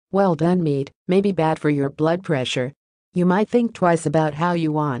Well-done meat may be bad for your blood pressure. You might think twice about how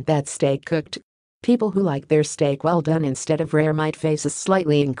you want that steak cooked. People who like their steak well done instead of rare might face a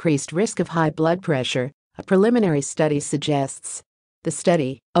slightly increased risk of high blood pressure, a preliminary study suggests. The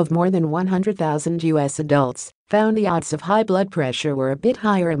study, of more than 100,000 U.S. adults, found the odds of high blood pressure were a bit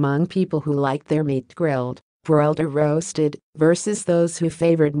higher among people who liked their meat grilled, broiled or roasted, versus those who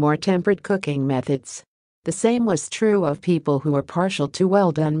favored more temperate cooking methods. The same was true of people who were partial to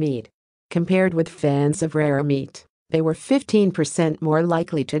well-done meat. Compared with fans of rare meat, they were 15% more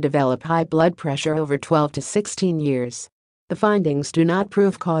likely to develop high blood pressure over 12 to 16 years. The findings do not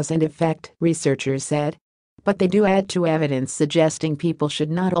prove cause and effect, researchers said, but they do add to evidence suggesting people should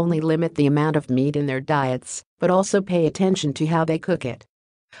not only limit the amount of meat in their diets, but also pay attention to how they cook it.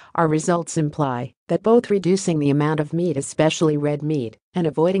 Our results imply that both reducing the amount of meat, especially red meat, and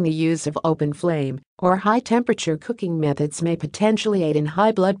avoiding the use of open flame or high-temperature cooking methods may potentially aid in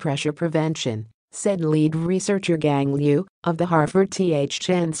high blood pressure prevention, said lead researcher Gang Liu of the Harvard T.H.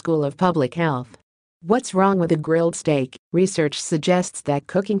 Chan School of Public Health. What's wrong with a grilled steak? Research suggests that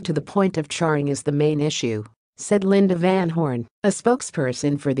cooking to the point of charring is the main issue, said Linda Van Horn, a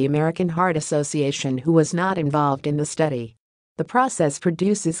spokesperson for the American Heart Association who was not involved in the study. The process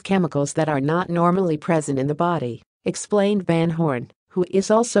produces chemicals that are not normally present in the body, explained Van Horn, who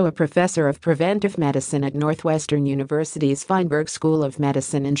is also a professor of preventive medicine at Northwestern University's Feinberg School of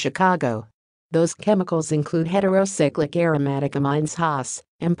Medicine in Chicago. Those chemicals include heterocyclic aromatic amines HAS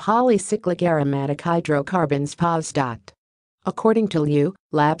and polycyclic aromatic hydrocarbons PAS. According to Liu,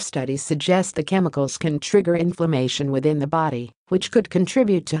 lab studies suggest the chemicals can trigger inflammation within the body, which could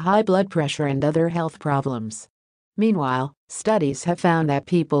contribute to high blood pressure and other health problems. Meanwhile, studies have found that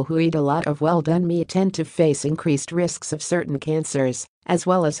people who eat a lot of well-done meat tend to face increased risks of certain cancers, as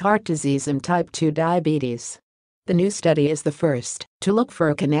well as heart disease and type 2 diabetes. The new study is the first to look for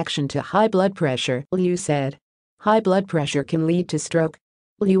a connection to high blood pressure, Liu said. High blood pressure can lead to stroke.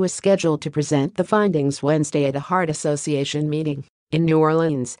 Liu was scheduled to present the findings Wednesday at a Heart Association meeting in New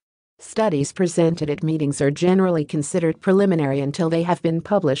Orleans. Studies presented at meetings are generally considered preliminary until they have been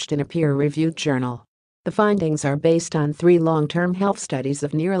published in a peer-reviewed journal. The findings are based on 3 long-term health studies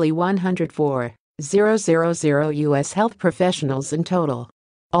of nearly 104,000 U.S. health professionals in total.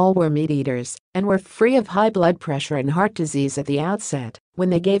 All were meat eaters and were free of high blood pressure and heart disease at the outset when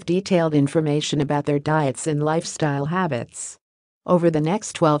they gave detailed information about their diets and lifestyle habits. Over the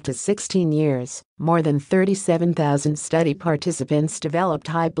next 12 to 16 years, more than 37,000 study participants developed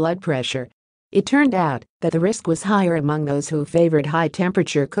high blood pressure. It turned out that the risk was higher among those who favored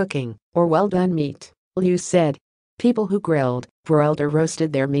high-temperature cooking or well-done meat, Liu said. People who grilled, broiled or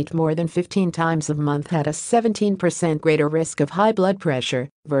roasted their meat more than 15 times a month had a 17% greater risk of high blood pressure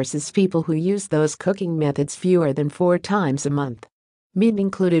versus people who used those cooking methods fewer than 4 times a month. Meat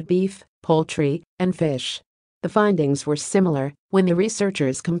included beef, poultry, and fish. The findings were similar when the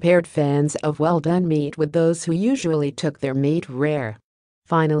researchers compared fans of well-done meat with those who usually took their meat rare.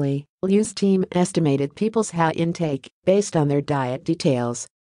 Finally, Liu's team estimated people's high intake based on their diet details,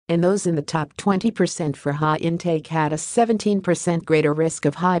 and those in the top 20% for high intake had a 17% greater risk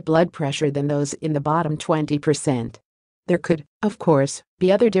of high blood pressure than those in the bottom 20%. There could, of course,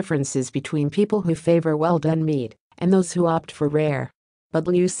 be other differences between people who favor well-done meat and those who opt for rare. But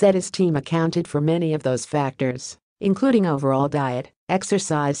Liu said his team accounted for many of those factors, including overall diet,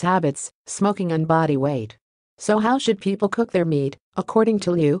 exercise habits, smoking and body weight. So how should people cook their meat? According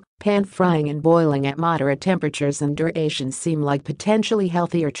to Liu, pan frying and boiling at moderate temperatures and durations seem like potentially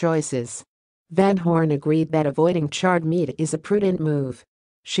healthier choices. Van Horn agreed that avoiding charred meat is a prudent move.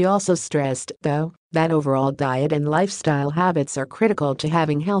 She also stressed, though, that overall diet and lifestyle habits are critical to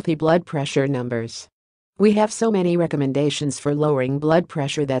having healthy blood pressure numbers. We have so many recommendations for lowering blood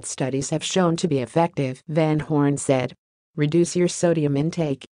pressure that studies have shown to be effective, Van Horn said. Reduce your sodium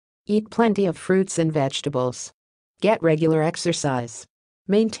intake. Eat plenty of fruits and vegetables. Get regular exercise.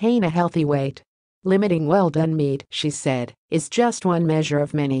 Maintain a healthy weight. Limiting well-done meat, she said, is just one measure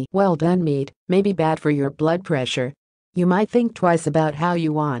of many. Well-done meat may be bad for your blood pressure. You might think twice about how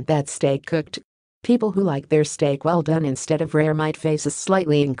you want that steak cooked. People who like their steak well done instead of rare might face a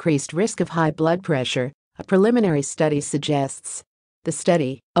slightly increased risk of high blood pressure, a preliminary study suggests. The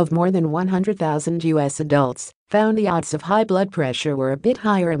study, of more than 100,000 U.S. adults, found the odds of high blood pressure were a bit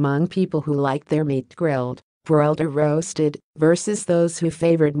higher among people who liked their meat grilled, broiled or roasted, versus those who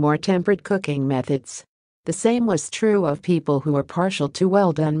favored more temperate cooking methods. The same was true of people who were partial to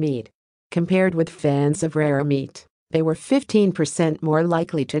well-done meat. Compared with fans of rare meat, they were 15% more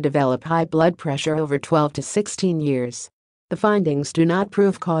likely to develop high blood pressure over 12 to 16 years. The findings do not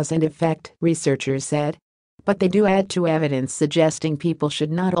prove cause and effect, researchers said, But they do add to evidence suggesting people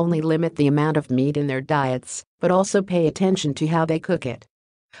should not only limit the amount of meat in their diets, but also pay attention to how they cook it.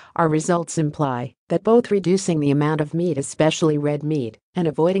 Our results imply that both reducing the amount of meat, especially red meat, and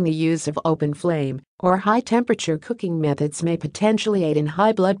avoiding the use of open flame or high-temperature cooking methods may potentially aid in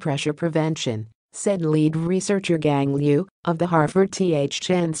high blood pressure prevention, said lead researcher Gang Liu of the Harvard T.H.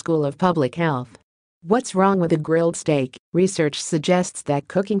 Chan School of Public Health. What's wrong with a grilled steak? Research suggests that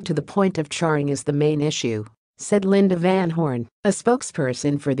cooking to the point of charring is the main issue, said Linda Van Horn, a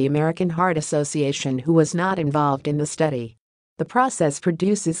spokesperson for the American Heart Association who was not involved in the study. The process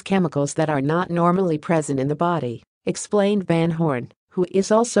produces chemicals that are not normally present in the body, explained Van Horn, who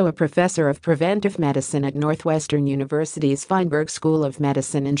is also a professor of preventive medicine at Northwestern University's Feinberg School of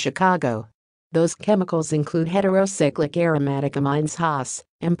Medicine in Chicago. Those chemicals include heterocyclic aromatic amines HAS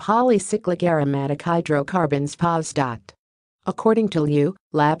and polycyclic aromatic hydrocarbons PAS. According to Liu,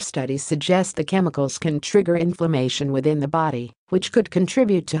 lab studies suggest the chemicals can trigger inflammation within the body, which could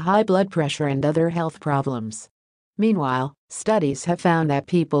contribute to high blood pressure and other health problems. Meanwhile, studies have found that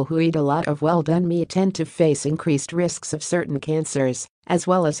people who eat a lot of well-done meat tend to face increased risks of certain cancers, as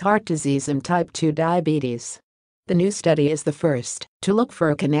well as heart disease and type 2 diabetes. The new study is the first to look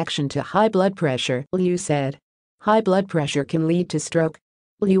for a connection to high blood pressure, Liu said. High blood pressure can lead to stroke.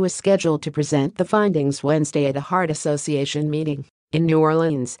 Liu was scheduled to present the findings Wednesday at a Heart Association meeting in New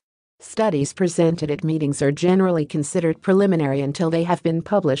Orleans. Studies presented at meetings are generally considered preliminary until they have been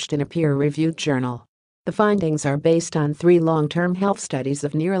published in a peer-reviewed journal. The findings are based on 3 long-term health studies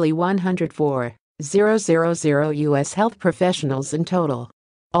of nearly 104,000 U.S. health professionals in total.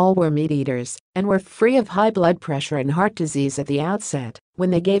 All were meat eaters and were free of high blood pressure and heart disease at the outset when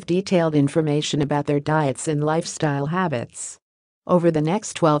they gave detailed information about their diets and lifestyle habits. Over the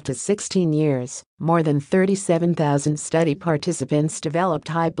next 12 to 16 years, more than 37,000 study participants developed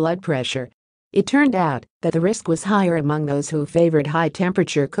high blood pressure. It turned out that the risk was higher among those who favored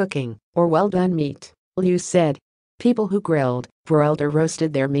high-temperature cooking or well-done meat, Liu said. People who grilled, broiled or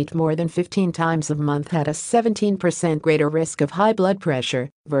roasted their meat more than 15 times a month had a 17% greater risk of high blood pressure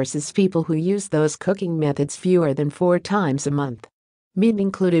versus people who used those cooking methods fewer than 4 times a month. Meat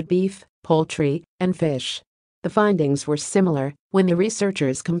included beef, poultry, and fish. The findings were similar when the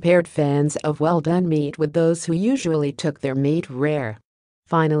researchers compared fans of well-done meat with those who usually took their meat rare.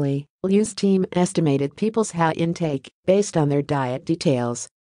 Finally, Liu's team estimated people's high intake based on their diet details,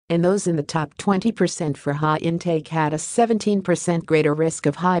 and those in the top 20% for high intake had a 17% greater risk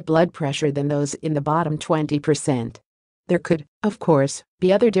of high blood pressure than those in the bottom 20%. There could, of course,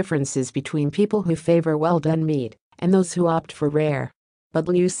 be other differences between people who favor well-done meat and those who opt for rare. But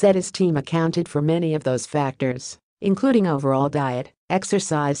Liu said his team accounted for many of those factors, including overall diet,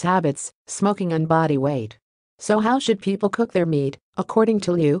 exercise habits, smoking and body weight. So how should people cook their meat? According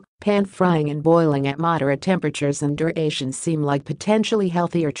to Liu, pan frying and boiling at moderate temperatures and durations seem like potentially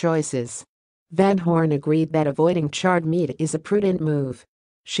healthier choices. Van Horn agreed that avoiding charred meat is a prudent move.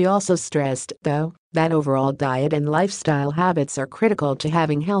 She also stressed, though, that overall diet and lifestyle habits are critical to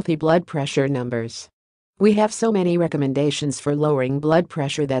having healthy blood pressure numbers. We have so many recommendations for lowering blood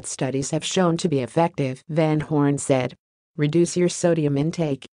pressure that studies have shown to be effective, Van Horn said. Reduce your sodium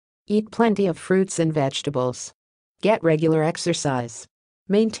intake. Eat plenty of fruits and vegetables. Get regular exercise.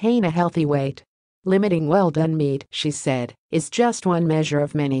 Maintain a healthy weight. Limiting well-done meat, she said, is just one measure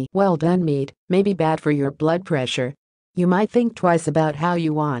of many. Well-done meat may be bad for your blood pressure. You might think twice about how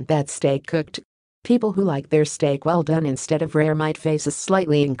you want that steak cooked. People who like their steak well done instead of rare might face a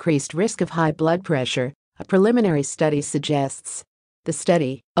slightly increased risk of high blood pressure, a preliminary study suggests. The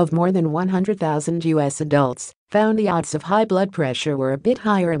study, of more than 100,000 U.S. adults, found the odds of high blood pressure were a bit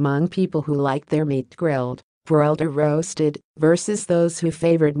higher among people who liked their meat grilled, broiled or roasted, versus those who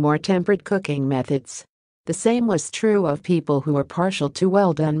favored more temperate cooking methods. The same was true of people who were partial to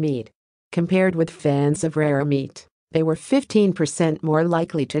well-done meat. Compared with fans of rare meat, they were 15% more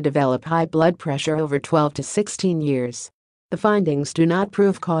likely to develop high blood pressure over 12 to 16 years. The findings do not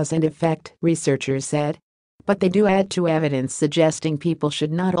prove cause and effect, researchers said, but they do add to evidence suggesting people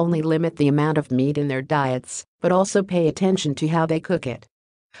should not only limit the amount of meat in their diets, but also pay attention to how they cook it.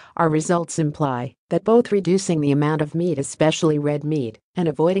 Our results imply that both reducing the amount of meat, especially red meat, and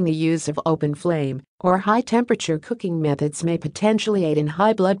avoiding the use of open flame or high-temperature cooking methods may potentially aid in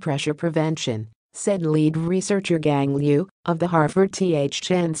high blood pressure prevention, said lead researcher Gang Liu of the Harvard T.H.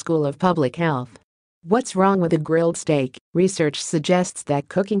 Chan School of Public Health. What's wrong with a grilled steak? Research suggests that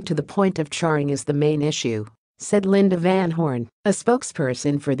cooking to the point of charring is the main issue, said Linda Van Horn, a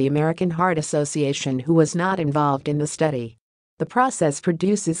spokesperson for the American Heart Association who was not involved in the study. The process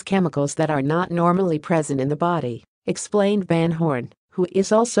produces chemicals that are not normally present in the body, explained Van Horn, who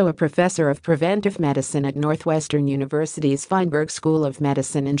is also a professor of preventive medicine at Northwestern University's Feinberg School of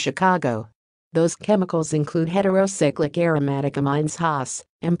Medicine in Chicago. Those chemicals include heterocyclic aromatic amines HAS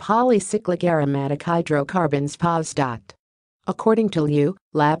and polycyclic aromatic hydrocarbons POS. According to Liu,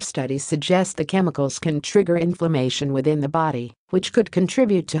 lab studies suggest the chemicals can trigger inflammation within the body, which could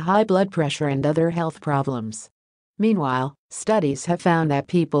contribute to high blood pressure and other health problems. Meanwhile, studies have found that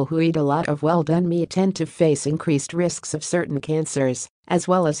people who eat a lot of well-done meat tend to face increased risks of certain cancers, as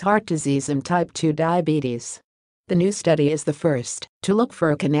well as heart disease and type 2 diabetes. The new study is the first to look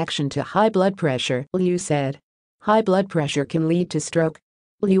for a connection to high blood pressure, Liu said. High blood pressure can lead to stroke.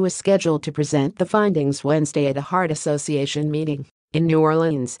 Liu was scheduled to present the findings Wednesday at a Heart Association meeting in New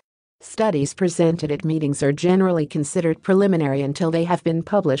Orleans. Studies presented at meetings are generally considered preliminary until they have been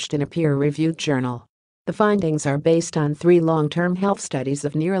published in a peer-reviewed journal. The findings are based on 3 long-term health studies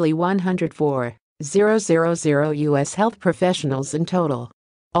of nearly 104,000 U.S. health professionals in total.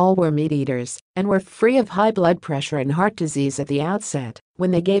 All were meat eaters and were free of high blood pressure and heart disease at the outset when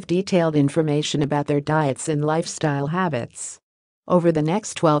they gave detailed information about their diets and lifestyle habits. Over the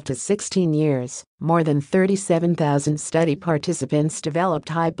next 12 to 16 years, more than 37,000 study participants developed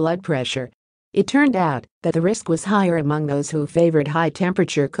high blood pressure. It turned out that the risk was higher among those who favored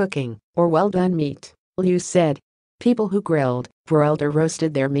high-temperature cooking or well-done meat, Liu said. People who grilled, broiled or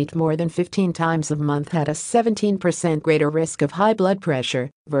roasted their meat more than 15 times a month had a 17% greater risk of high blood pressure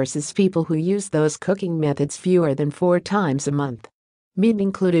versus people who used those cooking methods fewer than 4 times a month. Meat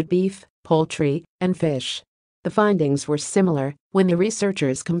included beef, poultry, and fish. The findings were similar when the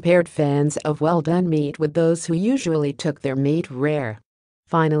researchers compared fans of well-done meat with those who usually took their meat rare.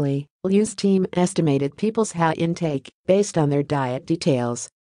 Finally, Liu's team estimated people's high intake based on their diet details,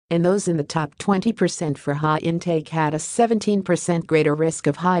 and those in the top 20% for high intake had a 17% greater risk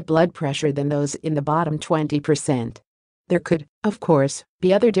of high blood pressure than those in the bottom 20%. There could, of course,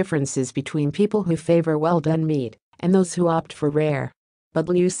 be other differences between people who favor well-done meat and those who opt for rare. But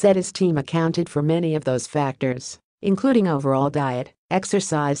Liu said his team accounted for many of those factors, including overall diet,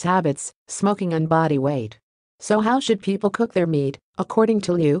 exercise habits, smoking and body weight. So how should people cook their meat? According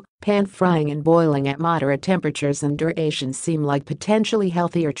to Liu, pan frying and boiling at moderate temperatures and duration seem like potentially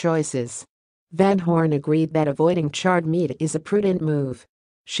healthier choices. Van Horn agreed that avoiding charred meat is a prudent move.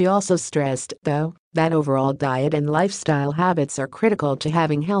 She also stressed, though, that overall diet and lifestyle habits are critical to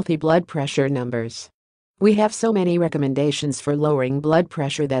having healthy blood pressure numbers. We have so many recommendations for lowering blood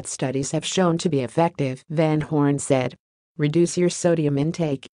pressure that studies have shown to be effective, Van Horn said. Reduce your sodium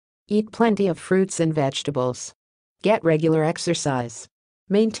intake. Eat plenty of fruits and vegetables. Get regular exercise.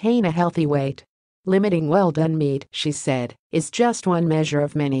 Maintain a healthy weight. Limiting well-done meat, she said, is just one measure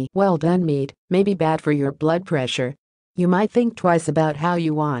of many. Well-done meat may be bad for your blood pressure. You might think twice about how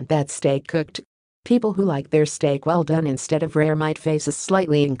you want that steak cooked. People who like their steak well done instead of rare might face a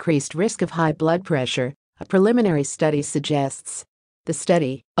slightly increased risk of high blood pressure, a preliminary study suggests. The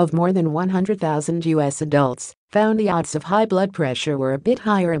study, of more than 100,000 U.S. adults, found the odds of high blood pressure were a bit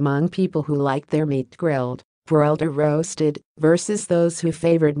higher among people who liked their meat grilled, broiled or roasted, versus those who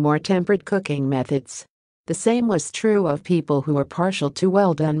favored more temperate cooking methods. The same was true of people who were partial to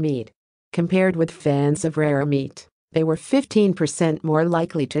well-done meat. Compared with fans of rare meat, they were 15% more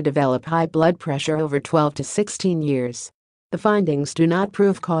likely to develop high blood pressure over 12 to 16 years. The findings do not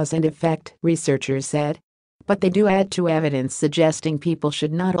prove cause and effect, researchers said, but they do add to evidence suggesting people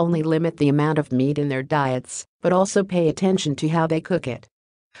should not only limit the amount of meat in their diets, but also pay attention to how they cook it.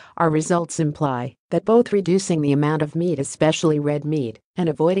 Our results imply that both reducing the amount of meat, especially red meat, and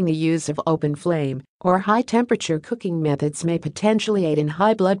avoiding the use of open flame or high-temperature cooking methods may potentially aid in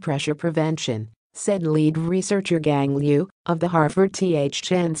high blood pressure prevention, said lead researcher Gang Liu of the Harvard T.H.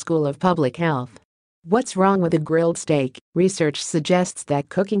 Chan School of Public Health. What's wrong with a grilled steak? Research suggests that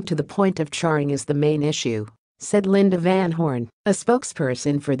cooking to the point of charring is the main issue, said Linda Van Horn, a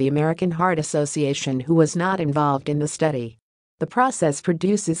spokesperson for the American Heart Association who was not involved in the study. The process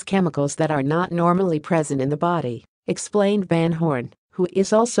produces chemicals that are not normally present in the body, explained Van Horn, who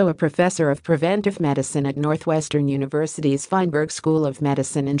is also a professor of preventive medicine at Northwestern University's Feinberg School of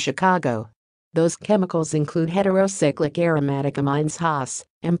Medicine in Chicago. Those chemicals include heterocyclic aromatic amines HAS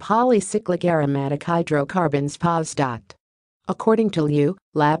and polycyclic aromatic hydrocarbons POS. According to Liu,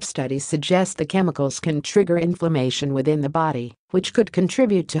 lab studies suggest the chemicals can trigger inflammation within the body, which could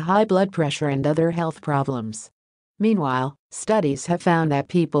contribute to high blood pressure and other health problems. Meanwhile, studies have found that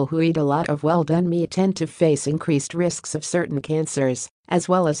people who eat a lot of well-done meat tend to face increased risks of certain cancers, as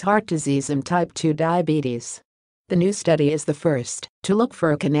well as heart disease and type 2 diabetes. The new study is the first to look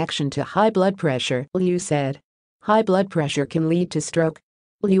for a connection to high blood pressure, Liu said. High blood pressure can lead to stroke.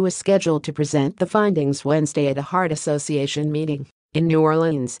 Liu was scheduled to present the findings Wednesday at a Heart Association meeting in New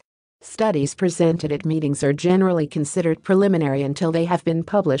Orleans. Studies presented at meetings are generally considered preliminary until they have been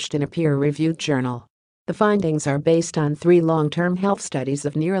published in a peer-reviewed journal. The findings are based on 3 long-term health studies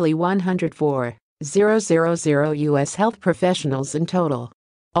of nearly 104,000 U.S. health professionals in total.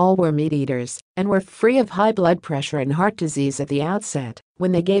 All were meat eaters and were free of high blood pressure and heart disease at the outset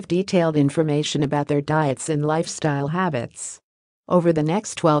when they gave detailed information about their diets and lifestyle habits. Over the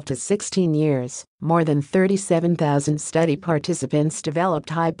next 12 to 16 years, more than 37,000 study participants developed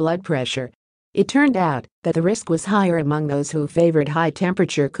high blood pressure. It turned out that the risk was higher among those who favored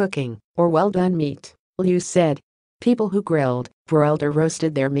high-temperature cooking or well-done meat, Liu said. People who grilled, broiled or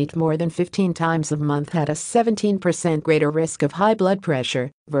roasted their meat more than 15 times a month had a 17% greater risk of high blood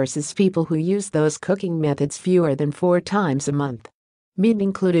pressure versus people who used those cooking methods fewer than 4 times a month. Meat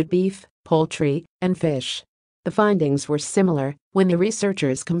included beef, poultry, and fish. The findings were similar when the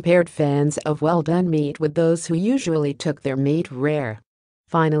researchers compared fans of well-done meat with those who usually took their meat rare.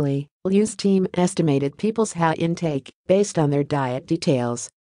 Finally, Liu's team estimated people's high intake based on their diet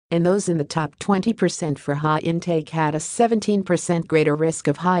details, and those in the top 20% for high intake had a 17% greater risk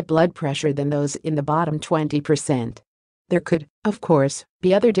of high blood pressure than those in the bottom 20%. There could, of course,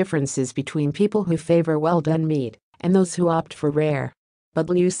 be other differences between people who favor well-done meat and those who opt for rare. But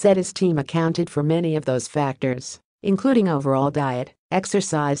Liu said his team accounted for many of those factors, including overall diet,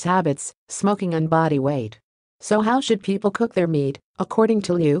 exercise habits, smoking and body weight. So how should people cook their meat? According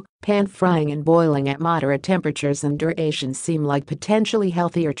to Liu, pan-frying and boiling at moderate temperatures and durations seem like potentially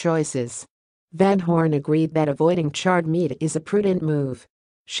healthier choices. Van Horn agreed that avoiding charred meat is a prudent move.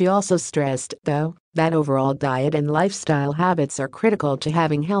 She also stressed, though, that overall diet and lifestyle habits are critical to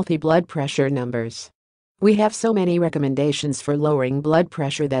having healthy blood pressure numbers. We have so many recommendations for lowering blood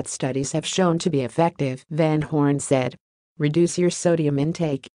pressure that studies have shown to be effective, Van Horn said. Reduce your sodium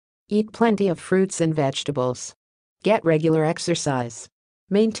intake. Eat plenty of fruits and vegetables. Get regular exercise.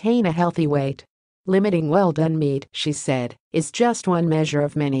 Maintain a healthy weight. Limiting well-done meat, she said, is just one measure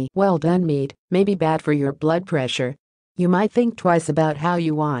of many. Well-done meat may be bad for your blood pressure. You might think twice about how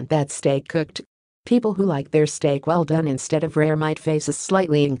you want that steak cooked. People who like their steak well done instead of rare might face a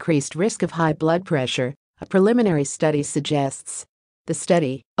slightly increased risk of high blood pressure, a preliminary study suggests. The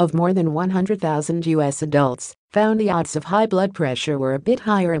study, of more than 100,000 U.S. adults, found the odds of high blood pressure were a bit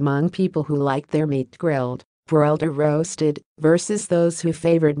higher among people who liked their meat grilled, broiled or roasted, versus those who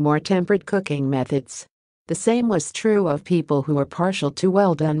favored more temperate cooking methods. The same was true of people who were partial to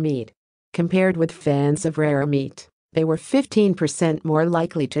well-done meat. Compared with fans of rare meat, they were 15% more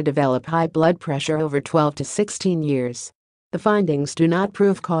likely to develop high blood pressure over 12 to 16 years. The findings do not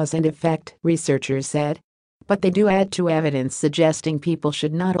prove cause and effect, researchers said, but they do add to evidence suggesting people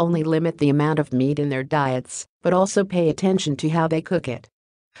should not only limit the amount of meat in their diets, but also pay attention to how they cook it.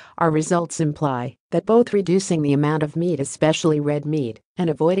 Our results imply that both reducing the amount of meat, especially red meat, and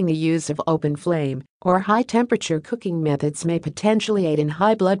avoiding the use of open flame or high-temperature cooking methods may potentially aid in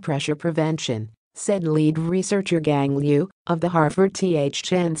high blood pressure prevention, said lead researcher Gang Liu of the Harvard T.H.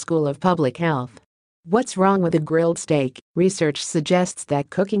 Chan School of Public Health. What's wrong with a grilled steak? Research suggests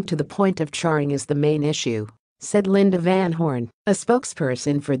that cooking to the point of charring is the main issue, said Linda Van Horn, a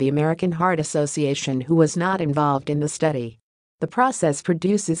spokesperson for the American Heart Association who was not involved in the study. The process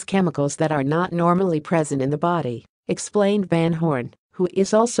produces chemicals that are not normally present in the body, explained Van Horn, who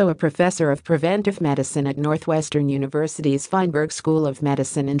is also a professor of preventive medicine at Northwestern University's Feinberg School of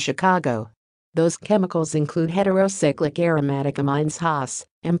Medicine in Chicago. Those chemicals include heterocyclic aromatic amines HAS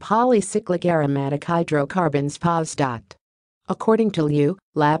and polycyclic aromatic hydrocarbons PAS. According to Liu,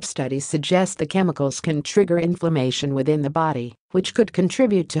 lab studies suggest the chemicals can trigger inflammation within the body, which could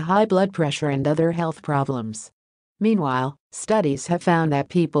contribute to high blood pressure and other health problems. Meanwhile, studies have found that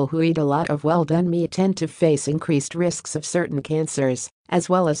people who eat a lot of well-done meat tend to face increased risks of certain cancers, as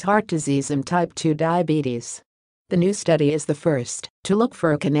well as heart disease and type 2 diabetes. The new study is the first to look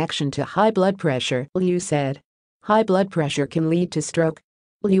for a connection to high blood pressure, Liu said. High blood pressure can lead to stroke.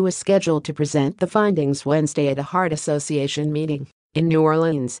 Liu is scheduled to present the findings Wednesday at a Heart Association meeting in New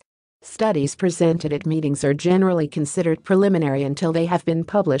Orleans. Studies presented at meetings are generally considered preliminary until they have been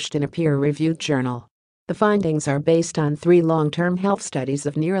published in a peer-reviewed journal. The findings are based on 3 long-term health studies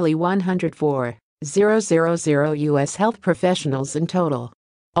of nearly 104,000 U.S. health professionals in total.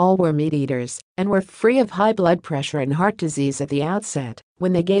 All were meat eaters and were free of high blood pressure and heart disease at the outset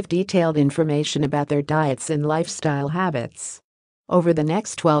when they gave detailed information about their diets and lifestyle habits. Over the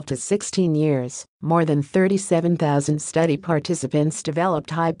next 12 to 16 years, more than 37,000 study participants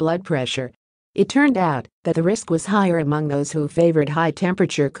developed high blood pressure. It turned out that the risk was higher among those who favored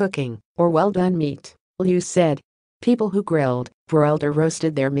high-temperature cooking or well-done meat, Liu said. People who grilled, broiled or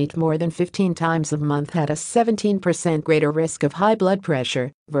roasted their meat more than 15 times a month had a 17% greater risk of high blood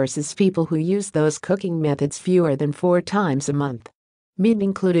pressure versus people who used those cooking methods fewer than 4 times a month. Meat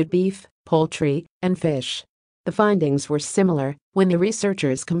included beef, poultry, and fish. The findings were similar when the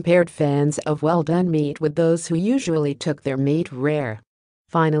researchers compared fans of well-done meat with those who usually took their meat rare.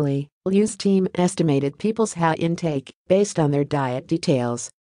 Finally, Liu's team estimated people's high intake based on their diet details,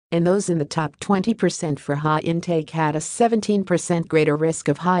 and those in the top 20% for high intake had a 17% greater risk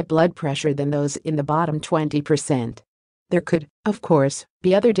of high blood pressure than those in the bottom 20%. There could, of course,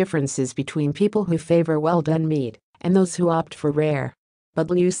 be other differences between people who favor well-done meat and those who opt for rare. But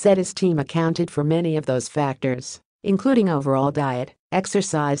Liu said his team accounted for many of those factors, including overall diet,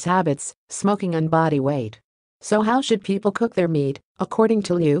 exercise habits, smoking and body weight. So how should people cook their meat? According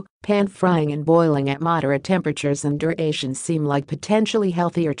to Liu, pan frying and boiling at moderate temperatures and duration seem like potentially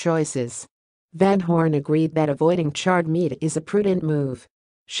healthier choices. Van Horn agreed that avoiding charred meat is a prudent move.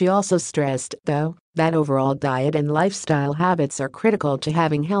 She also stressed, though, that overall diet and lifestyle habits are critical to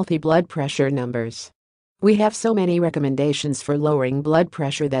having healthy blood pressure numbers. We have so many recommendations for lowering blood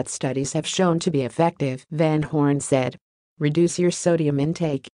pressure that studies have shown to be effective, Van Horn said. Reduce your sodium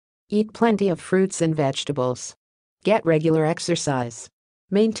intake. Eat plenty of fruits and vegetables. Get regular exercise.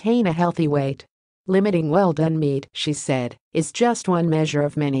 Maintain a healthy weight. Limiting well-done meat, she said, is just one measure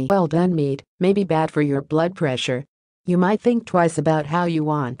of many. Well-done meat may be bad for your blood pressure. You might think twice about how you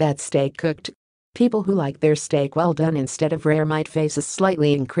want that steak cooked. People who like their steak well done instead of rare might face a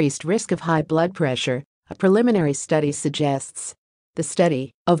slightly increased risk of high blood pressure, a preliminary study suggests. The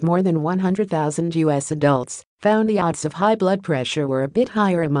study, of more than 100,000 U.S. adults, found the odds of high blood pressure were a bit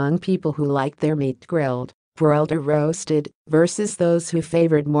higher among people who liked their meat grilled, broiled or roasted, versus those who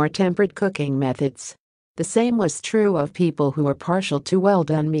favored more temperate cooking methods. The same was true of people who were partial to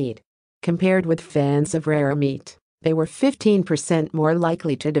well-done meat. Compared with fans of rare meat, they were 15% more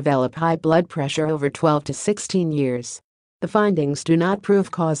likely to develop high blood pressure over 12 to 16 years. The findings do not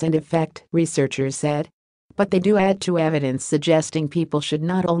prove cause and effect, researchers said, but they do add to evidence suggesting people should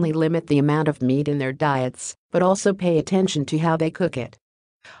not only limit the amount of meat in their diets, but also pay attention to how they cook it.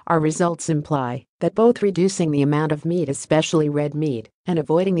 Our results imply that both reducing the amount of meat, especially red meat, and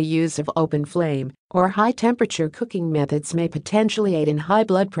avoiding the use of open flame or high-temperature cooking methods may potentially aid in high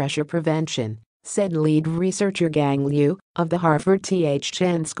blood pressure prevention, said lead researcher Gang Liu of the Harvard T.H.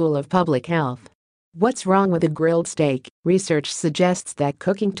 Chan School of Public Health. What's wrong with a grilled steak? Research suggests that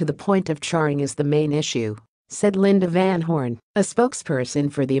cooking to the point of charring is the main issue, said Linda Van Horn, a spokesperson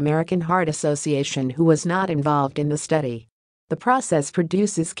for the American Heart Association who was not involved in the study. The process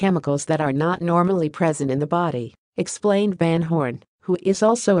produces chemicals that are not normally present in the body, explained Van Horn, who is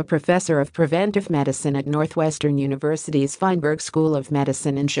also a professor of preventive medicine at Northwestern University's Feinberg School of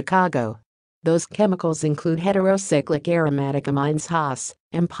Medicine in Chicago. Those chemicals include heterocyclic aromatic amines HAS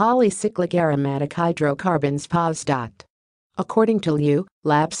and polycyclic aromatic hydrocarbons PAS. According to Liu,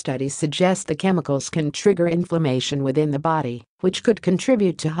 lab studies suggest the chemicals can trigger inflammation within the body, which could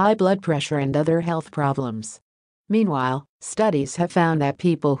contribute to high blood pressure and other health problems. Meanwhile, studies have found that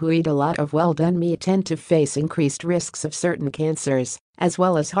people who eat a lot of well-done meat tend to face increased risks of certain cancers, as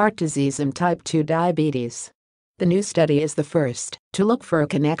well as heart disease and type 2 diabetes. The new study is the first to look for a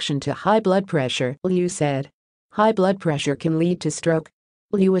connection to high blood pressure, Liu said. High blood pressure can lead to stroke.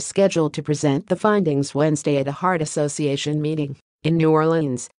 Liu is scheduled to present the findings Wednesday at a Heart Association meeting in New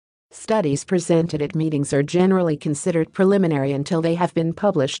Orleans. Studies presented at meetings are generally considered preliminary until they have been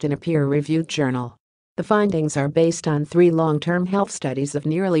published in a peer-reviewed journal. The findings are based on 3 long-term health studies of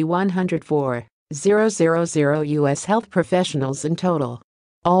nearly 104,000 U.S. health professionals in total.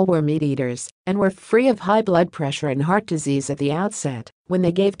 All were meat eaters and were free of high blood pressure and heart disease at the outset when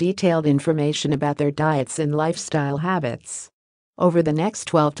they gave detailed information about their diets and lifestyle habits. Over the next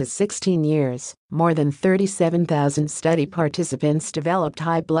 12 to 16 years, more than 37,000 study participants developed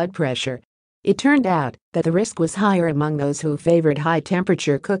high blood pressure. It turned out that the risk was higher among those who favored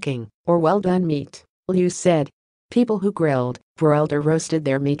high-temperature cooking or well-done meat, Liu said. People who grilled, broiled or roasted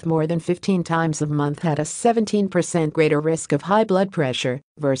their meat more than 15 times a month had a 17% greater risk of high blood pressure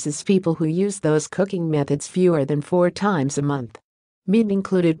versus people who used those cooking methods fewer than 4 times a month. Meat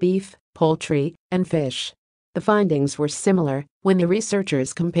included beef, poultry, and fish. The findings were similar when the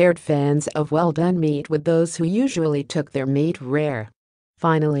researchers compared fans of well-done meat with those who usually took their meat rare.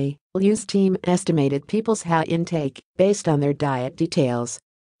 Finally, Liu's team estimated people's high intake based on their diet details,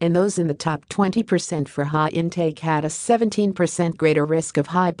 and those in the top 20% for high intake had a 17% greater risk of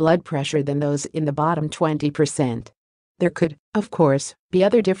high blood pressure than those in the bottom 20%. There could, of course, be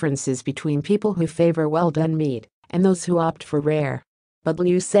other differences between people who favor well-done meat and those who opt for rare. But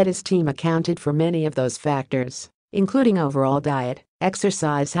Liu said his team accounted for many of those factors, including overall diet,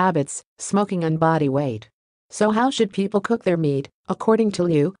 exercise habits, smoking, and body weight. So how should people cook their meat? According to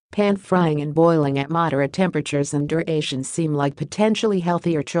Liu, pan frying and boiling at moderate temperatures and durations seem like potentially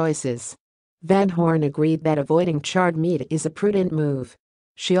healthier choices. Van Horn agreed that avoiding charred meat is a prudent move.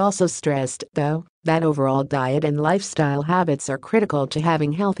 She also stressed, though, that overall diet and lifestyle habits are critical to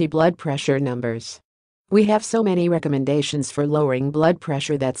having healthy blood pressure numbers. We have so many recommendations for lowering blood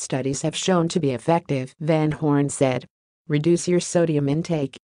pressure that studies have shown to be effective, Van Horn said. Reduce your sodium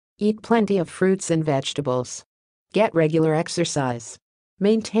intake. Eat plenty of fruits and vegetables. Get regular exercise.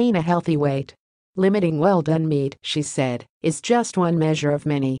 Maintain a healthy weight. Limiting well-done meat, she said, is just one measure of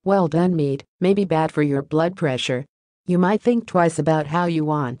many. Well-done meat may be bad for your blood pressure. You might think twice about how you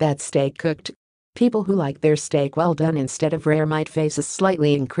want that steak cooked. People who like their steak well done instead of rare might face a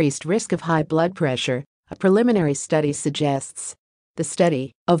slightly increased risk of high blood pressure, a preliminary study suggests. The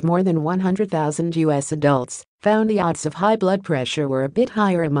study, of more than 100,000 U.S. adults, found the odds of high blood pressure were a bit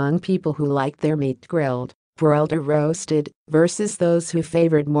higher among people who liked their meat grilled, broiled, or roasted, versus those who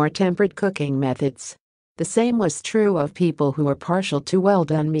favored more temperate cooking methods. The same was true of people who were partial to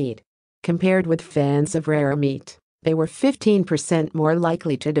well-done meat. Compared with fans of rare meat, they were 15% more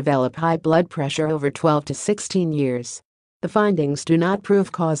likely to develop high blood pressure over 12 to 16 years. The findings do not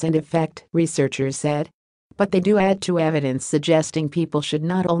prove cause and effect, researchers said, but they do add to evidence suggesting people should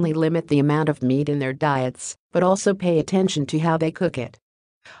not only limit the amount of meat in their diets, but also pay attention to how they cook it.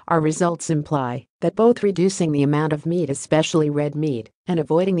 Our results imply that both reducing the amount of meat, especially red meat, and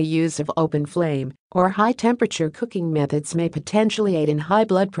avoiding the use of open flame or high-temperature cooking methods may potentially aid in high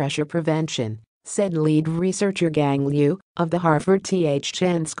blood pressure prevention, said lead researcher Gang Liu of the Harvard T.H.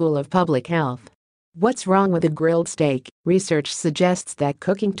 Chan School of Public Health. What's wrong with a grilled steak? Research suggests that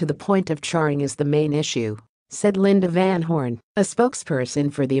cooking to the point of charring is the main issue, said Linda Van Horn, a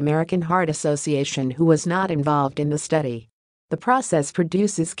spokesperson for the American Heart Association who was not involved in the study. The process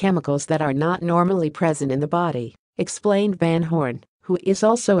produces chemicals that are not normally present in the body, explained Van Horn, who is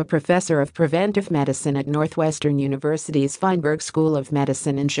also a professor of preventive medicine at Northwestern University's Feinberg School of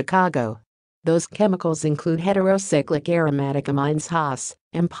Medicine in Chicago. Those chemicals include heterocyclic aromatic amines HAS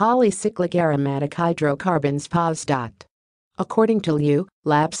and polycyclic aromatic hydrocarbons PAS. According to Liu,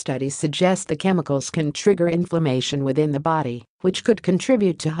 lab studies suggest the chemicals can trigger inflammation within the body, which could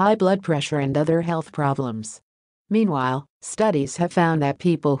contribute to high blood pressure and other health problems. Meanwhile, studies have found that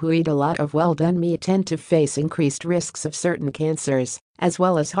people who eat a lot of well-done meat tend to face increased risks of certain cancers, as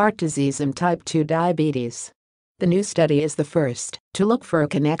well as heart disease and type 2 diabetes. The new study is the first to look for a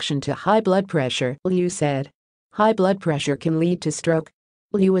connection to high blood pressure, Liu said. High blood pressure can lead to stroke.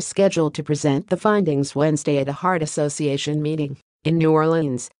 Liu was scheduled to present the findings Wednesday at a Heart Association meeting in New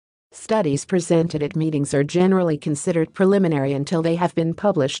Orleans. Studies presented at meetings are generally considered preliminary until they have been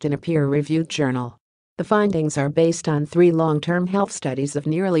published in a peer-reviewed journal. The findings are based on 3 long-term health studies of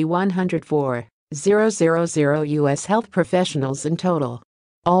nearly 104,000 U.S. health professionals in total.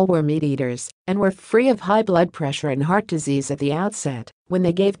 All were meat eaters and were free of high blood pressure and heart disease at the outset when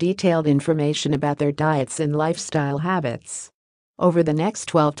they gave detailed information about their diets and lifestyle habits. Over the next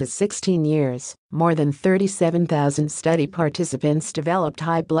 12 to 16 years, more than 37,000 study participants developed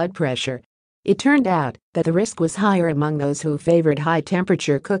high blood pressure. It turned out that the risk was higher among those who favored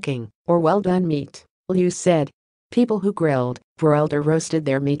high-temperature cooking or well-done meat, Liu said. People who grilled, broiled, or roasted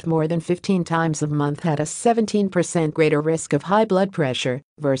their meat more than 15 times a month had a 17% greater risk of high blood pressure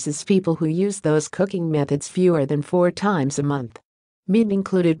versus people who used those cooking methods fewer than 4 times a month. Meat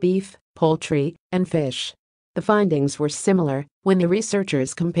included beef, poultry, and fish. The findings were similar when the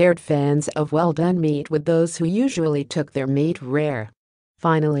researchers compared fans of well-done meat with those who usually took their meat rare.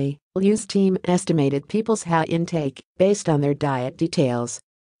 Finally, Liu's team estimated people's high intake based on their diet details,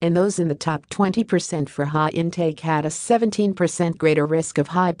 and those in the top 20% for high intake had a 17% greater risk of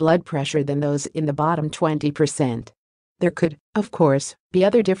high blood pressure than those in the bottom 20%. There could, of course, be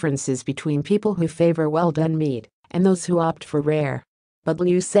other differences between people who favor well-done meat and those who opt for rare. But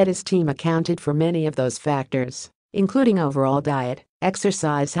Liu said his team accounted for many of those factors, including overall diet,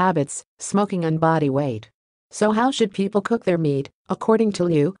 exercise habits, smoking, and body weight. So how should people cook their meat? According to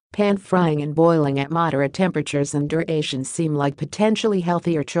Liu, pan frying and boiling at moderate temperatures and durations seem like potentially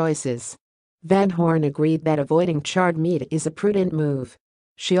healthier choices. Van Horn agreed that avoiding charred meat is a prudent move.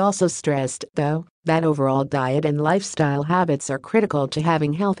 She also stressed, though, that overall diet and lifestyle habits are critical to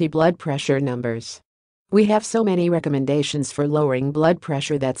having healthy blood pressure numbers. We have so many recommendations for lowering blood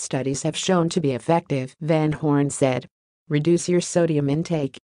pressure that studies have shown to be effective, Van Horn said. Reduce your sodium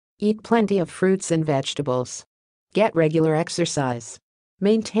intake. Eat plenty of fruits and vegetables. Get regular exercise.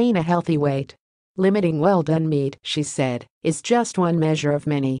 Maintain a healthy weight. Limiting well-done meat, she said, is just one measure of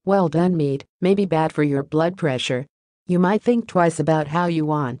many. Well-done meat may be bad for your blood pressure. You might think twice about how you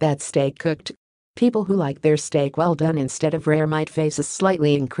want that steak cooked. People who like their steak well done instead of rare might face a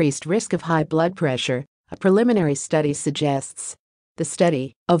slightly increased risk of high blood pressure, a preliminary study suggests. The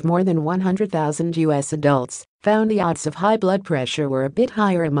study, of more than 100,000 U.S. adults, found the odds of high blood pressure were a bit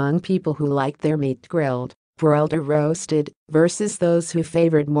higher among people who liked their meat grilled, broiled or roasted, versus those who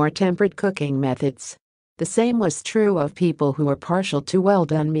favored more temperate cooking methods. The same was true of people who were partial to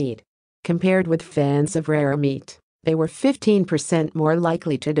well-done meat. Compared with fans of rare meat, they were 15% more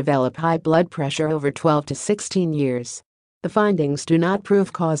likely to develop high blood pressure over 12 to 16 years. The findings do not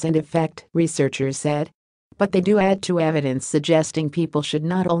prove cause and effect, researchers said, but they do add to evidence suggesting people should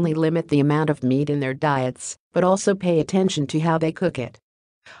not only limit the amount of meat in their diets, but also pay attention to how they cook it.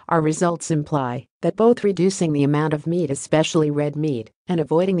 Our results imply that both reducing the amount of meat, especially red meat, and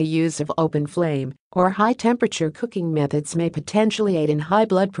avoiding the use of open flame or high-temperature cooking methods may potentially aid in high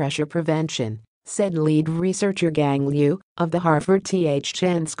blood pressure prevention, said lead researcher Gang Liu of the Harvard T.H.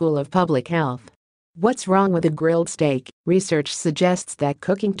 Chan School of Public Health. What's wrong with a grilled steak? Research suggests that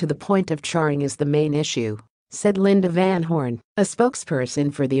cooking to the point of charring is the main issue, said Linda Van Horn, a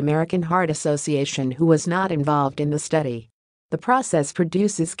spokesperson for the American Heart Association who was not involved in the study. The process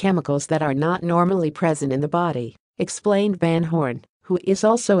produces chemicals that are not normally present in the body, explained Van Horn, who is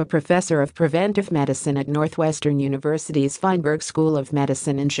also a professor of preventive medicine at Northwestern University's Feinberg School of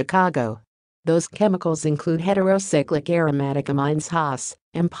Medicine in Chicago. Those chemicals include heterocyclic aromatic amines HAS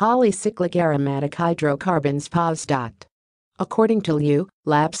and polycyclic aromatic hydrocarbons PAS. According to Liu,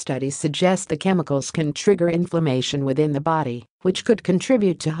 lab studies suggest the chemicals can trigger inflammation within the body, which could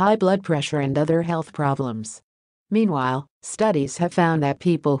contribute to high blood pressure and other health problems. Meanwhile, studies have found that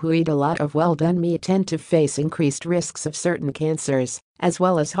people who eat a lot of well-done meat tend to face increased risks of certain cancers, as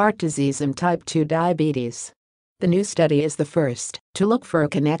well as heart disease and type 2 diabetes. The new study is the first to look for a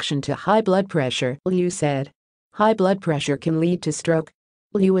connection to high blood pressure, Liu said. High blood pressure can lead to stroke.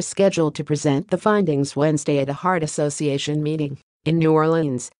 Liu was scheduled to present the findings Wednesday at a Heart Association meeting in New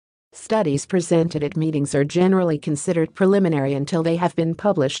Orleans. Studies presented at meetings are generally considered preliminary until they have been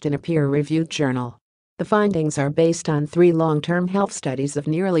published in a peer-reviewed journal. The findings are based on 3 long-term health studies of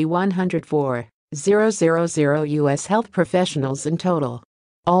nearly 104,000 U.S. health professionals in total.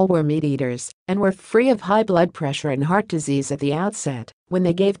 All were meat eaters and were free of high blood pressure and heart disease at the outset when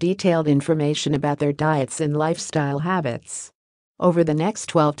they gave detailed information about their diets and lifestyle habits. Over the next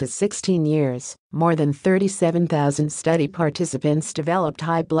 12 to 16 years, more than 37,000 study participants developed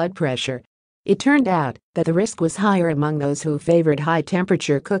high blood pressure. It turned out that the risk was higher among those who favored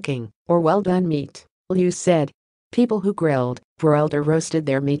high-temperature cooking or well-done meat, Liu said. People who grilled, broiled or roasted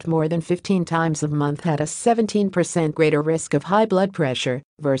their meat more than 15 times a month had a 17% greater risk of high blood pressure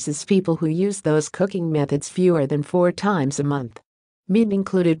versus people who used those cooking methods fewer than 4 times a month. Meat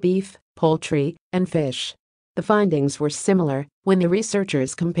included beef, poultry, and fish. The findings were similar when the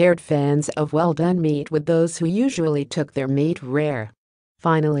researchers compared fans of well-done meat with those who usually took their meat rare.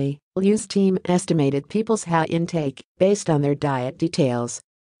 Finally, Liu's team estimated people's high intake based on their diet details,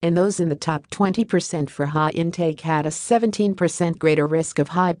 and those in the top 20% for high intake had a 17% greater risk of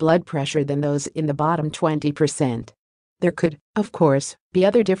high blood pressure than those in the bottom 20%. There could, of course, be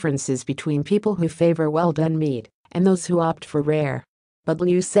other differences between people who favor well-done meat and those who opt for rare. But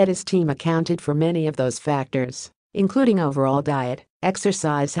Liu said his team accounted for many of those factors, including overall diet,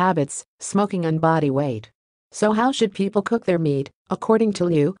 exercise habits, smoking and body weight. So how should people cook their meat? According to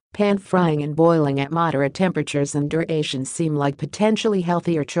Liu, pan-frying and boiling at moderate temperatures and duration seem like potentially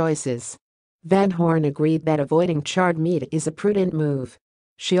healthier choices. Van Horn agreed that avoiding charred meat is a prudent move.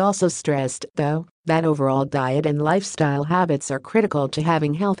 She also stressed, though, that overall diet and lifestyle habits are critical to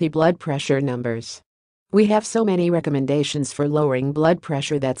having healthy blood pressure numbers. We have so many recommendations for lowering blood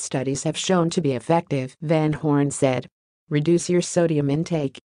pressure that studies have shown to be effective, Van Horn said. Reduce your sodium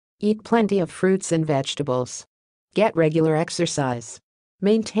intake. Eat plenty of fruits and vegetables. Get regular exercise.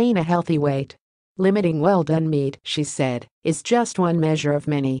 Maintain a healthy weight. Limiting well-done meat, she said, is just one measure of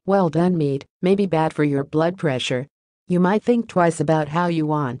many. Well-done meat may be bad for your blood pressure. You might think twice about how you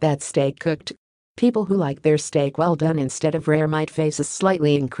want that steak cooked. People who like their steak well done instead of rare might face a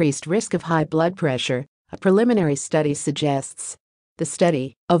slightly increased risk of high blood pressure, a preliminary study suggests. The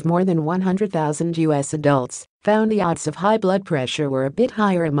study, of more than 100,000 U.S. adults, found the odds of high blood pressure were a bit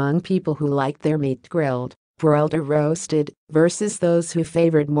higher among people who liked their meat grilled, broiled or roasted, versus those who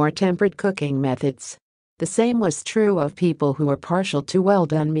favored more temperate cooking methods. The same was true of people who were partial to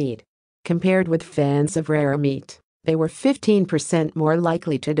well-done meat. Compared with fans of rare meat, they were 15% more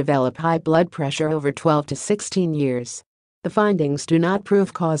likely to develop high blood pressure over 12 to 16 years. The findings do not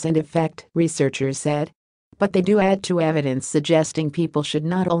prove cause and effect, researchers said, but they do add to evidence suggesting people should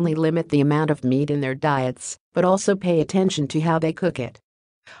not only limit the amount of meat in their diets, but also pay attention to how they cook it.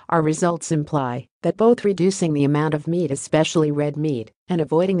 Our results imply that both reducing the amount of meat, especially red meat, and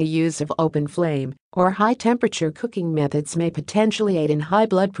avoiding the use of open flame or high-temperature cooking methods may potentially aid in high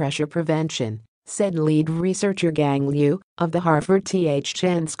blood pressure prevention, said lead researcher Gang Liu of the Harvard T.H.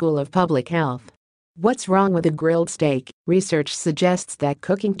 Chan School of Public Health. What's wrong with a grilled steak? Research suggests that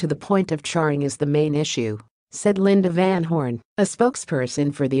cooking to the point of charring is the main issue, said Linda Van Horn, a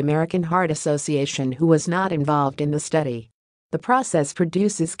spokesperson for the American Heart Association who was not involved in the study. The process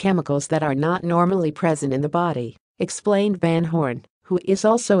produces chemicals that are not normally present in the body, explained Van Horn, who is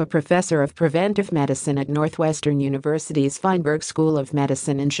also a professor of preventive medicine at Northwestern University's Feinberg School of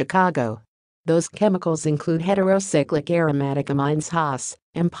Medicine in Chicago. Those chemicals include heterocyclic aromatic amines HAS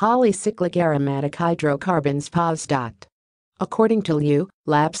and polycyclic aromatic hydrocarbons PAS. According to Liu,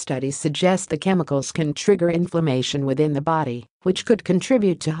 lab studies suggest the chemicals can trigger inflammation within the body, which could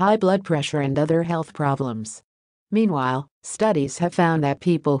contribute to high blood pressure and other health problems. Meanwhile, studies have found that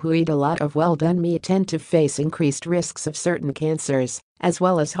people who eat a lot of well-done meat tend to face increased risks of certain cancers, as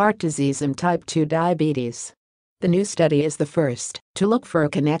well as heart disease and type 2 diabetes. The new study is the first to look for a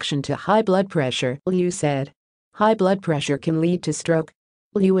connection to high blood pressure, Liu said. High blood pressure can lead to stroke.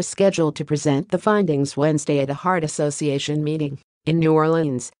 Liu was scheduled to present the findings Wednesday at a Heart Association meeting in New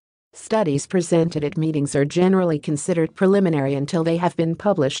Orleans. Studies presented at meetings are generally considered preliminary until they have been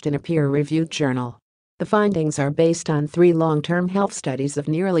published in a peer-reviewed journal. The findings are based on 3 long-term health studies of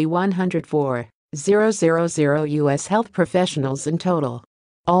nearly 104,000 U.S. health professionals in total.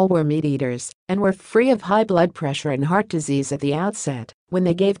 All were meat eaters and were free of high blood pressure and heart disease at the outset when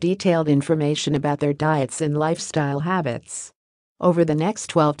they gave detailed information about their diets and lifestyle habits. Over the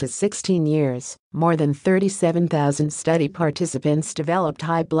next 12 to 16 years, more than 37,000 study participants developed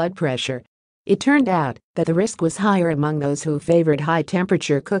high blood pressure. It turned out that the risk was higher among those who favored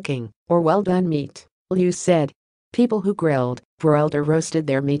high-temperature cooking or well-done meat, Liu said. People who grilled, broiled or roasted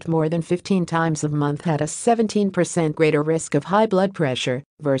their meat more than 15 times a month had a 17% greater risk of high blood pressure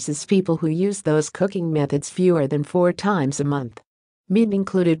versus people who used those cooking methods fewer than 4 times a month. Meat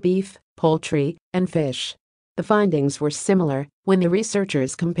included beef, poultry, and fish. The findings were similar when the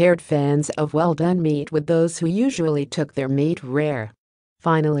researchers compared fans of well-done meat with those who usually took their meat rare.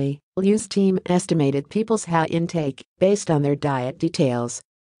 Finally, Liu's team estimated people's high intake based on their diet details,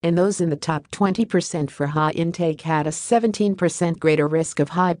 and those in the top 20% for high intake had a 17% greater risk of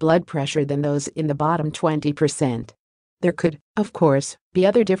high blood pressure than those in the bottom 20%. There could, of course, be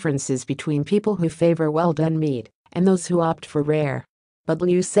other differences between people who favor well-done meat and those who opt for rare. But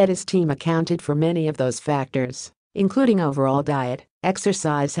Liu said his team accounted for many of those factors, including overall diet,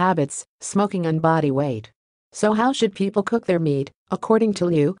 exercise habits, smoking and body weight. So how should people cook their meat? According to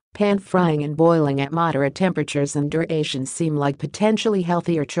Liu, pan-frying and boiling at moderate temperatures and durations seem like potentially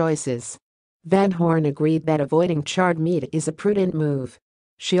healthier choices. Van Horn agreed that avoiding charred meat is a prudent move.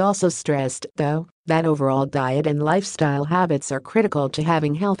 She also stressed, though, that overall diet and lifestyle habits are critical to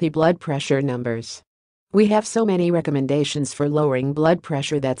having healthy blood pressure numbers. We have so many recommendations for lowering blood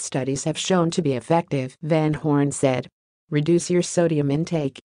pressure that studies have shown to be effective, Van Horn said. Reduce your sodium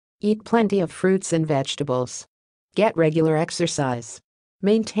intake. Eat plenty of fruits and vegetables. Get regular exercise.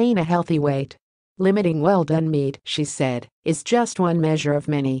 Maintain a healthy weight. Limiting well-done meat, she said, is just one measure of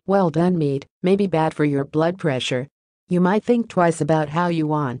many. Well-done meat may be bad for your blood pressure. You might think twice about how you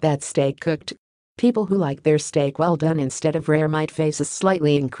want that steak cooked. People who like their steak well done instead of rare might face a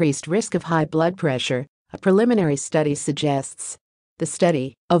slightly increased risk of high blood pressure, a preliminary study suggests. The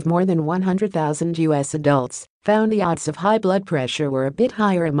study, of more than 100,000 U.S. adults, found the odds of high blood pressure were a bit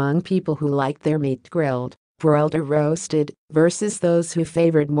higher among people who liked their meat grilled, broiled or roasted, versus those who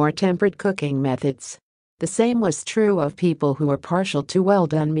favored more temperate cooking methods. The same was true of people who were partial to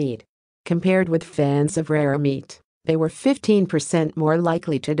well-done meat. Compared with fans of rare meat, they were 15% more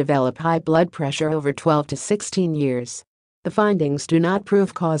likely to develop high blood pressure over 12 to 16 years. The findings do not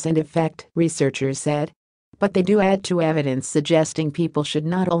prove cause and effect, researchers said, but they do add to evidence suggesting people should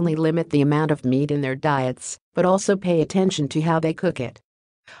not only limit the amount of meat in their diets, but also pay attention to how they cook it.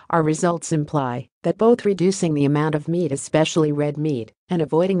 Our results imply that both reducing the amount of meat, especially red meat, and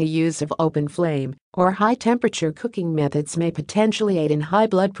avoiding the use of open flame or high-temperature cooking methods may potentially aid in high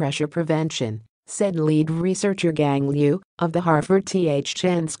blood pressure prevention, said lead researcher Gang Liu of the Harvard T.H.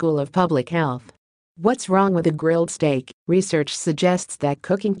 Chan School of Public Health. What's wrong with a grilled steak? Research suggests that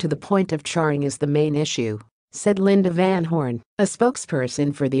cooking to the point of charring is the main issue, said Linda Van Horn, a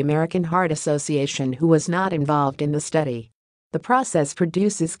spokesperson for the American Heart Association who was not involved in the study. The process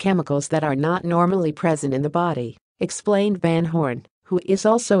produces chemicals that are not normally present in the body, explained Van Horn, who is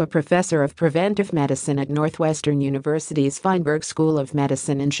also a professor of preventive medicine at Northwestern University's Feinberg School of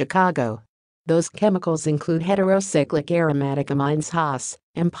Medicine in Chicago. Those chemicals include heterocyclic aromatic amines HAS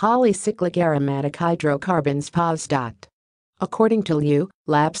and polycyclic aromatic hydrocarbons POS. According to Liu,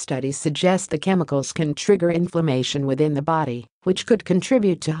 lab studies suggest the chemicals can trigger inflammation within the body, which could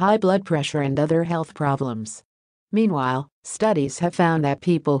contribute to high blood pressure and other health problems. Meanwhile, studies have found that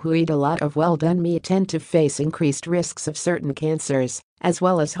people who eat a lot of well-done meat tend to face increased risks of certain cancers, as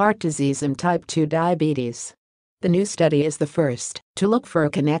well as heart disease and type 2 diabetes. The new study is the first to look for a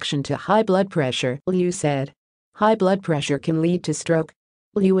connection to high blood pressure, Liu said. High blood pressure can lead to stroke.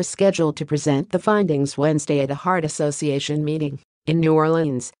 Liu was scheduled to present the findings Wednesday at a Heart Association meeting in New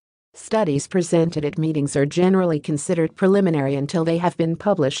Orleans. Studies presented at meetings are generally considered preliminary until they have been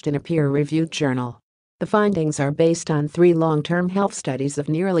published in a peer-reviewed journal. The findings are based on 3 long-term health studies of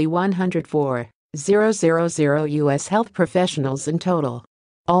nearly 104,000 U.S. health professionals in total.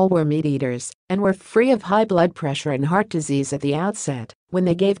 All were meat eaters and were free of high blood pressure and heart disease at the outset when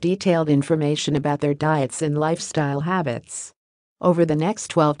they gave detailed information about their diets and lifestyle habits. Over the next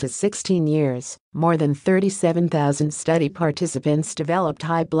 12 to 16 years, more than 37,000 study participants developed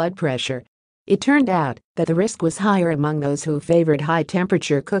high blood pressure. It turned out that the risk was higher among those who favored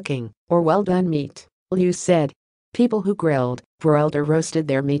high-temperature cooking or well-done meat, Liu said. People who grilled, broiled or roasted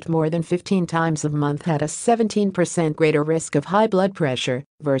their meat more than 15 times a month had a 17% greater risk of high blood pressure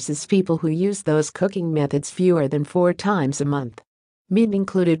versus people who used those cooking methods fewer than 4 times a month. Meat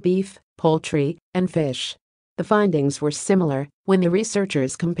included beef, poultry, and fish. The findings were similar when the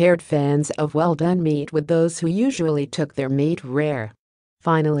researchers compared fans of well-done meat with those who usually took their meat rare.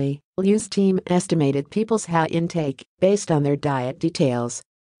 Finally, Liu's team estimated people's HA intake based on their diet details,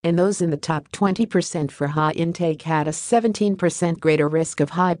 and those in the top 20% for high intake had a 17% greater risk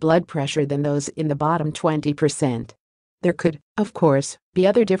of high blood pressure than those in the bottom 20%. There could, of course, be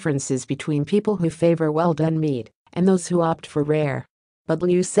other differences between people who favor well-done meat and those who opt for rare. But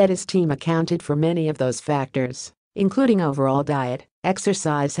Liu said his team accounted for many of those factors, including overall diet,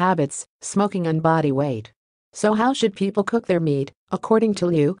 exercise habits, smoking and body weight. So how should people cook their meat? According to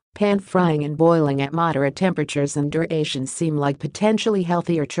Liu, pan frying and boiling at moderate temperatures and duration seem like potentially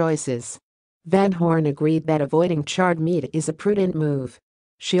healthier choices. Van Horn agreed that avoiding charred meat is a prudent move.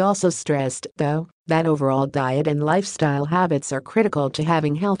 She also stressed, though, that overall diet and lifestyle habits are critical to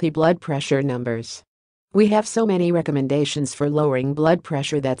having healthy blood pressure numbers. We have so many recommendations for lowering blood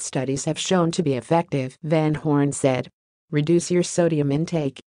pressure that studies have shown to be effective, Van Horn said. Reduce your sodium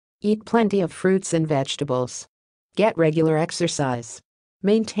intake. Eat plenty of fruits and vegetables. Get regular exercise.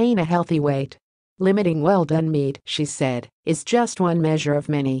 Maintain a healthy weight. Limiting well-done meat, she said, is just one measure of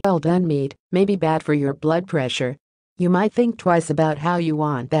many. Well-done meat may be bad for your blood pressure. You might think twice about how you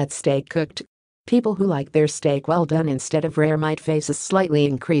want that steak cooked. People who like their steak well done instead of rare might face a slightly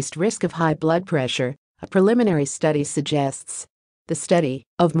increased risk of high blood pressure, a preliminary study suggests. The study,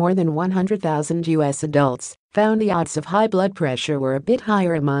 of more than 100,000 U.S. adults, found the odds of high blood pressure were a bit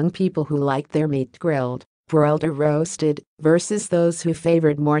higher among people who liked their meat grilled, broiled or roasted, versus those who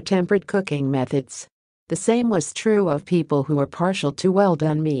favored more temperate cooking methods. The same was true of people who were partial to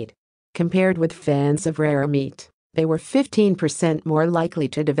well-done meat. Compared with fans of rare meat, they were 15% more likely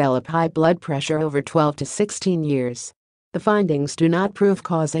to develop high blood pressure over 12 to 16 years. The findings do not prove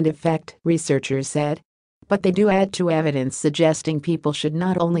cause and effect, researchers said, but they do add to evidence suggesting people should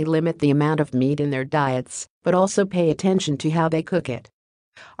not only limit the amount of meat in their diets, but also pay attention to how they cook it.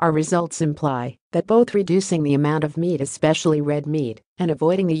 Our results imply that both reducing the amount of meat, especially red meat, and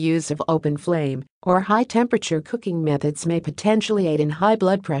avoiding the use of open flame or high-temperature cooking methods may potentially aid in high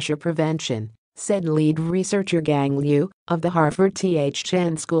blood pressure prevention, said lead researcher Gang Liu of the Harvard T.H.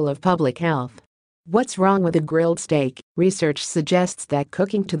 Chan School of Public Health. What's wrong with a grilled steak? Research suggests that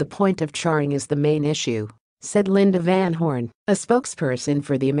cooking to the point of charring is the main issue, said Linda Van Horn, a spokesperson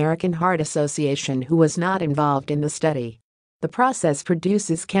for the American Heart Association who was not involved in the study. The process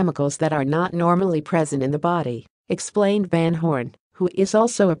produces chemicals that are not normally present in the body, explained Van Horn, who is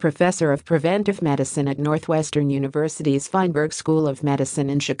also a professor of preventive medicine at Northwestern University's Feinberg School of Medicine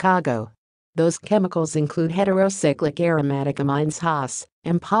in Chicago. Those chemicals include heterocyclic aromatic amines HAS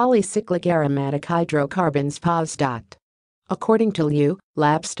and polycyclic aromatic hydrocarbons POS. According to Liu,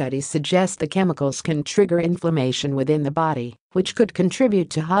 lab studies suggest the chemicals can trigger inflammation within the body, which could contribute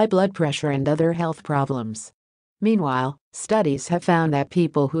to high blood pressure and other health problems. Meanwhile, studies have found that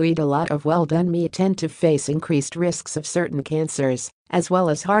people who eat a lot of well-done meat tend to face increased risks of certain cancers, as well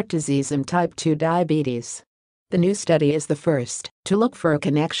as heart disease and type 2 diabetes. The new study is the first to look for a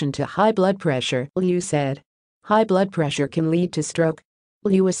connection to high blood pressure, Liu said. High blood pressure can lead to stroke.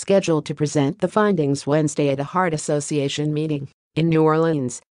 Liu was scheduled to present the findings Wednesday at a Heart Association meeting in New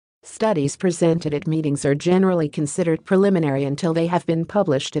Orleans. Studies presented at meetings are generally considered preliminary until they have been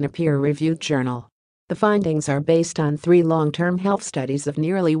published in a peer-reviewed journal. The findings are based on 3 long-term health studies of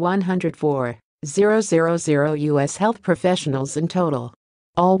nearly 104,000 U.S. health professionals in total.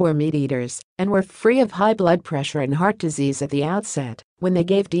 All were meat eaters and were free of high blood pressure and heart disease at the outset when they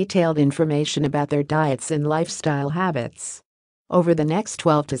gave detailed information about their diets and lifestyle habits. Over the next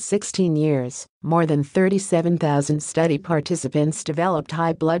 12 to 16 years, more than 37,000 study participants developed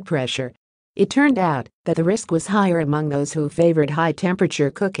high blood pressure. It turned out that the risk was higher among those who favored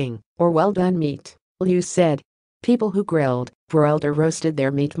high-temperature cooking or well-done meat, Liu said. People who grilled, broiled or roasted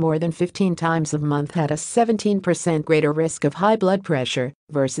their meat more than 15 times a month had a 17% greater risk of high blood pressure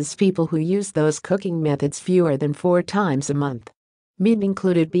versus people who used those cooking methods fewer than 4 times a month. Meat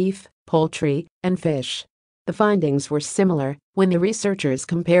included beef, poultry, and fish. The findings were similar when the researchers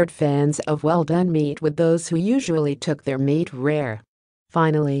compared fans of well-done meat with those who usually took their meat rare.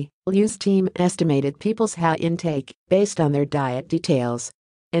 Finally, Liu's team estimated people's high intake based on their diet details,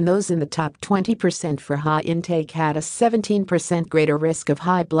 and those in the top 20% for high intake had a 17% greater risk of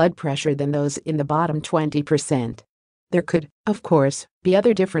high blood pressure than those in the bottom 20%. There could, of course, be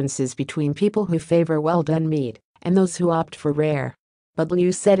other differences between people who favor well-done meat and those who opt for rare. But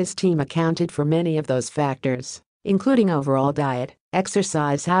Liu said his team accounted for many of those factors, including overall diet,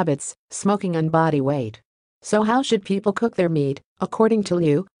 exercise habits, smoking and body weight. So how should people cook their meat? According to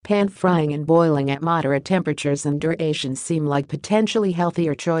Liu, pan frying and boiling at moderate temperatures and duration seem like potentially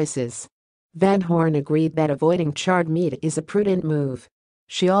healthier choices. Van Horn agreed that avoiding charred meat is a prudent move.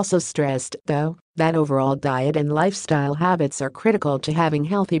 She also stressed, though, that overall diet and lifestyle habits are critical to having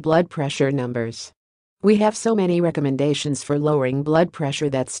healthy blood pressure numbers. We have so many recommendations for lowering blood pressure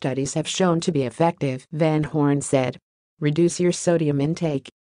that studies have shown to be effective, Van Horn said. Reduce your sodium intake.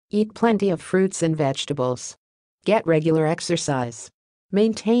 Eat plenty of fruits and vegetables. Get regular exercise.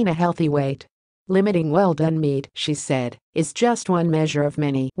 Maintain a healthy weight. Limiting well-done meat, she said, is just one measure of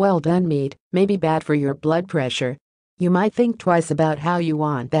many. Well-done meat may be bad for your blood pressure. You might think twice about how you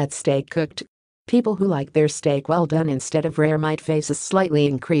want that steak cooked. People who like their steak well done instead of rare might face a slightly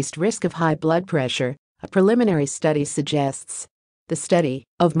increased risk of high blood pressure, a preliminary study suggests. The study,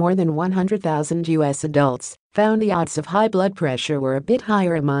 of more than 100,000 U.S. adults, found the odds of high blood pressure were a bit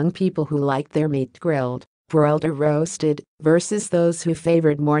higher among people who liked their meat grilled, broiled or roasted, versus those who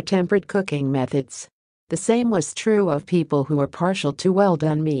favored more temperate cooking methods. The same was true of people who were partial to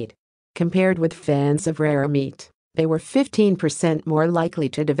well-done meat. Compared with fans of rare meat, they were 15% more likely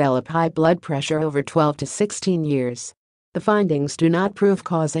to develop high blood pressure over 12 to 16 years. The findings do not prove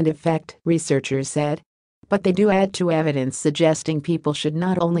cause and effect, researchers said, but they do add to evidence suggesting people should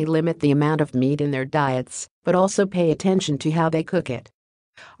not only limit the amount of meat in their diets, but also pay attention to how they cook it.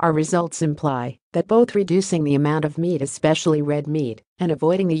 Our results imply that both reducing the amount of meat, especially red meat, and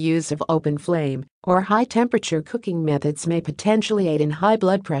avoiding the use of open flame or high-temperature cooking methods may potentially aid in high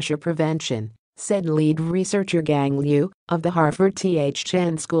blood pressure prevention, said lead researcher Gang Liu of the Harvard T.H.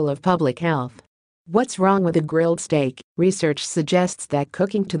 Chan School of Public Health. What's wrong with a grilled steak? Research suggests that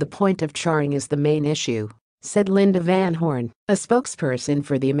cooking to the point of charring is the main issue, said Linda Van Horn, a spokesperson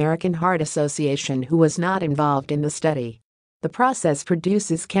for the American Heart Association who was not involved in the study. The process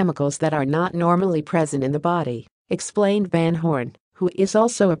produces chemicals that are not normally present in the body, explained Van Horn, who is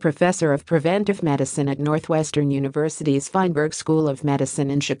also a professor of preventive medicine at Northwestern University's Feinberg School of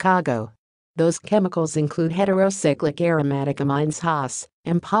Medicine in Chicago. Those chemicals include heterocyclic aromatic amines HAS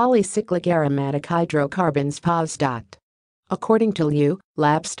and polycyclic aromatic hydrocarbons PAS. According to Liu,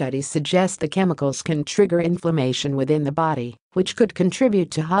 lab studies suggest the chemicals can trigger inflammation within the body, which could contribute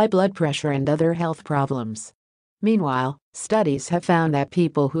to high blood pressure and other health problems. Meanwhile, studies have found that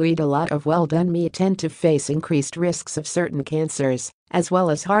people who eat a lot of well-done meat tend to face increased risks of certain cancers, as well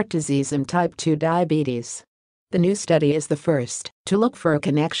as heart disease and type 2 diabetes. The new study is the first to look for a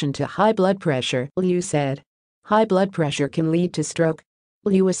connection to high blood pressure, Liu said. High blood pressure can lead to stroke.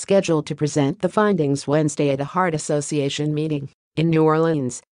 Liu was scheduled to present the findings Wednesday at a Heart Association meeting in New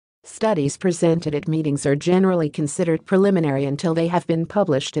Orleans. Studies presented at meetings are generally considered preliminary until they have been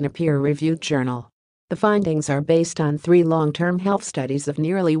published in a peer-reviewed journal. The findings are based on 3 long-term health studies of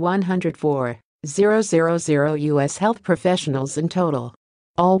nearly 104,000 U.S. health professionals in total.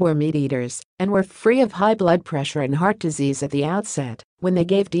 All were meat eaters and were free of high blood pressure and heart disease at the outset when they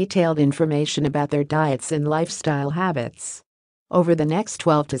gave detailed information about their diets and lifestyle habits. Over the next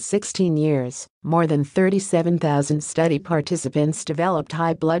 12 to 16 years, more than 37,000 study participants developed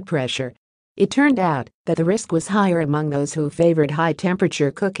high blood pressure. It turned out that the risk was higher among those who favored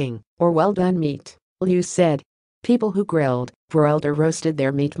high-temperature cooking or well-done meat, Liu said. People who grilled, broiled or roasted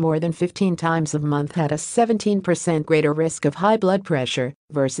their meat more than 15 times a month had a 17% greater risk of high blood pressure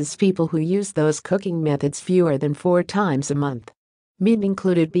versus people who used those cooking methods fewer than 4 times a month. Meat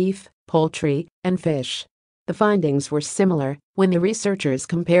included beef, poultry, and fish. The findings were similar when the researchers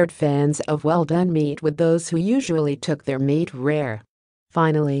compared fans of well-done meat with those who usually took their meat rare.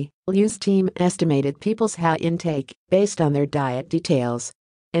 Finally, Liu's team estimated people's high intake based on their diet details,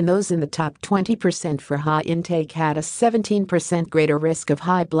 and those in the top 20% for high intake had a 17% greater risk of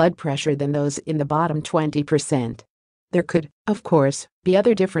high blood pressure than those in the bottom 20%. There could, of course, be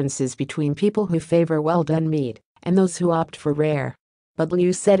other differences between people who favor well-done meat and those who opt for rare. But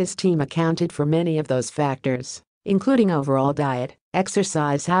Liu said his team accounted for many of those factors, including overall diet,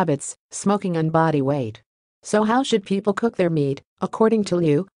 exercise habits, smoking and body weight. So how should people cook their meat? According to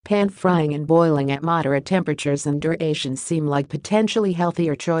Liu, pan frying and boiling at moderate temperatures and duration seem like potentially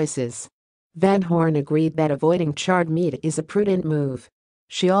healthier choices. Van Horn agreed that avoiding charred meat is a prudent move.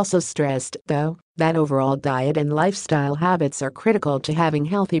 She also stressed, though, that overall diet and lifestyle habits are critical to having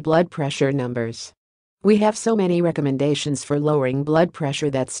healthy blood pressure numbers. We have so many recommendations for lowering blood pressure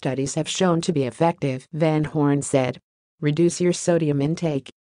that studies have shown to be effective, Van Horn said. Reduce your sodium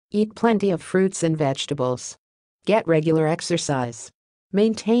intake. Eat plenty of fruits and vegetables. Get regular exercise.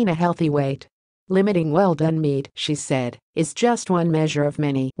 Maintain a healthy weight. Limiting well-done meat, she said, is just one measure of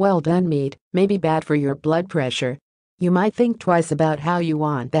many. Well-done meat may be bad for your blood pressure. You might think twice about how you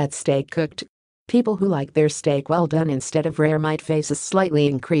want that steak cooked. People who like their steak well done instead of rare might face a slightly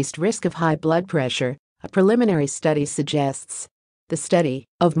increased risk of high blood pressure, a preliminary study suggests. The study,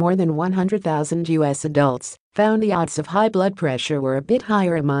 of more than 100,000 U.S. adults, found the odds of high blood pressure were a bit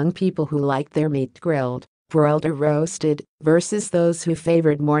higher among people who liked their meat grilled, broiled or roasted, versus those who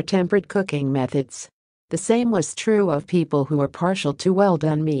favored more temperate cooking methods. The same was true of people who were partial to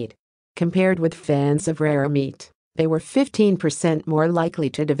well-done meat. Compared with fans of rare meat, they were 15% more likely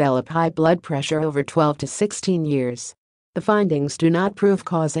to develop high blood pressure over 12 to 16 years. The findings do not prove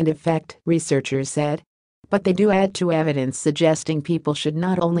cause and effect, researchers said, but they do add to evidence suggesting people should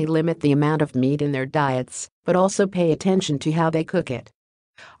not only limit the amount of meat in their diets, but also pay attention to how they cook it.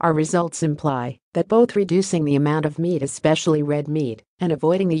 Our results imply that both reducing the amount of meat, especially red meat, and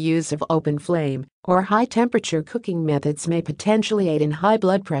avoiding the use of open flame or high-temperature cooking methods may potentially aid in high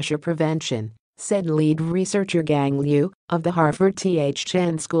blood pressure prevention, said lead researcher Gang Liu of the Harvard T.H.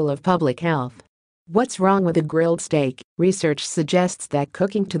 Chan School of Public Health. What's wrong with a grilled steak? Research suggests that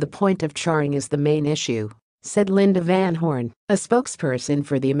cooking to the point of charring is the main issue, said Linda Van Horn, a spokesperson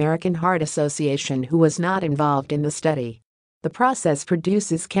for the American Heart Association who was not involved in the study. The process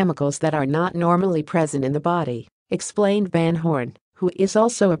produces chemicals that are not normally present in the body, explained Van Horn, who is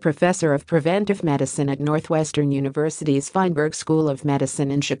also a professor of preventive medicine at Northwestern University's Feinberg School of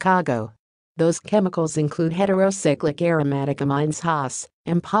Medicine in Chicago. Those chemicals include heterocyclic aromatic amines HAS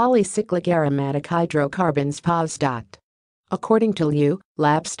and polycyclic aromatic hydrocarbons PAS. According to Liu,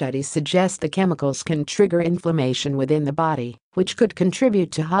 lab studies suggest the chemicals can trigger inflammation within the body, which could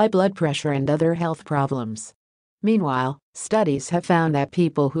contribute to high blood pressure and other health problems. Meanwhile, studies have found that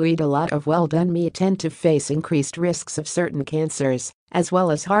people who eat a lot of well-done meat tend to face increased risks of certain cancers, as well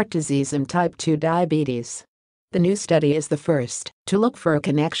as heart disease and type 2 diabetes. The new study is the first to look for a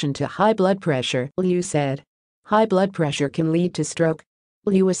connection to high blood pressure, Liu said. High blood pressure can lead to stroke.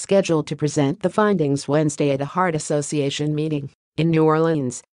 Liu is scheduled to present the findings Wednesday at a Heart Association meeting in New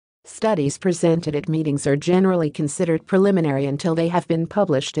Orleans. Studies presented at meetings are generally considered preliminary until they have been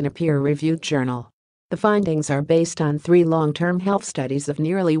published in a peer-reviewed journal. The findings are based on 3 long-term health studies of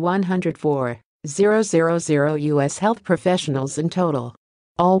nearly 104,000 U.S. health professionals in total.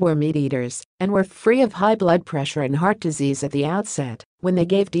 All were meat eaters and were free of high blood pressure and heart disease at the outset when they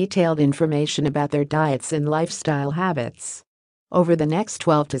gave detailed information about their diets and lifestyle habits. Over the next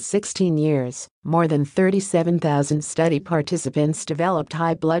 12 to 16 years, more than 37,000 study participants developed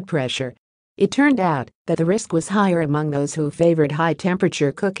high blood pressure. It turned out that the risk was higher among those who favored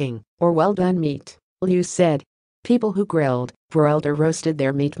high-temperature cooking or well-done meat, Liu said. People who grilled, broiled or roasted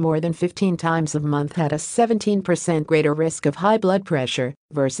their meat more than 15 times a month had a 17% greater risk of high blood pressure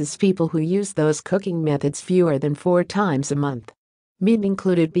versus people who used those cooking methods fewer than 4 times a month. Meat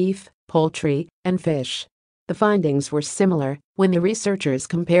included beef, poultry, and fish. The findings were similar when the researchers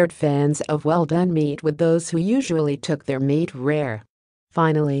compared fans of well-done meat with those who usually took their meat rare.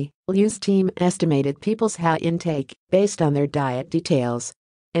 Finally, Liu's team estimated people's high intake based on their diet details,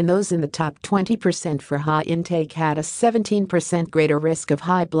 and those in the top 20% for high intake had a 17% greater risk of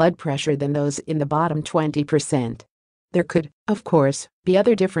high blood pressure than those in the bottom 20%. There could, of course, be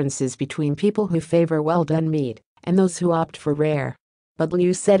other differences between people who favor well-done meat and those who opt for rare. But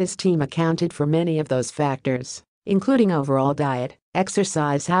Liu said his team accounted for many of those factors, including overall diet,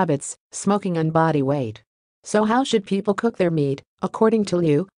 exercise habits, smoking, and body weight. So how should people cook their meat? According to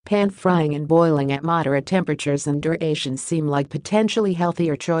Liu, pan frying and boiling at moderate temperatures and duration seem like potentially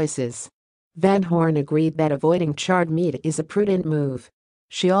healthier choices. Van Horn agreed that avoiding charred meat is a prudent move.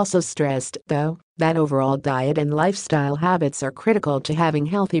 She also stressed, though, that overall diet and lifestyle habits are critical to having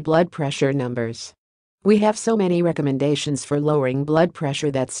healthy blood pressure numbers. We have so many recommendations for lowering blood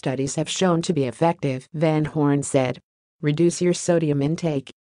pressure that studies have shown to be effective, Van Horn said. Reduce your sodium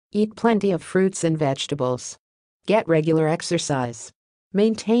intake. Eat plenty of fruits and vegetables. Get regular exercise.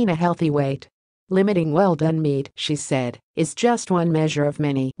 Maintain a healthy weight. Limiting well-done meat, she said, is just one measure of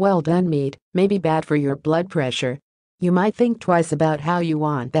many. Well-done meat may be bad for your blood pressure. You might think twice about how you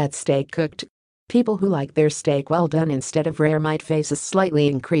want that steak cooked. People who like their steak well done instead of rare might face a slightly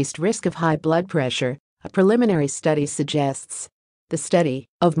increased risk of high blood pressure, a preliminary study suggests. The study,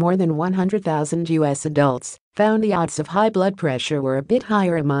 of more than 100,000 U.S. adults, found the odds of high blood pressure were a bit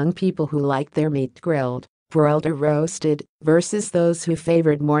higher among people who liked their meat grilled, broiled, or roasted, versus those who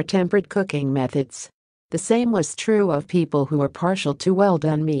favored more temperate cooking methods. The same was true of people who were partial to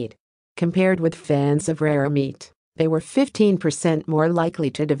well-done meat. Compared with fans of rare meat, they were 15% more likely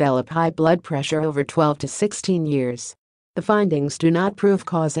to develop high blood pressure over 12 to 16 years. The findings do not prove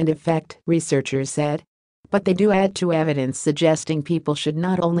cause and effect, researchers said, but they do add to evidence suggesting people should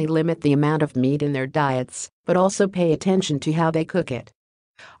not only limit the amount of meat in their diets, but also pay attention to how they cook it.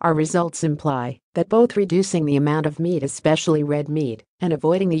 Our results imply that both reducing the amount of meat, especially red meat, and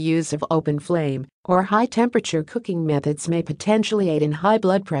avoiding the use of open flame or high-temperature cooking methods may potentially aid in high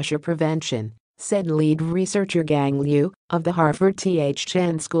blood pressure prevention, said lead researcher Gang Liu of the Harvard T.H.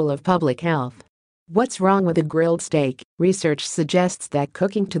 Chan School of Public Health. What's wrong with a grilled steak? Research suggests that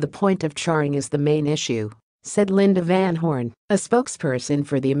cooking to the point of charring is the main issue, said Linda Van Horn, a spokesperson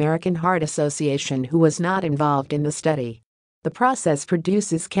for the American Heart Association who was not involved in the study. The process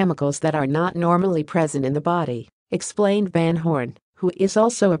produces chemicals that are not normally present in the body, explained Van Horn, who is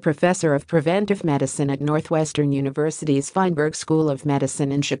also a professor of preventive medicine at Northwestern University's Feinberg School of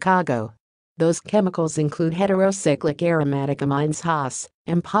Medicine in Chicago. Those chemicals include heterocyclic aromatic amines HAS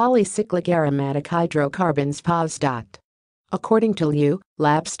and polycyclic aromatic hydrocarbons PAS. According to Liu,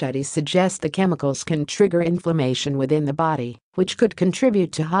 lab studies suggest the chemicals can trigger inflammation within the body, which could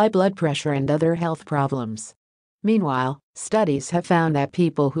contribute to high blood pressure and other health problems. Meanwhile, studies have found that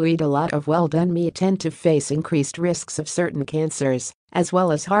people who eat a lot of well-done meat tend to face increased risks of certain cancers, as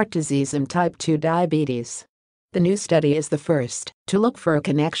well as heart disease and type 2 diabetes. The new study is the first to look for a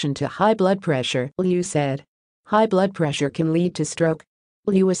connection to high blood pressure, Liu said. High blood pressure can lead to stroke.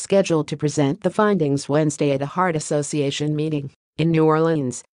 Liu is scheduled to present the findings Wednesday at a Heart Association meeting in New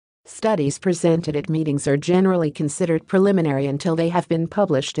Orleans. Studies presented at meetings are generally considered preliminary until they have been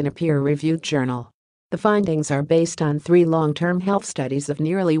published in a peer-reviewed journal. The findings are based on 3 long-term health studies of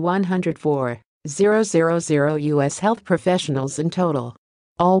nearly 104,000 U.S. health professionals in total.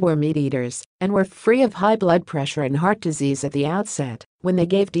 All were meat eaters and were free of high blood pressure and heart disease at the outset when they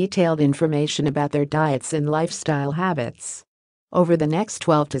gave detailed information about their diets and lifestyle habits. Over the next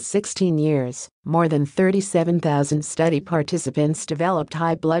 12 to 16 years, more than 37,000 study participants developed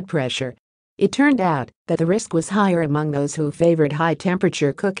high blood pressure. It turned out that the risk was higher among those who favored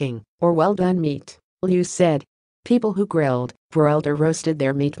high-temperature cooking or well-done meat, Liu said. People who grilled, broiled, or roasted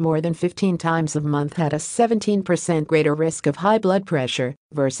their meat more than 15 times a month had a 17% greater risk of high blood pressure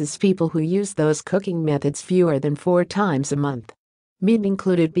versus people who used those cooking methods fewer than 4 times a month. Meat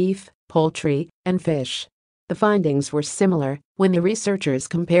included beef, poultry, and fish. The findings were similar when the researchers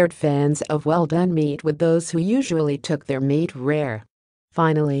compared fans of well-done meat with those who usually took their meat rare.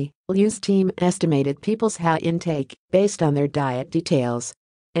 Finally, Liu's team estimated people's HA intake based on their diet details,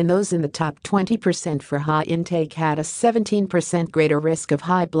 and those in the top 20% for high intake had a 17% greater risk of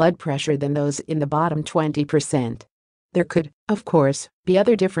high blood pressure than those in the bottom 20%. There could, of course, be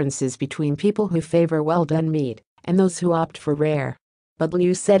other differences between people who favor well-done meat and those who opt for rare. But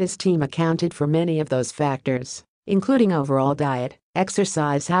Liu said his team accounted for many of those factors, including overall diet,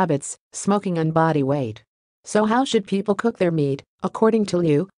 exercise habits, smoking, and body weight. So how should people cook their meat? According to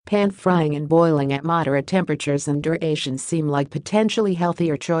Liu, pan frying and boiling at moderate temperatures and duration seem like potentially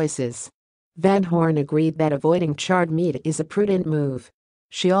healthier choices. Van Horn agreed that avoiding charred meat is a prudent move.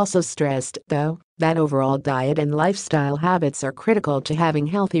 She also stressed, though, that overall diet and lifestyle habits are critical to having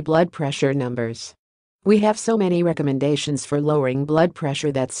healthy blood pressure numbers. We have so many recommendations for lowering blood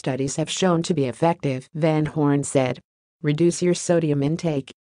pressure that studies have shown to be effective, Van Horn said. Reduce your sodium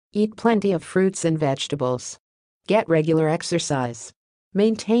intake. Eat plenty of fruits and vegetables. Get regular exercise.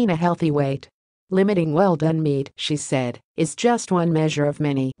 Maintain a healthy weight. Limiting well-done meat, she said, is just one measure of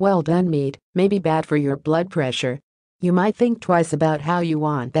many. Well-done meat may be bad for your blood pressure. You might think twice about how you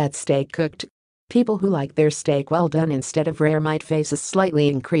want that steak cooked. People who like their steak well done instead of rare might face a slightly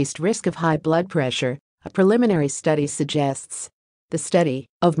increased risk of high blood pressure, a preliminary study suggests. The study,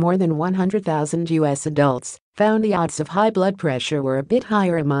 of more than 100,000 U.S. adults, found the odds of high blood pressure were a bit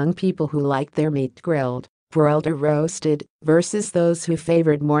higher among people who liked their meat grilled, broiled or roasted, versus those who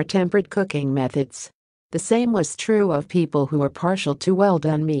favored more temperate cooking methods. The same was true of people who were partial to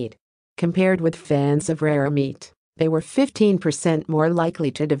well-done meat. Compared with fans of rare meat, they were 15% more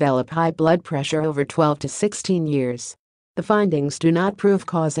likely to develop high blood pressure over 12 to 16 years. The findings do not prove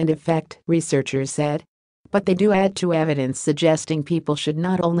cause and effect, researchers said, but they do add to evidence suggesting people should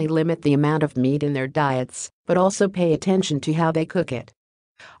not only limit the amount of meat in their diets, but also pay attention to how they cook it.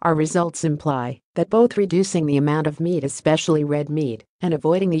 Our results imply that both reducing the amount of meat, especially red meat, and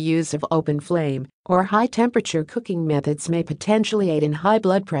avoiding the use of open flame or high-temperature cooking methods may potentially aid in high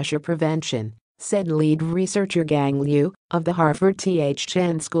blood pressure prevention, said lead researcher Gang Liu of the Harvard T.H.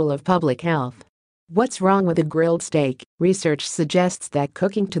 Chan School of Public Health. What's wrong with a grilled steak? Research suggests that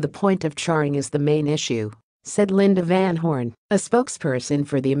cooking to the point of charring is the main issue, said Linda Van Horn, a spokesperson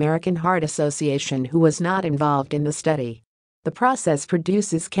for the American Heart Association who was not involved in the study. The process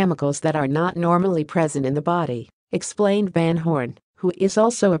produces chemicals that are not normally present in the body, explained Van Horn, who is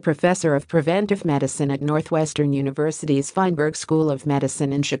also a professor of preventive medicine at Northwestern University's Feinberg School of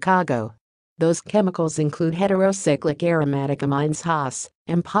Medicine in Chicago. Those chemicals include heterocyclic aromatic amines HAS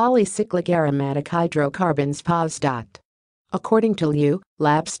and polycyclic aromatic hydrocarbons PAS. According to Liu,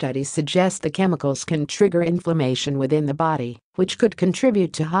 lab studies suggest the chemicals can trigger inflammation within the body, which could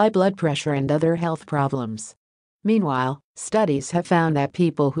contribute to high blood pressure and other health problems. Meanwhile, studies have found that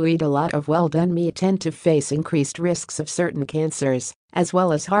people who eat a lot of well-done meat tend to face increased risks of certain cancers, as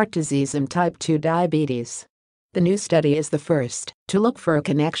well as heart disease and type 2 diabetes. The new study is the first to look for a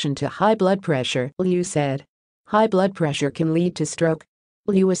connection to high blood pressure, Liu said. High blood pressure can lead to stroke.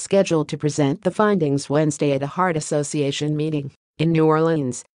 Liu was scheduled to present the findings Wednesday at a Heart Association meeting in New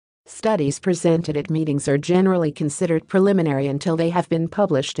Orleans. Studies presented at meetings are generally considered preliminary until they have been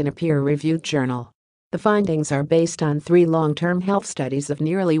published in a peer-reviewed journal. The findings are based on 3 long-term health studies of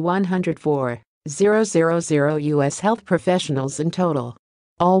nearly 104,000 U.S. health professionals in total.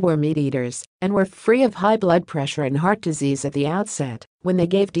 All were meat eaters and were free of high blood pressure and heart disease at the outset when they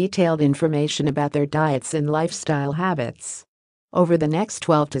gave detailed information about their diets and lifestyle habits. Over the next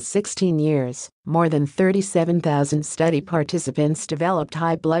 12 to 16 years, more than 37,000 study participants developed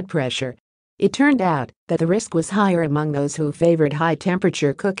high blood pressure. It turned out that the risk was higher among those who favored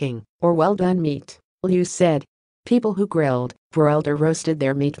high-temperature cooking or well-done meat, Liu said. People who grilled, broiled or roasted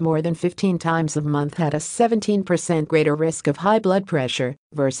their meat more than 15 times a month had a 17% greater risk of high blood pressure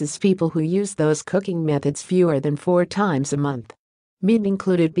versus people who used those cooking methods fewer than 4 times a month. Meat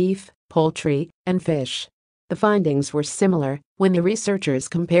included beef, poultry, and fish. The findings were similar when the researchers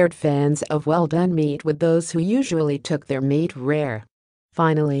compared fans of well-done meat with those who usually took their meat rare.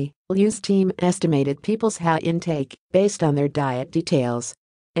 Finally, Liu's team estimated people's high intake based on their diet details,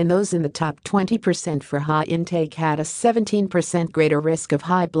 and those in the top 20% for high intake had a 17% greater risk of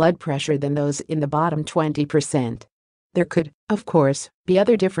high blood pressure than those in the bottom 20%. There could, of course, be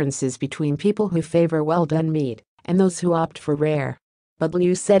other differences between people who favor well-done meat and those who opt for rare. But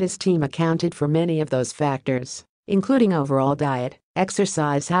Liu said his team accounted for many of those factors, including overall diet,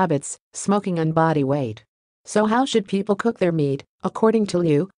 exercise habits, smoking and body weight. So how should people cook their meat? According to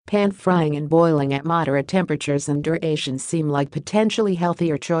Liu, pan frying and boiling at moderate temperatures and duration seem like potentially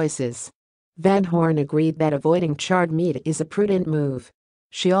healthier choices. Van Horn agreed that avoiding charred meat is a prudent move.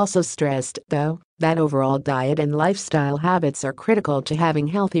 She also stressed, though, that overall diet and lifestyle habits are critical to having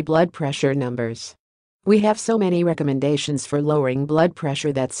healthy blood pressure numbers. We have so many recommendations for lowering blood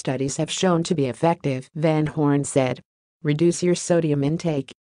pressure that studies have shown to be effective, Van Horn said. Reduce your sodium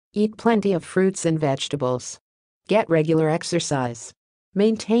intake. Eat plenty of fruits and vegetables. Get regular exercise.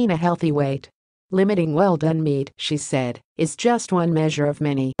 Maintain a healthy weight. Limiting well-done meat, she said, is just one measure of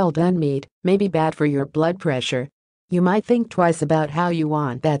many. Well-done meat may be bad for your blood pressure. You might think twice about how you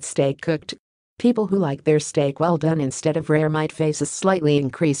want that steak cooked. People who like their steak well done instead of rare might face a slightly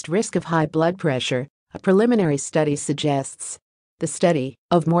increased risk of high blood pressure, a preliminary study suggests. The study,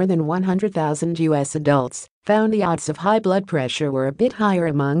 of more than 100,000 U.S. adults, found the odds of high blood pressure were a bit higher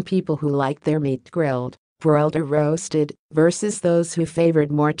among people who liked their meat grilled, broiled or roasted, versus those who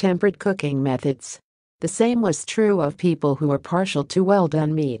favored more temperate cooking methods. The same was true of people who were partial to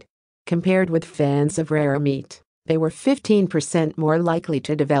well-done meat. Compared with fans of rare meat, they were 15% more likely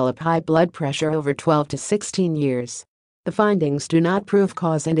to develop high blood pressure over 12 to 16 years. The findings do not prove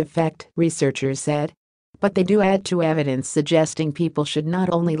cause and effect, researchers said, but they do add to evidence suggesting people should not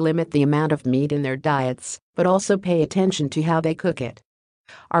only limit the amount of meat in their diets, but also pay attention to how they cook it.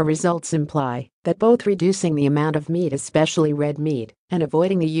 Our results imply that both reducing the amount of meat, especially red meat, and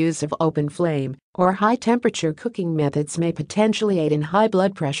avoiding the use of open flame or high-temperature cooking methods may potentially aid in high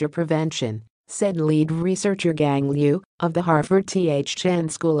blood pressure prevention, said lead researcher Gang Liu of the Harvard T.H. Chan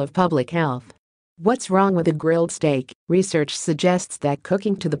School of Public Health. What's wrong with a grilled steak? Research suggests that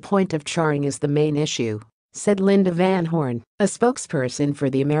cooking to the point of charring is the main issue, said Linda Van Horn, a spokesperson for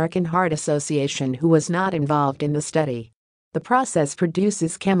the American Heart Association who was not involved in the study. The process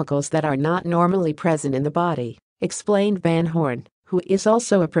produces chemicals that are not normally present in the body, explained Van Horn, who is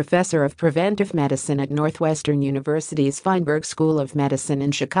also a professor of preventive medicine at Northwestern University's Feinberg School of Medicine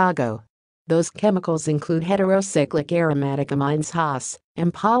in Chicago. Those chemicals include heterocyclic aromatic amines HAS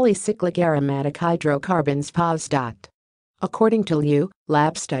and polycyclic aromatic hydrocarbons PAS. According to Liu,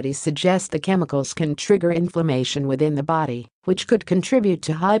 lab studies suggest the chemicals can trigger inflammation within the body, which could contribute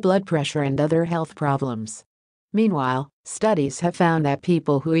to high blood pressure and other health problems. Meanwhile, studies have found that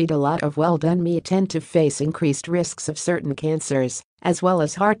people who eat a lot of well-done meat tend to face increased risks of certain cancers, as well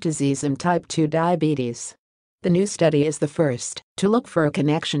as heart disease and type 2 diabetes. The new study is the first to look for a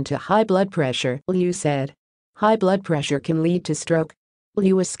connection to high blood pressure, Liu said. High blood pressure can lead to stroke.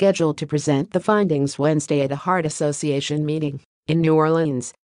 Liu is scheduled to present the findings Wednesday at a Heart Association meeting in New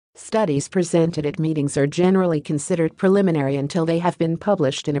Orleans. Studies presented at meetings are generally considered preliminary until they have been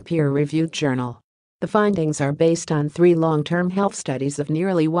published in a peer-reviewed journal. The findings are based on 3 long-term health studies of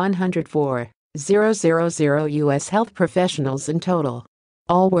nearly 104,000 U.S. health professionals in total.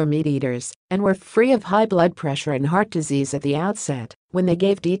 All were meat eaters and were free of high blood pressure and heart disease at the outset when they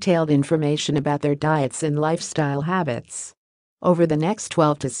gave detailed information about their diets and lifestyle habits. Over the next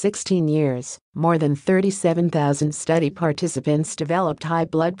 12 to 16 years, more than 37,000 study participants developed high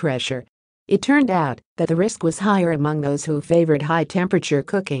blood pressure. It turned out that the risk was higher among those who favored high-temperature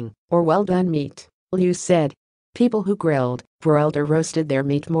cooking or well-done meat, Liu said. People who grilled, broiled or roasted their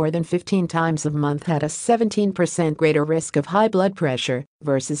meat more than 15 times a month had a 17% greater risk of high blood pressure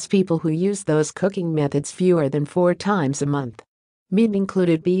versus people who used those cooking methods fewer than 4 times a month. Meat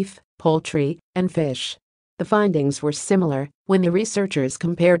included beef, poultry, and fish. The findings were similar when the researchers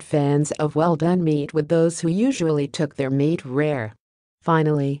compared fans of well-done meat with those who usually took their meat rare.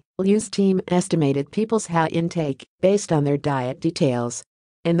 Finally, Liu's team estimated people's high intake based on their diet details,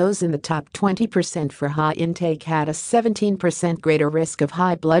 and those in the top 20% for high intake had a 17% greater risk of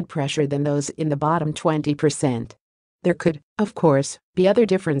high blood pressure than those in the bottom 20%. There could, of course, be other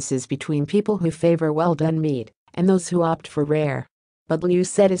differences between people who favor well-done meat and those who opt for rare. But Liu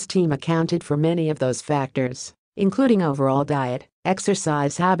said his team accounted for many of those factors, including overall diet,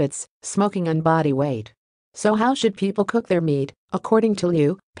 exercise habits, smoking and body weight. So how should people cook their meat? According to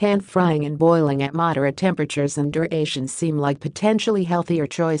Liu, pan frying and boiling at moderate temperatures and duration seem like potentially healthier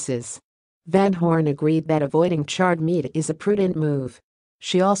choices. Van Horn agreed that avoiding charred meat is a prudent move.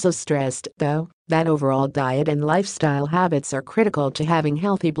 She also stressed, though, that overall diet and lifestyle habits are critical to having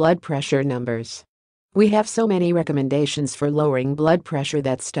healthy blood pressure numbers. We have so many recommendations for lowering blood pressure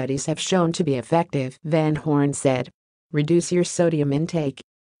that studies have shown to be effective, Van Horn said. Reduce your sodium intake.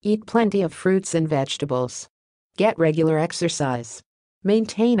 Eat plenty of fruits and vegetables. Get regular exercise.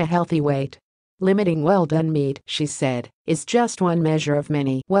 Maintain a healthy weight. Limiting well-done meat, she said, is just one measure of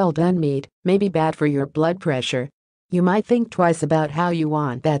many. Well-done meat may be bad for your blood pressure. You might think twice about how you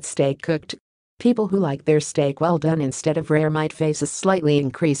want that steak cooked. People who like their steak well done instead of rare might face a slightly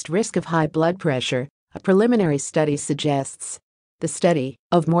increased risk of high blood pressure, a preliminary study suggests. The study,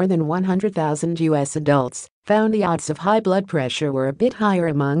 of more than 100,000 U.S. adults, found the odds of high blood pressure were a bit higher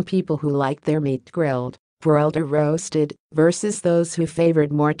among people who liked their meat grilled, broiled or roasted, versus those who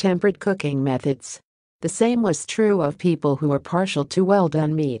favored more temperate cooking methods. The same was true of people who were partial to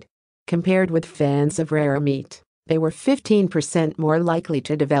well-done meat. Compared with fans of rare meat, they were 15% more likely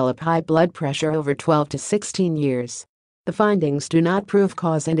to develop high blood pressure over 12 to 16 years. The findings do not prove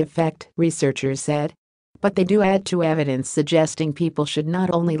cause and effect, researchers said, but they do add to evidence suggesting people should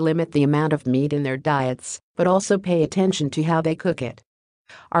not only limit the amount of meat in their diets, but also pay attention to how they cook it.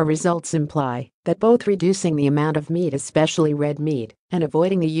 Our results imply that both reducing the amount of meat, especially red meat, and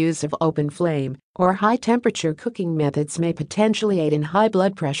avoiding the use of open flame or high-temperature cooking methods may potentially aid in high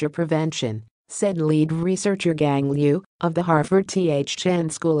blood pressure prevention, said lead researcher Gang Liu of the Harvard T.H.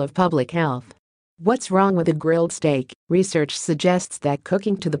 Chan School of Public Health. What's wrong with a grilled steak? Research suggests that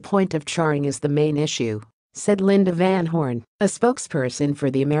cooking to the point of charring is the main issue, said Linda Van Horn, a spokesperson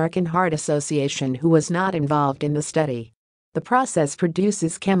for the American Heart Association who was not involved in the study. The process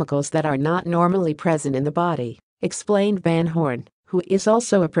produces chemicals that are not normally present in the body, explained Van Horn, who is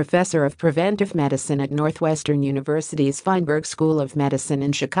also a professor of preventive medicine at Northwestern University's Feinberg School of Medicine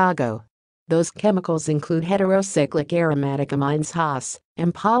in Chicago. Those chemicals include heterocyclic aromatic amines HAS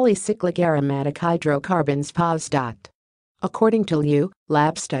and polycyclic aromatic hydrocarbons PAS. According to Liu,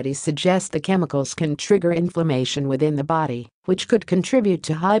 lab studies suggest the chemicals can trigger inflammation within the body, which could contribute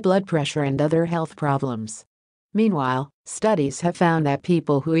to high blood pressure and other health problems. Meanwhile, studies have found that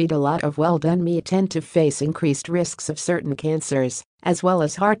people who eat a lot of well-done meat tend to face increased risks of certain cancers, as well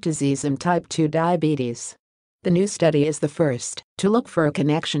as heart disease and type 2 diabetes. The new study is the first to look for a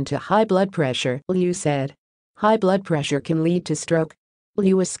connection to high blood pressure, Liu said. High blood pressure can lead to stroke.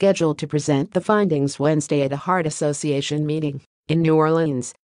 Liu was scheduled to present the findings Wednesday at a Heart Association meeting in New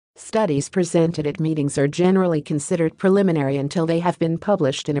Orleans. Studies presented at meetings are generally considered preliminary until they have been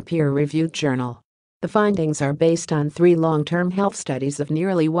published in a peer-reviewed journal. The findings are based on 3 long-term health studies of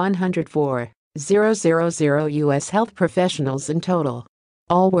nearly 104,000 U.S. health professionals in total.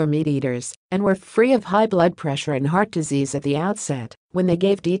 All were meat eaters and were free of high blood pressure and heart disease at the outset when they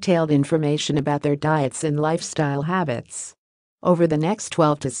gave detailed information about their diets and lifestyle habits. Over the next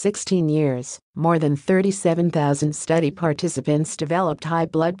 12 to 16 years, more than 37,000 study participants developed high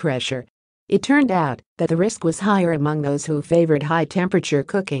blood pressure. It turned out that the risk was higher among those who favored high-temperature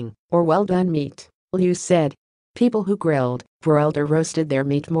cooking or well-done meat, Liu said. People who grilled, broiled or roasted their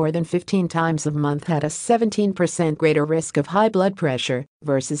meat more than 15 times a month had a 17% greater risk of high blood pressure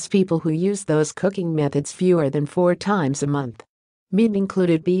versus people who used those cooking methods fewer than 4 times a month. Meat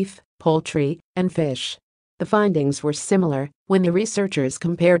included beef, poultry, and fish. The findings were similar when the researchers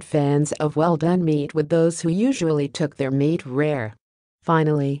compared fans of well-done meat with those who usually took their meat rare.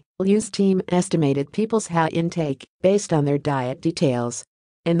 Finally, Liu's team estimated people's high intake based on their diet details,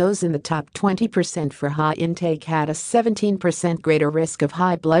 and those in the top 20% for high intake had a 17% greater risk of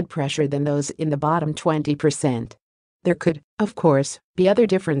high blood pressure than those in the bottom 20%. There could, of course, be other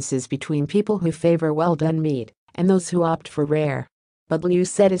differences between people who favor well-done meat and those who opt for rare. But Liu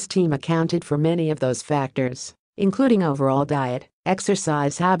said his team accounted for many of those factors, including overall diet,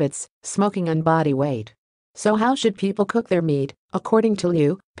 exercise habits, smoking and body weight. So how should people cook their meat? According to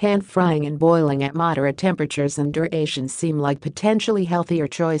Liu, pan frying and boiling at moderate temperatures and duration seem like potentially healthier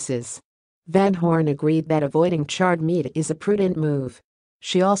choices. Van Horn agreed that avoiding charred meat is a prudent move.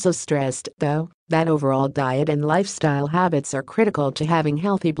 She also stressed, though, that overall diet and lifestyle habits are critical to having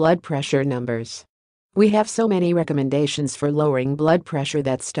healthy blood pressure numbers. We have so many recommendations for lowering blood pressure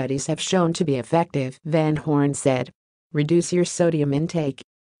that studies have shown to be effective, Van Horn said. Reduce your sodium intake.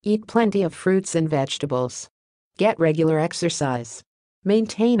 Eat plenty of fruits and vegetables. Get regular exercise.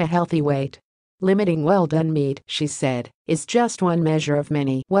 Maintain a healthy weight. Limiting well-done meat, she said, is just one measure of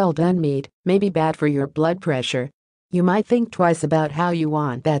many. Well-done meat may be bad for your blood pressure. You might think twice about how you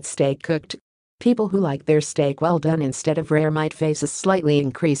want that steak cooked. People who like their steak well done instead of rare might face a slightly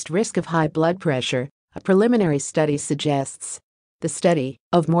increased risk of high blood pressure, a preliminary study suggests. The study,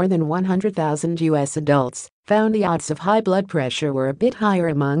 of more than 100,000 U.S. adults, found the odds of high blood pressure were a bit higher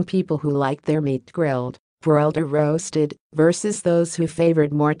among people who liked their meat grilled, broiled or roasted, versus those who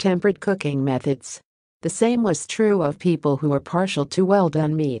favored more temperate cooking methods. The same was true of people who were partial to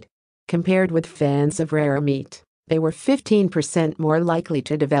well-done meat. Compared with fans of rare meat, they were 15% more likely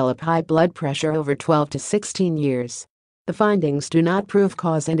to develop high blood pressure over 12 to 16 years. The findings do not prove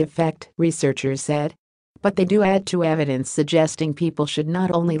cause and effect, researchers said, but they do add to evidence suggesting people should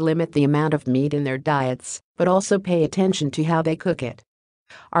not only limit the amount of meat in their diets, but also pay attention to how they cook it.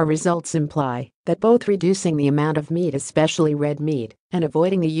 Our results imply that both reducing the amount of meat, especially red meat, and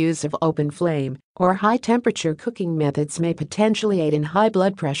avoiding the use of open flame or high-temperature cooking methods may potentially aid in high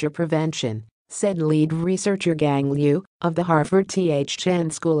blood pressure prevention, said lead researcher Gang Liu of the Harvard T.H.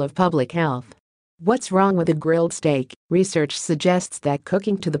 Chan School of Public Health. What's wrong with a grilled steak? Research suggests that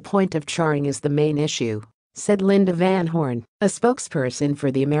cooking to the point of charring is the main issue, said Linda Van Horn, a spokesperson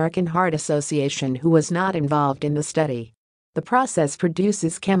for the American Heart Association who was not involved in the study. The process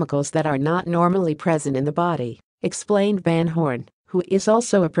produces chemicals that are not normally present in the body, explained Van Horn, who is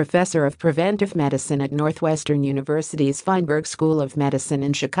also a professor of preventive medicine at Northwestern University's Feinberg School of Medicine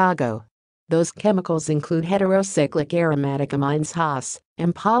in Chicago. Those chemicals include heterocyclic aromatic amines HAS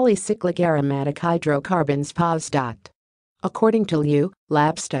and polycyclic aromatic hydrocarbons PAS. According to Liu,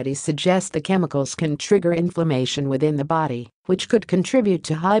 lab studies suggest the chemicals can trigger inflammation within the body, which could contribute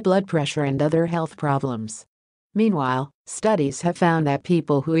to high blood pressure and other health problems. Meanwhile, studies have found that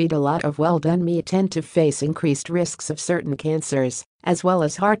people who eat a lot of well-done meat tend to face increased risks of certain cancers, as well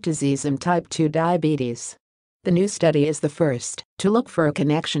as heart disease and type 2 diabetes. The new study is the first to look for a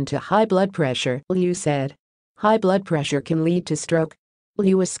connection to high blood pressure, Liu said. High blood pressure can lead to stroke.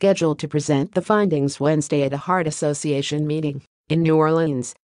 Liu was scheduled to present the findings Wednesday at a Heart Association meeting in New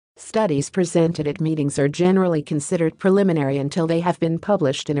Orleans. Studies presented at meetings are generally considered preliminary until they have been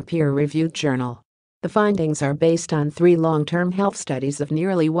published in a peer-reviewed journal. The findings are based on 3 long-term health studies of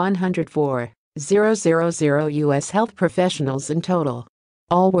nearly 104,000 U.S. health professionals in total.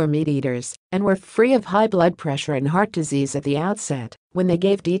 All were meat eaters and were free of high blood pressure and heart disease at the outset when they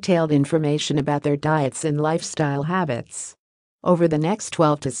gave detailed information about their diets and lifestyle habits. Over the next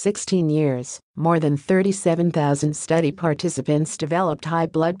 12 to 16 years, more than 37,000 study participants developed high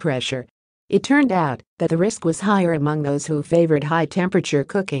blood pressure. It turned out that the risk was higher among those who favored high-temperature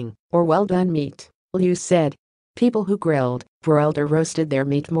cooking or well-done meat, Liu said. People who grilled, broiled or roasted their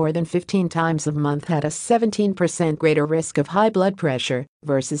meat more than 15 times a month had a 17% greater risk of high blood pressure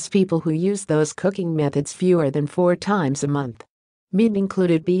versus people who used those cooking methods fewer than 4 times a month. Meat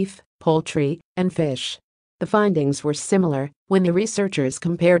included beef, poultry, and fish. The findings were similar when the researchers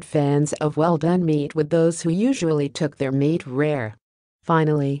compared fans of well-done meat with those who usually took their meat rare.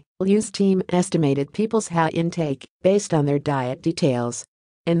 Finally, Liu's team estimated people's high intake based on their diet details,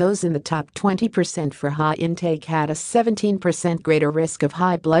 and those in the top 20% for high intake had a 17% greater risk of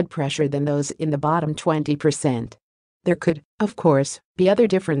high blood pressure than those in the bottom 20%. There could, of course, be other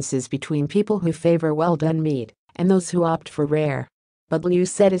differences between people who favor well-done meat and those who opt for rare. But Liu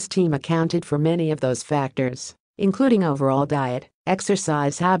said his team accounted for many of those factors, including overall diet,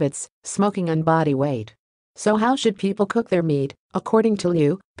 exercise habits, smoking and body weight. So how should people cook their meat? According to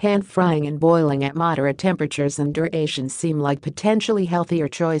Liu, pan frying and boiling at moderate temperatures and duration seem like potentially healthier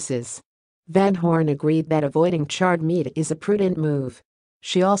choices. Van Horn agreed that avoiding charred meat is a prudent move.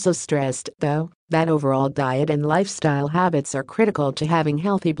 She also stressed, though, that overall diet and lifestyle habits are critical to having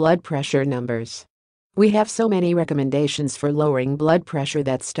healthy blood pressure numbers. We have so many recommendations for lowering blood pressure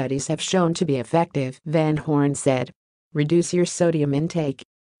that studies have shown to be effective, Van Horn said. Reduce your sodium intake.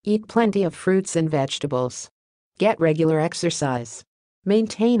 Eat plenty of fruits and vegetables. Get regular exercise.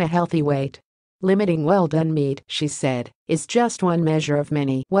 Maintain a healthy weight. Limiting well-done meat, she said, is just one measure of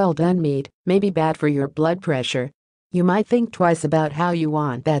many. Well-done meat may be bad for your blood pressure. You might think twice about how you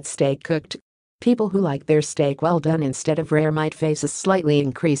want that steak cooked. People who like their steak well done instead of rare might face a slightly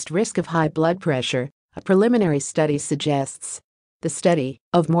increased risk of high blood pressure, a preliminary study suggests. The study,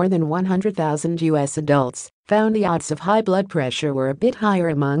 of more than 100,000 U.S. adults, found the odds of high blood pressure were a bit higher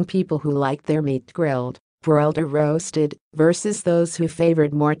among people who liked their meat grilled, broiled or roasted, versus those who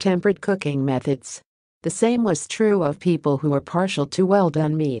favored more temperate cooking methods. The same was true of people who were partial to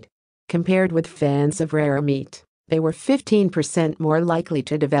well-done meat. Compared with fans of rare meat, they were 15% more likely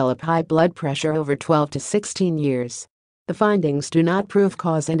to develop high blood pressure over 12 to 16 years. The findings do not prove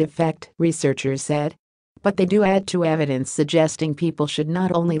cause and effect, researchers said, but they do add to evidence suggesting people should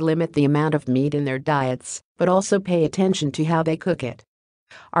not only limit the amount of meat in their diets, but also pay attention to how they cook it.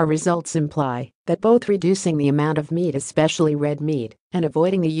 Our results imply that both reducing the amount of meat, especially red meat, and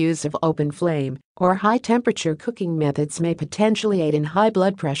avoiding the use of open flame or high-temperature cooking methods may potentially aid in high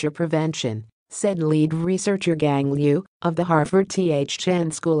blood pressure prevention, said lead researcher Gang Liu of the Harvard T.H.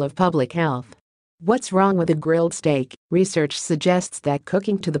 Chan School of Public Health. What's wrong with a grilled steak? Research suggests that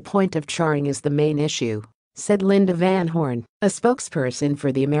cooking to the point of charring is the main issue, said Linda Van Horn, a spokesperson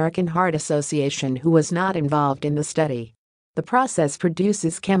for the American Heart Association who was not involved in the study. The process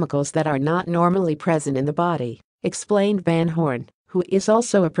produces chemicals that are not normally present in the body, explained Van Horn, who is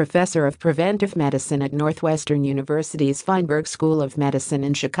also a professor of preventive medicine at Northwestern University's Feinberg School of Medicine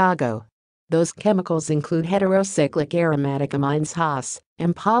in Chicago. Those chemicals include heterocyclic aromatic amines HAS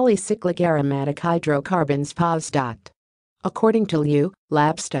and polycyclic aromatic hydrocarbons PAS. According to Liu,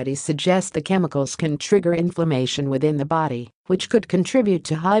 lab studies suggest the chemicals can trigger inflammation within the body, which could contribute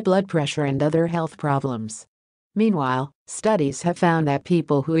to high blood pressure and other health problems. Meanwhile, studies have found that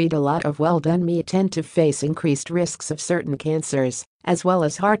people who eat a lot of well-done meat tend to face increased risks of certain cancers, as well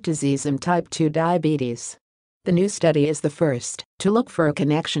as heart disease and type 2 diabetes. The new study is the first to look for a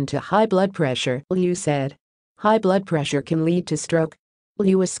connection to high blood pressure, Liu said. High blood pressure can lead to stroke.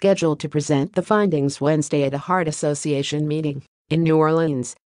 Liu was scheduled to present the findings Wednesday at a Heart Association meeting in New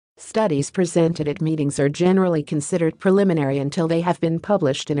Orleans. Studies presented at meetings are generally considered preliminary until they have been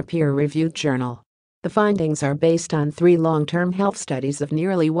published in a peer-reviewed journal. The findings are based on 3 long-term health studies of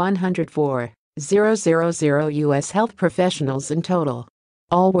nearly 104,000 U.S. health professionals in total.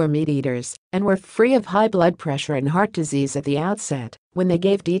 All were meat eaters and were free of high blood pressure and heart disease at the outset when they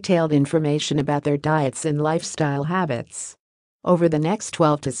gave detailed information about their diets and lifestyle habits. Over the next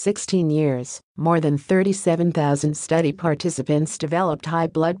 12 to 16 years, more than 37,000 study participants developed high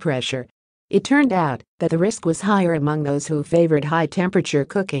blood pressure. It turned out that the risk was higher among those who favored high-temperature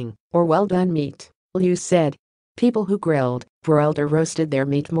cooking or well-done meat, Liu said. People who grilled, broiled or roasted their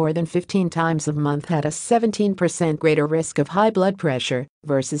meat more than 15 times a month had a 17% greater risk of high blood pressure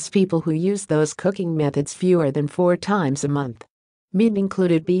versus people who used those cooking methods fewer than 4 times a month. Meat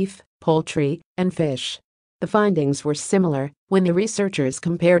included beef, poultry, and fish. The findings were similar when the researchers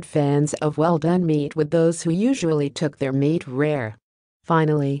compared fans of well-done meat with those who usually took their meat rare.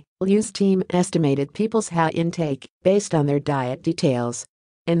 Finally, Liu's team estimated people's high intake based on their diet details,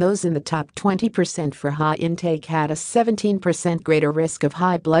 and those in the top 20% for high intake had a 17% greater risk of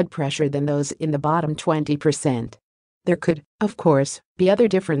high blood pressure than those in the bottom 20%. There could, of course, be other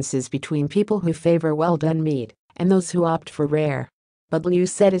differences between people who favor well-done meat and those who opt for rare. But Liu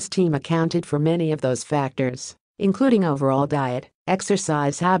said his team accounted for many of those factors, including overall diet,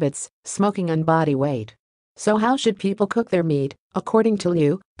 exercise habits, smoking, and body weight. So how should people cook their meat? According to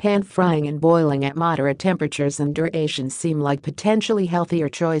Liu, pan frying and boiling at moderate temperatures and duration seem like potentially healthier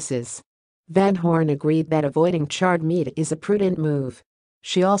choices. Van Horn agreed that avoiding charred meat is a prudent move.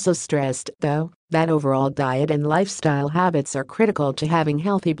 She also stressed, though, that overall diet and lifestyle habits are critical to having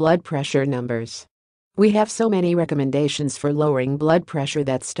healthy blood pressure numbers. We have so many recommendations for lowering blood pressure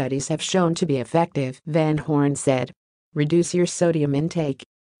that studies have shown to be effective, Van Horn said. Reduce your sodium intake.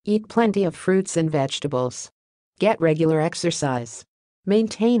 Eat plenty of fruits and vegetables. Get regular exercise.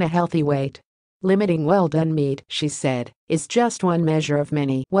 Maintain a healthy weight. Limiting well-done meat, she said, is just one measure of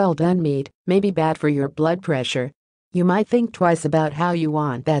many. Well-done meat may be bad for your blood pressure. You might think twice about how you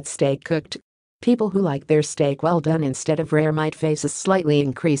want that steak cooked. People who like their steak well done instead of rare might face a slightly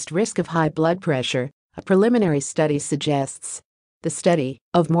increased risk of high blood pressure, a preliminary study suggests. The study,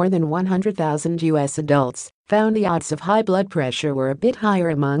 of more than 100,000 U.S. adults, found the odds of high blood pressure were a bit higher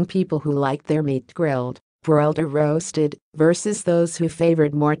among people who liked their meat grilled, broiled, or roasted versus those who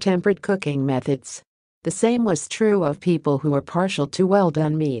favored more temperate cooking methods. The same was true of people who were partial to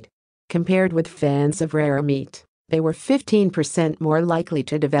well-done meat. Compared with fans of rare meat, they were 15% more likely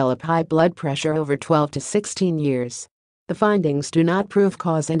to develop high blood pressure over 12 to 16 years. The findings do not prove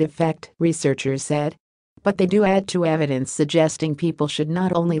cause and effect, researchers said, but they do add to evidence suggesting people should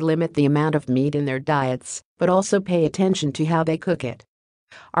not only limit the amount of meat in their diets, but also pay attention to how they cook it.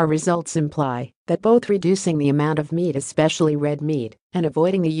 Our results imply that both reducing the amount of meat, especially red meat, and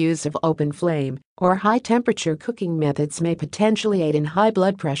avoiding the use of open flame or high-temperature cooking methods may potentially aid in high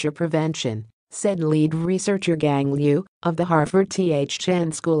blood pressure prevention, said lead researcher Gang Liu of the Harvard T.H.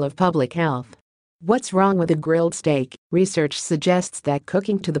 Chan School of Public Health. What's wrong with a grilled steak? Research suggests that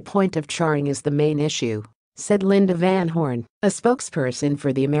cooking to the point of charring is the main issue, said Linda Van Horn, a spokesperson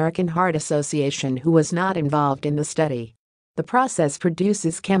for the American Heart Association who was not involved in the study. The process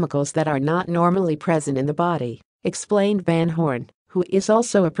produces chemicals that are not normally present in the body, explained Van Horn, who is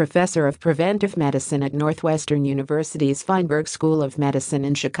also a professor of preventive medicine at Northwestern University's Feinberg School of Medicine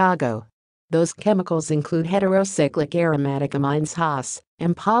in Chicago. Those chemicals include heterocyclic aromatic amines HAS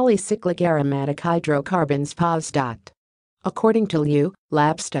and polycyclic aromatic hydrocarbons PAS. According to Liu,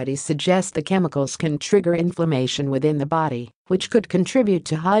 lab studies suggest the chemicals can trigger inflammation within the body, which could contribute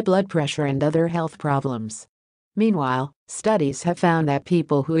to high blood pressure and other health problems. Meanwhile, studies have found that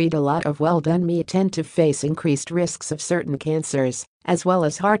people who eat a lot of well-done meat tend to face increased risks of certain cancers, as well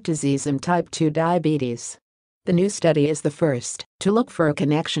as heart disease and type 2 diabetes. The new study is the first to look for a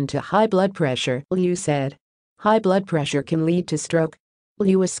connection to high blood pressure, Liu said. High blood pressure can lead to stroke.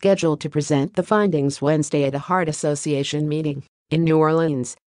 Liu was scheduled to present the findings Wednesday at a Heart Association meeting in New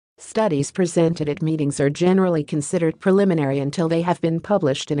Orleans. Studies presented at meetings are generally considered preliminary until they have been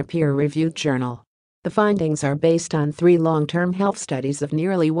published in a peer-reviewed journal. The findings are based on 3 long-term health studies of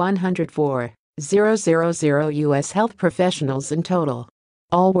nearly 104,000 U.S. health professionals in total.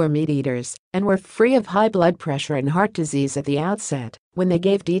 All were meat eaters and were free of high blood pressure and heart disease at the outset when they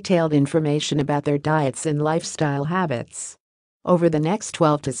gave detailed information about their diets and lifestyle habits. Over the next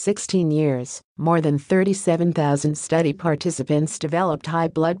 12 to 16 years, more than 37,000 study participants developed high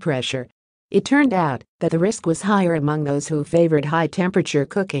blood pressure. It turned out that the risk was higher among those who favored high-temperature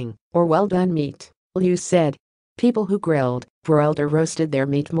cooking or well-done meat, Liu said. People who grilled, broiled, or roasted their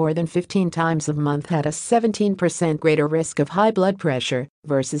meat more than 15 times a month had a 17% greater risk of high blood pressure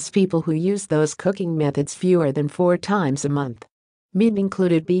versus people who used those cooking methods fewer than 4 times a month. Meat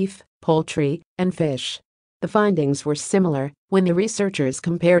included beef, poultry, and fish. The findings were similar when the researchers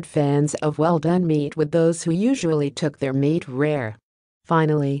compared fans of well-done meat with those who usually took their meat rare.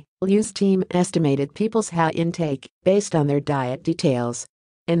 Finally, Liu's team estimated people's high intake based on their diet details,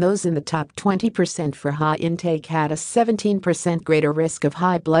 and those in the top 20% for high intake had a 17% greater risk of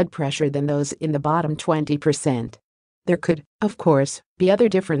high blood pressure than those in the bottom 20%. There could, of course, be other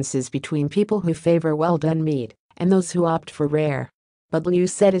differences between people who favor well-done meat and those who opt for rare. But Liu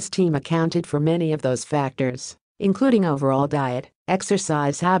said his team accounted for many of those factors, including overall diet,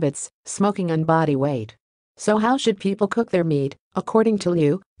 exercise habits, smoking, and body weight. So how should people cook their meat? According to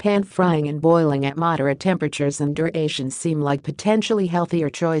Liu, pan frying and boiling at moderate temperatures and durations seem like potentially healthier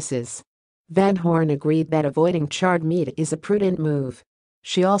choices. Van Horn agreed that avoiding charred meat is a prudent move.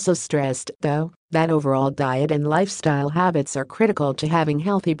 She also stressed, though, that overall diet and lifestyle habits are critical to having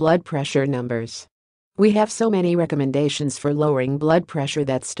healthy blood pressure numbers. We have so many recommendations for lowering blood pressure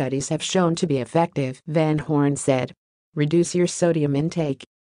that studies have shown to be effective, Van Horn said. Reduce your sodium intake.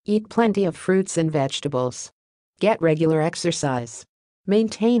 Eat plenty of fruits and vegetables. Get regular exercise.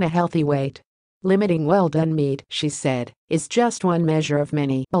 Maintain a healthy weight. Limiting well-done meat, she said, is just one measure of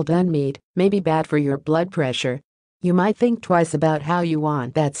many. Well-done meat may be bad for your blood pressure. You might think twice about how you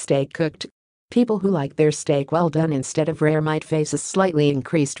want that steak cooked. People who like their steak well done instead of rare might face a slightly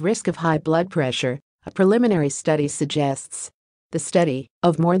increased risk of high blood pressure, a preliminary study suggests. The study,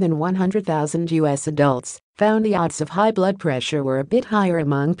 of more than 100,000 U.S. adults, found the odds of high blood pressure were a bit higher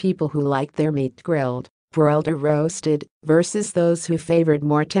among people who liked their meat grilled, broiled, or roasted, versus those who favored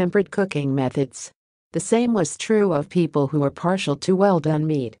more temperate cooking methods. The same was true of people who were partial to well-done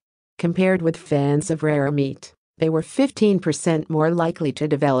meat. Compared with fans of rare meat, they were 15% more likely to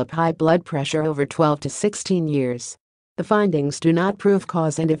develop high blood pressure over 12 to 16 years. The findings do not prove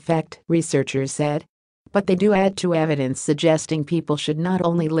cause and effect, researchers said, but they do add to evidence suggesting people should not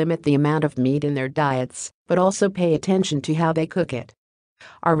only limit the amount of meat in their diets, but also pay attention to how they cook it.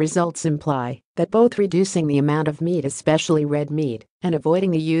 Our results imply that both reducing the amount of meat, especially red meat, and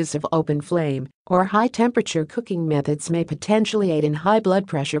avoiding the use of open flame or high-temperature cooking methods may potentially aid in high blood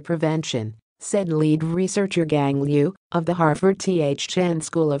pressure prevention, said lead researcher Gang Liu of the Harvard T.H. Chan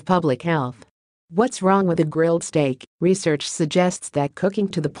School of Public Health. What's wrong with a grilled steak? Research suggests that cooking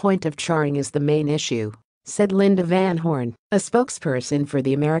to the point of charring is the main issue, said Linda Van Horn, a spokesperson for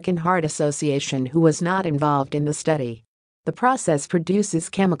the American Heart Association who was not involved in the study. The process produces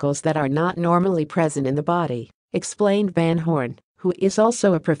chemicals that are not normally present in the body, explained Van Horn, who is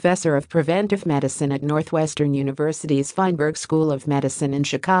also a professor of preventive medicine at Northwestern University's Feinberg School of Medicine in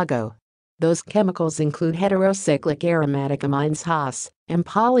Chicago. Those chemicals include heterocyclic aromatic amines HAS and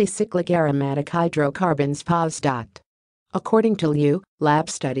polycyclic aromatic hydrocarbons PAS. According to Liu, lab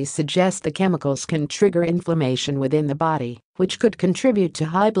studies suggest the chemicals can trigger inflammation within the body, which could contribute to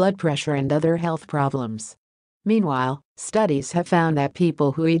high blood pressure and other health problems. Meanwhile, studies have found that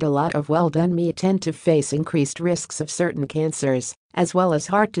people who eat a lot of well-done meat tend to face increased risks of certain cancers, as well as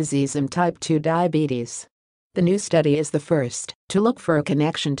heart disease and type 2 diabetes. The new study is the first to look for a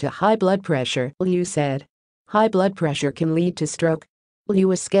connection to high blood pressure, Liu said. High blood pressure can lead to stroke. Liu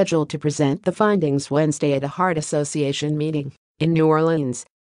was scheduled to present the findings Wednesday at a Heart Association meeting in New Orleans.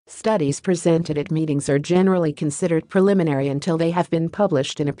 Studies presented at meetings are generally considered preliminary until they have been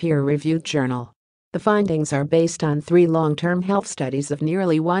published in a peer-reviewed journal. The findings are based on 3 long-term health studies of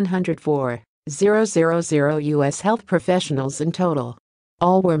nearly 104,000 U.S. health professionals in total.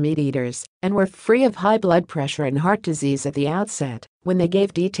 All were meat eaters and were free of high blood pressure and heart disease at the outset when they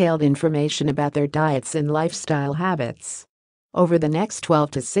gave detailed information about their diets and lifestyle habits. Over the next 12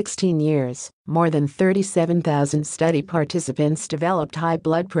 to 16 years, more than 37,000 study participants developed high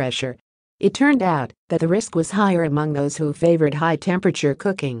blood pressure. It turned out that the risk was higher among those who favored high-temperature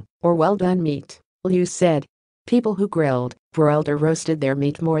cooking or well-done meat, Liu said. People who grilled, broiled, or roasted their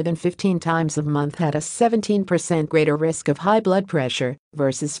meat more than 15 times a month had a 17% greater risk of high blood pressure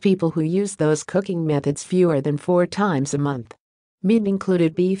versus people who used those cooking methods fewer than 4 times a month. Meat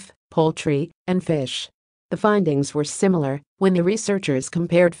included beef, poultry, and fish. The findings were similar when the researchers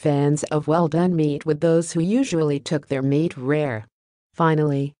compared fans of well-done meat with those who usually took their meat rare.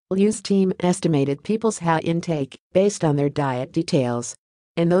 Finally, Liu's team estimated people's high intake based on their diet details,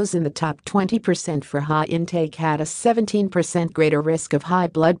 and those in the top 20% for high intake had a 17% greater risk of high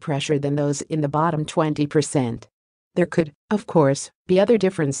blood pressure than those in the bottom 20%. There could, of course, be other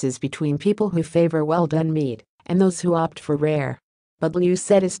differences between people who favor well-done meat and those who opt for rare. But Liu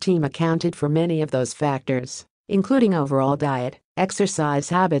said his team accounted for many of those factors, including overall diet, exercise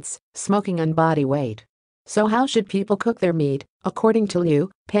habits, smoking, and body weight. So how should people cook their meat? According to Liu,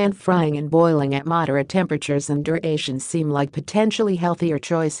 pan frying and boiling at moderate temperatures and durations seem like potentially healthier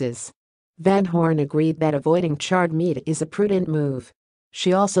choices. Van Horn agreed that avoiding charred meat is a prudent move.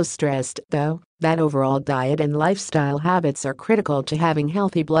 She also stressed, though, that overall diet and lifestyle habits are critical to having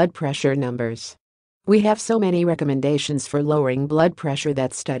healthy blood pressure numbers. We have so many recommendations for lowering blood pressure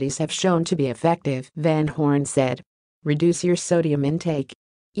that studies have shown to be effective, Van Horn said. Reduce your sodium intake.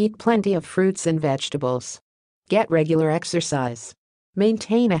 Eat plenty of fruits and vegetables. Get regular exercise.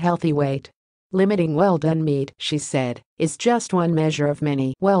 Maintain a healthy weight. Limiting well-done meat, she said, is just one measure of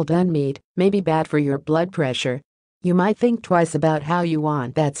many. Well-done meat may be bad for your blood pressure. You might think twice about how you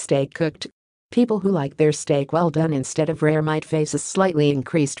want that steak cooked. People who like their steak well done instead of rare might face a slightly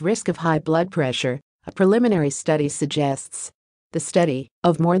increased risk of high blood pressure, a preliminary study suggests. The study,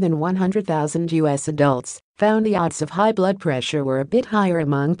 of more than 100,000 U.S. adults, found the odds of high blood pressure were a bit higher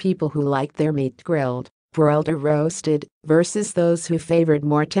among people who liked their meat grilled, broiled or roasted, versus those who favored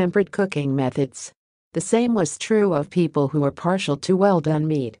more temperate cooking methods. The same was true of people who were partial to well-done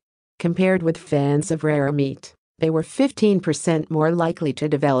meat. Compared with fans of rare meat, they were 15% more likely to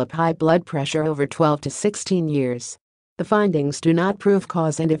develop high blood pressure over 12 to 16 years. The findings do not prove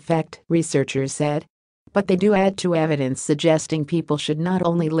cause and effect, researchers said, but they do add to evidence suggesting people should not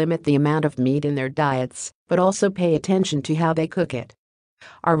only limit the amount of meat in their diets, but also pay attention to how they cook it.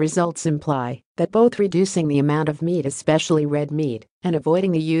 Our results imply that both reducing the amount of meat, especially red meat, and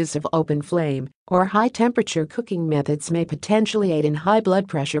avoiding the use of open flame or high-temperature cooking methods may potentially aid in high blood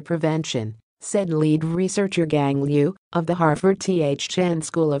pressure prevention, said lead researcher Gang Liu of the Harvard T.H. Chan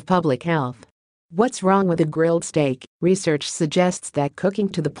School of Public Health. What's wrong with a grilled steak? Research suggests that cooking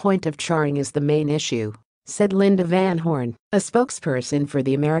to the point of charring is the main issue, said Linda Van Horn, a spokesperson for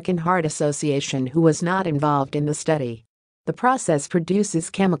the American Heart Association who was not involved in the study. The process produces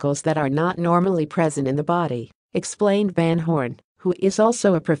chemicals that are not normally present in the body, explained Van Horn, who is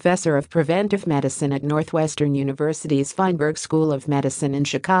also a professor of preventive medicine at Northwestern University's Feinberg School of Medicine in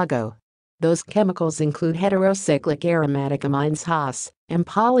Chicago. Those chemicals include heterocyclic aromatic amines HAS and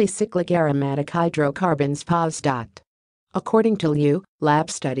polycyclic aromatic hydrocarbons PAS. According to Liu, lab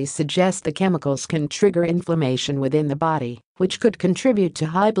studies suggest the chemicals can trigger inflammation within the body, which could contribute to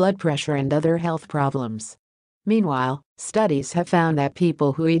high blood pressure and other health problems. Meanwhile, studies have found that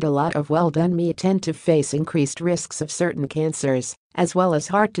people who eat a lot of well-done meat tend to face increased risks of certain cancers, as well as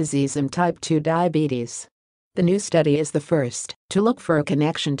heart disease and type 2 diabetes. The new study is the first to look for a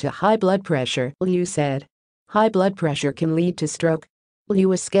connection to high blood pressure, Liu said. High blood pressure can lead to stroke. Liu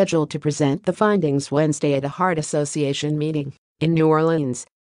was scheduled to present the findings Wednesday at a Heart Association meeting in New Orleans.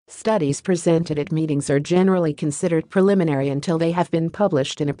 Studies presented at meetings are generally considered preliminary until they have been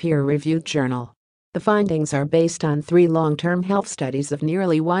published in a peer-reviewed journal. The findings are based on 3 long-term health studies of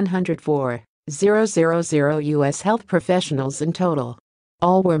nearly 104,000 U.S. health professionals in total.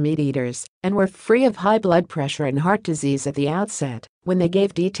 All were meat eaters and were free of high blood pressure and heart disease at the outset when they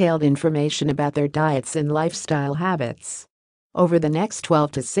gave detailed information about their diets and lifestyle habits. Over the next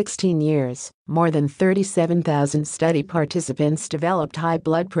 12 to 16 years, more than 37,000 study participants developed high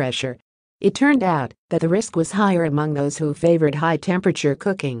blood pressure. It turned out that the risk was higher among those who favored high-temperature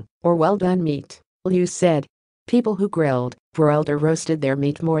cooking or well-done meat, Liu said. People who grilled, broiled or roasted their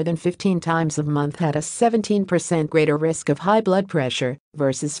meat more than 15 times a month had a 17% greater risk of high blood pressure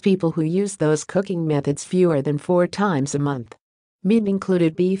versus people who used those cooking methods fewer than 4 times a month. Meat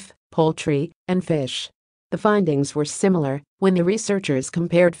included beef, poultry, and fish. The findings were similar when the researchers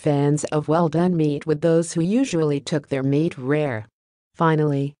compared fans of well-done meat with those who usually took their meat rare.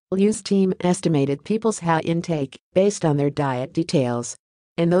 Finally, Liu's team estimated people's high intake based on their diet details,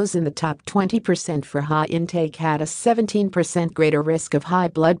 and those in the top 20% for high intake had a 17% greater risk of high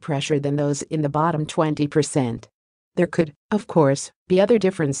blood pressure than those in the bottom 20%. There could, of course, be other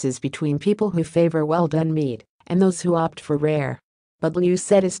differences between people who favor well-done meat and those who opt for rare. But Liu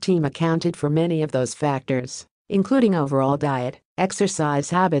said his team accounted for many of those factors, including overall diet,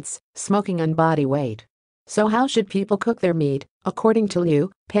 exercise habits, smoking and body weight. So how should people cook their meat? According to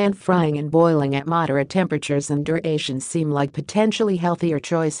Liu, pan frying and boiling at moderate temperatures and durations seem like potentially healthier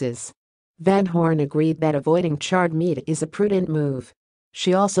choices. Van Horn agreed that avoiding charred meat is a prudent move.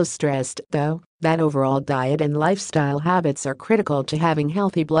 She also stressed, though, that overall diet and lifestyle habits are critical to having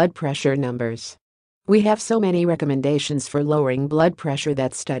healthy blood pressure numbers. We have so many recommendations for lowering blood pressure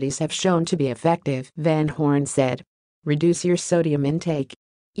that studies have shown to be effective, Van Horn said. Reduce your sodium intake.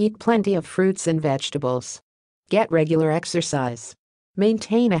 Eat plenty of fruits and vegetables. Get regular exercise.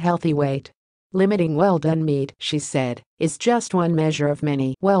 Maintain a healthy weight. Limiting well-done meat, she said, is just one measure of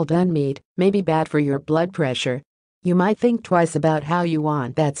many. Well-done meat may be bad for your blood pressure. You might think twice about how you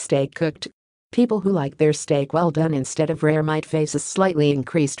want that steak cooked. People who like their steak well done instead of rare might face a slightly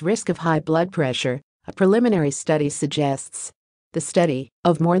increased risk of high blood pressure, a preliminary study suggests. The study,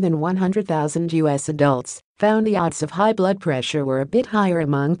 of more than 100,000 U.S. adults, found the odds of high blood pressure were a bit higher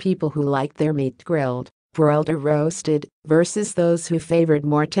among people who liked their meat grilled, broiled or roasted, versus those who favored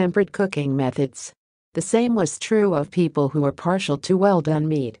more temperate cooking methods. The same was true of people who were partial to well-done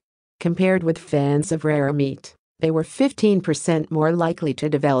meat. Compared with fans of rare meat, they were 15% more likely to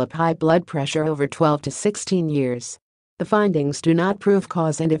develop high blood pressure over 12 to 16 years. The findings do not prove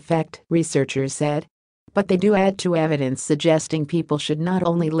cause and effect, researchers said, But they do add to evidence suggesting people should not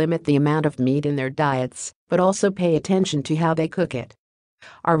only limit the amount of meat in their diets, but also pay attention to how they cook it.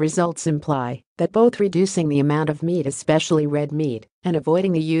 Our results imply that both reducing the amount of meat, especially red meat, and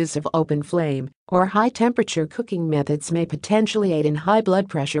avoiding the use of open flame or high-temperature cooking methods may potentially aid in high blood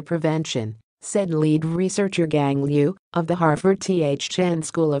pressure prevention, said lead researcher Gang Liu of the Harvard T.H. Chan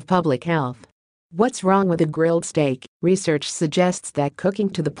School of Public Health. What's wrong with a grilled steak? Research suggests that cooking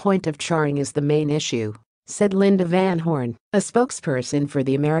to the point of charring is the main issue, said Linda Van Horn, a spokesperson for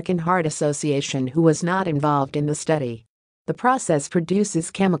the American Heart Association who was not involved in the study. The process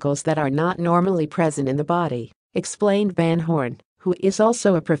produces chemicals that are not normally present in the body, explained Van Horn, who is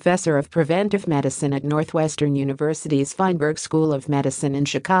also a professor of preventive medicine at Northwestern University's Feinberg School of Medicine in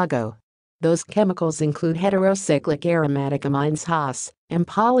Chicago. Those chemicals include heterocyclic aromatic amines HAS and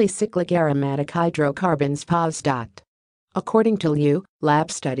polycyclic aromatic hydrocarbons PAS. According to Liu, lab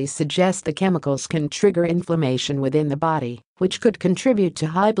studies suggest the chemicals can trigger inflammation within the body, which could contribute to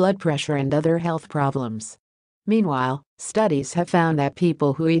high blood pressure and other health problems. Meanwhile, studies have found that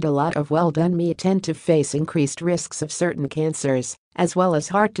people who eat a lot of well-done meat tend to face increased risks of certain cancers, as well as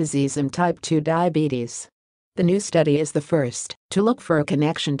heart disease and type 2 diabetes. The new study is the first to look for a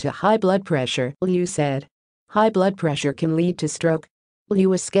connection to high blood pressure, Liu said. High blood pressure can lead to stroke. Liu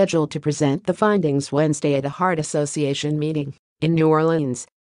was scheduled to present the findings Wednesday at a Heart Association meeting in New Orleans.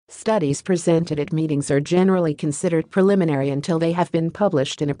 Studies presented at meetings are generally considered preliminary until they have been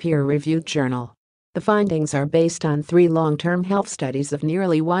published in a peer-reviewed journal. The findings are based on 3 long-term health studies of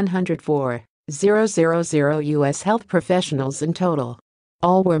nearly 104,000 U.S. health professionals in total.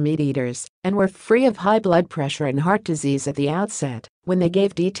 All were meat eaters and were free of high blood pressure and heart disease at the outset when they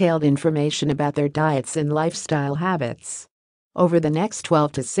gave detailed information about their diets and lifestyle habits. Over the next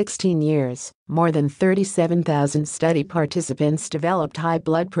 12 to 16 years, more than 37,000 study participants developed high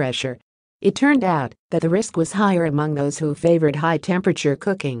blood pressure. It turned out that the risk was higher among those who favored high-temperature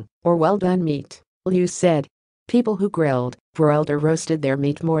cooking or well-done meat, Liu said. People who grilled, broiled or roasted their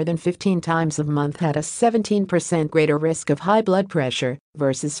meat more than 15 times a month had a 17% greater risk of high blood pressure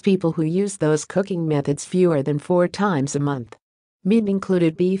versus people who used those cooking methods fewer than 4 times a month. Meat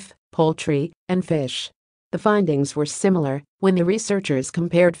included beef, poultry, and fish. The findings were similar when the researchers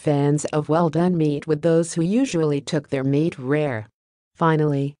compared fans of well-done meat with those who usually took their meat rare.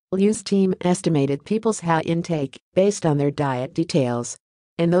 Finally, Liu's team estimated people's high intake based on their diet details,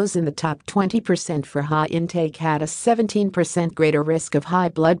 and those in the top 20% for high intake had a 17% greater risk of high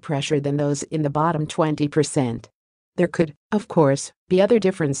blood pressure than those in the bottom 20%. There could, of course, be other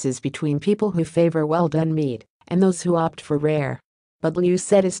differences between people who favor well-done meat and those who opt for rare. But Liu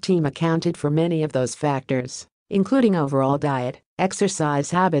said his team accounted for many of those factors, including overall diet,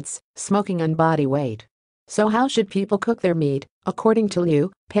 exercise habits, smoking and body weight. So how should people cook their meat? According to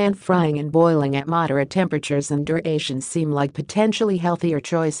Liu, pan frying and boiling at moderate temperatures and durations seem like potentially healthier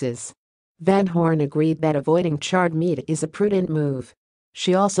choices. Van Horn agreed that avoiding charred meat is a prudent move.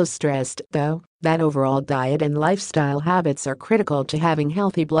 She also stressed, though, that overall diet and lifestyle habits are critical to having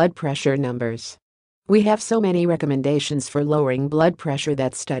healthy blood pressure numbers. We have so many recommendations for lowering blood pressure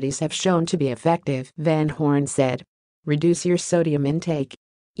that studies have shown to be effective, Van Horn said. Reduce your sodium intake.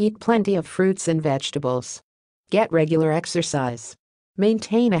 Eat plenty of fruits and vegetables. Get regular exercise.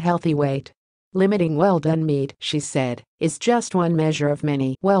 Maintain a healthy weight. Limiting well-done meat, she said, is just one measure of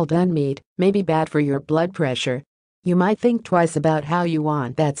many. Well-done meat may be bad for your blood pressure. You might think twice about how you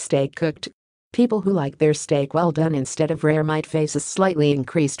want that steak cooked. People who like their steak well done instead of rare might face a slightly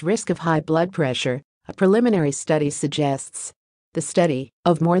increased risk of high blood pressure, a preliminary study suggests. The study,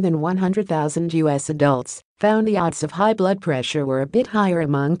 of more than 100,000 U.S. adults, found the odds of high blood pressure were a bit higher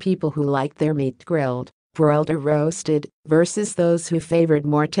among people who liked their meat grilled, broiled or roasted, versus those who favored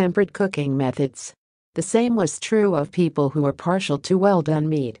more temperate cooking methods. The same was true of people who were partial to well-done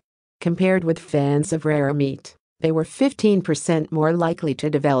meat. Compared with fans of rare meat, they were 15% more likely to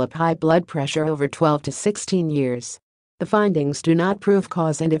develop high blood pressure over 12 to 16 years. The findings do not prove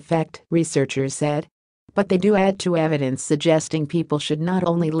cause and effect, researchers said, but they do add to evidence suggesting people should not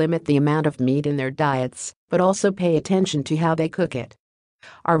only limit the amount of meat in their diets, but also pay attention to how they cook it.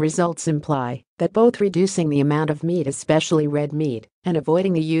 Our results imply that both reducing the amount of meat, especially red meat, and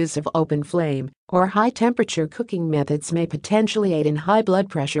avoiding the use of open flame or high-temperature cooking methods may potentially aid in high blood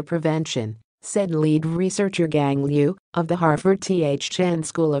pressure prevention, said lead researcher Gang Liu of the Harvard T.H. Chan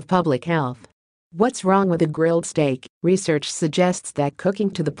School of Public Health. What's wrong with a grilled steak? Research suggests that cooking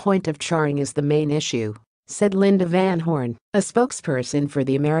to the point of charring is the main issue, said Linda Van Horn, a spokesperson for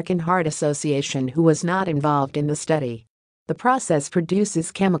the American Heart Association who was not involved in the study. The process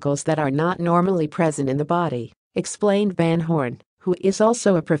produces chemicals that are not normally present in the body, explained Van Horn, who is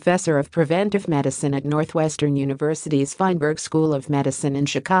also a professor of preventive medicine at Northwestern University's Feinberg School of Medicine in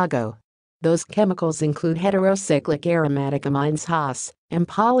Chicago. Those chemicals include heterocyclic aromatic amines HAS and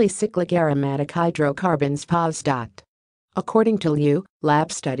polycyclic aromatic hydrocarbons POS. According to Liu,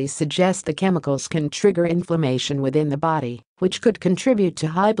 lab studies suggest the chemicals can trigger inflammation within the body, which could contribute to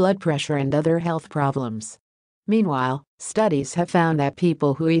high blood pressure and other health problems. Meanwhile, studies have found that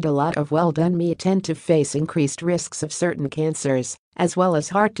people who eat a lot of well-done meat tend to face increased risks of certain cancers, as well as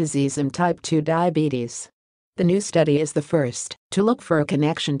heart disease and type 2 diabetes. The new study is the first to look for a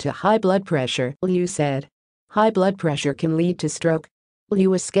connection to high blood pressure, Liu said. High blood pressure can lead to stroke. Liu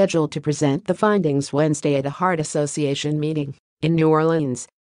was scheduled to present the findings Wednesday at a Heart Association meeting in New Orleans.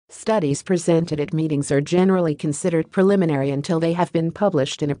 Studies presented at meetings are generally considered preliminary until they have been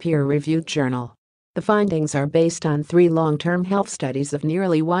published in a peer-reviewed journal. The findings are based on 3 long-term health studies of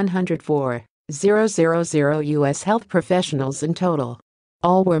nearly 104,000 U.S. health professionals in total.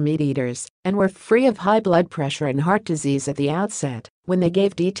 All were meat eaters and were free of high blood pressure and heart disease at the outset when they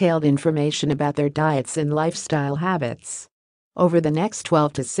gave detailed information about their diets and lifestyle habits. Over the next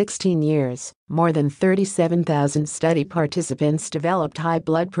 12 to 16 years, more than 37,000 study participants developed high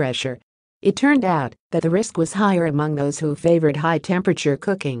blood pressure. It turned out that the risk was higher among those who favored high-temperature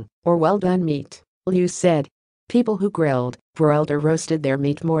cooking or well-done meat, Liu said. People who grilled, broiled or roasted their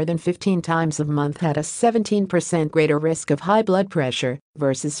meat more than 15 times a month had a 17% greater risk of high blood pressure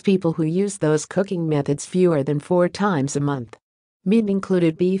versus people who used those cooking methods fewer than 4 times a month. Meat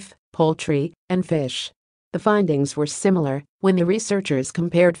included beef, poultry, and fish. The findings were similar when the researchers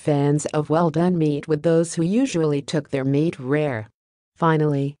compared fans of well-done meat with those who usually took their meat rare.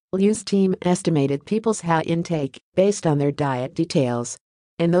 Finally, Liu's team estimated people's high intake based on their diet details,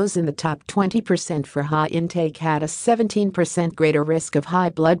 and those in the top 20% for high intake had a 17% greater risk of high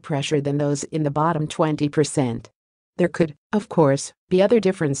blood pressure than those in the bottom 20%. There could, of course, be other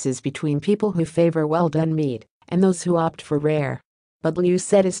differences between people who favor well-done meat and those who opt for rare. But Liu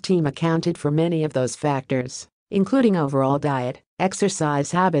said his team accounted for many of those factors, including overall diet,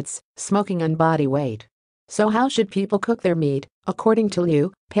 exercise habits, smoking and body weight. So how should people cook their meat? According to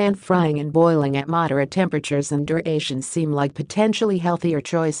Liu, pan frying and boiling at moderate temperatures and duration seem like potentially healthier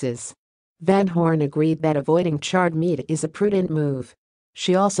choices. Van Horn agreed that avoiding charred meat is a prudent move.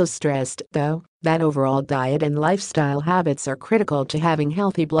 She also stressed, though, that overall diet and lifestyle habits are critical to having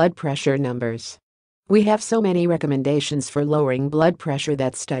healthy blood pressure numbers. We have so many recommendations for lowering blood pressure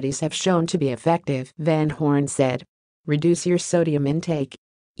that studies have shown to be effective, Van Horn said. Reduce your sodium intake.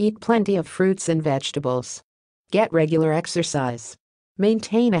 Eat plenty of fruits and vegetables. Get regular exercise.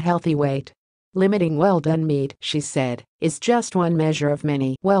 Maintain a healthy weight. Limiting well-done meat, she said, is just one measure of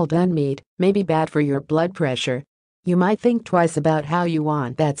many. Well-done meat may be bad for your blood pressure. You might think twice about how you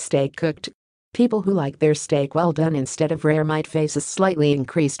want that steak cooked. People who like their steak well done instead of rare might face a slightly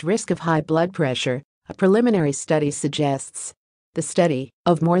increased risk of high blood pressure, a preliminary study suggests. The study,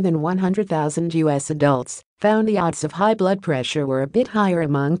 of more than 100,000 U.S. adults, found the odds of high blood pressure were a bit higher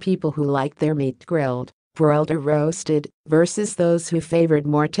among people who liked their meat grilled, broiled or roasted, versus those who favored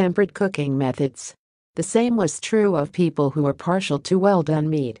more temperate cooking methods. The same was true of people who were partial to well-done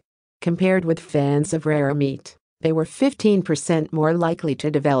meat. Compared with fans of rare meat, they were 15% more likely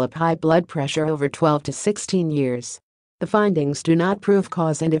to develop high blood pressure over 12 to 16 years. The findings do not prove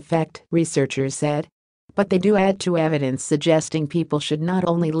cause and effect, researchers said, but they do add to evidence suggesting people should not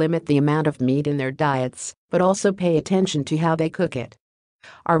only limit the amount of meat in their diets, but also pay attention to how they cook it.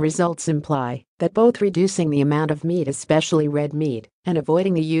 Our results imply that both reducing the amount of meat, especially red meat, and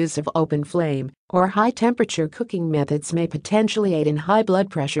avoiding the use of open flame or high-temperature cooking methods may potentially aid in high blood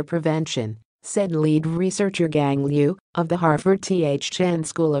pressure prevention, said lead researcher Gang Liu of the Harvard T.H. Chan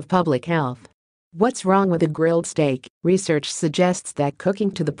School of Public Health. What's wrong with a grilled steak? Research suggests that cooking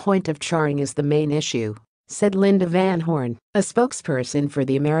to the point of charring is the main issue, said Linda Van Horn, a spokesperson for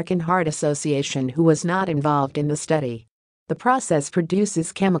the American Heart Association who was not involved in the study. The process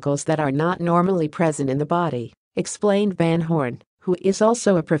produces chemicals that are not normally present in the body, explained Van Horn, who is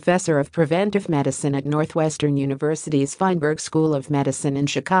also a professor of preventive medicine at Northwestern University's Feinberg School of Medicine in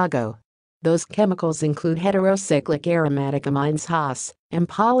Chicago. Those chemicals include heterocyclic aromatic amines HAS and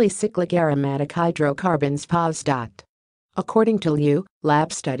polycyclic aromatic hydrocarbons POS. According to Liu,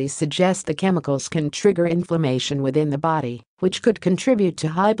 lab studies suggest the chemicals can trigger inflammation within the body, which could contribute to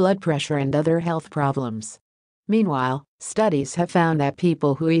high blood pressure and other health problems. Meanwhile, studies have found that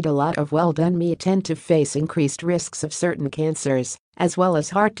people who eat a lot of well-done meat tend to face increased risks of certain cancers, as well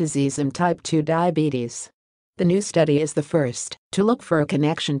as heart disease and type 2 diabetes. The new study is the first to look for a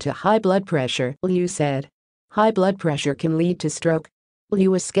connection to high blood pressure, Liu said. High blood pressure can lead to stroke. Liu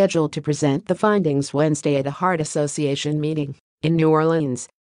was scheduled to present the findings Wednesday at a Heart Association meeting in New Orleans.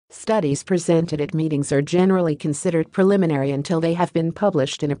 Studies presented at meetings are generally considered preliminary until they have been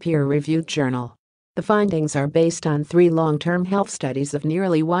published in a peer-reviewed journal. The findings are based on 3 long-term health studies of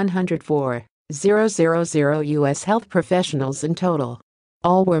nearly 104,000 U.S. health professionals in total.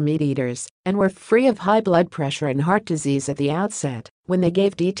 All were meat eaters and were free of high blood pressure and heart disease at the outset when they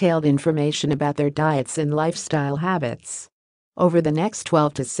gave detailed information about their diets and lifestyle habits. Over the next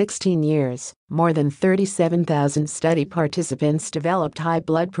 12 to 16 years, more than 37,000 study participants developed high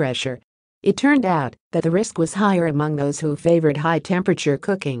blood pressure. It turned out that the risk was higher among those who favored high-temperature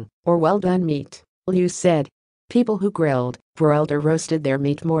cooking or well-done meat. You said people who grilled, broiled or roasted their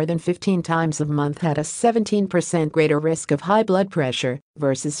meat more than 15 times a month had a 17% greater risk of high blood pressure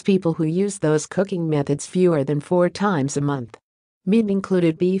versus people who used those cooking methods fewer than 4 times a month. Meat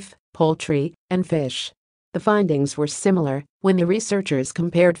included beef, poultry, and fish. The findings were similar when the researchers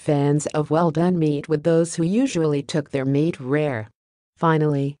compared fans of well-done meat with those who usually took their meat rare.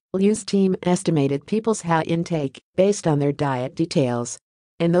 Finally, Liu's team estimated people's high intake based on their diet details,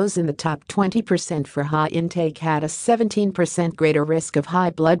 and those in the top 20% for high intake had a 17% greater risk of high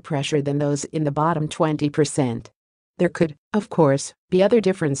blood pressure than those in the bottom 20%. There could, of course, be other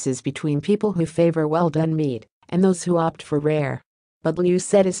differences between people who favor well-done meat and those who opt for rare. But Liu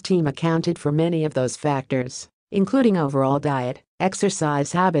said his team accounted for many of those factors, including overall diet,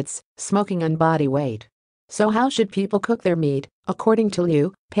 exercise habits, smoking and body weight. So how should people cook their meat? According to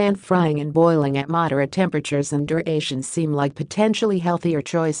Liu, pan frying and boiling at moderate temperatures and duration seem like potentially healthier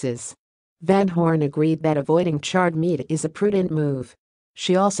choices. Van Horn agreed that avoiding charred meat is a prudent move.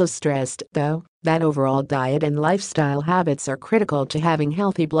 She also stressed, though, that overall diet and lifestyle habits are critical to having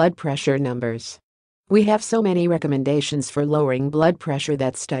healthy blood pressure numbers. We have so many recommendations for lowering blood pressure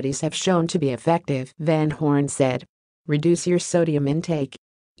that studies have shown to be effective, Van Horn said. Reduce your sodium intake.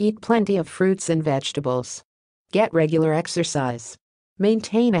 Eat plenty of fruits and vegetables. Get regular exercise.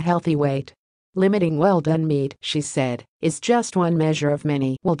 Maintain a healthy weight. Limiting well-done meat, she said, is just one measure of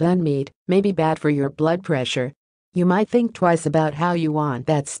many. Well-done meat may be bad for your blood pressure. You might think twice about how you want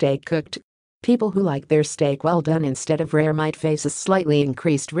that steak cooked. People who like their steak well done instead of rare might face a slightly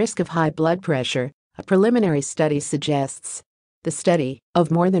increased risk of high blood pressure, a preliminary study suggests. The study,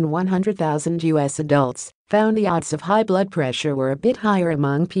 of more than 100,000 U.S. adults, found the odds of high blood pressure were a bit higher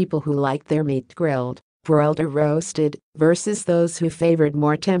among people who liked their meat grilled, broiled or roasted, versus those who favored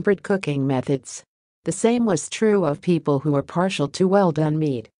more temperate cooking methods. The same was true of people who were partial to well-done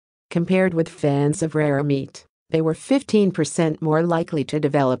meat. Compared with fans of rare meat, they were 15% more likely to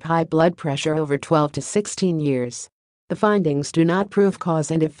develop high blood pressure over 12 to 16 years. The findings do not prove cause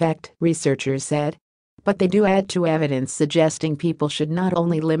and effect, researchers said, but they do add to evidence suggesting people should not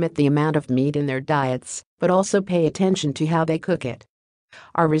only limit the amount of meat in their diets, but also pay attention to how they cook it.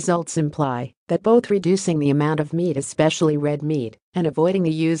 Our results imply that both reducing the amount of meat, especially red meat, and avoiding the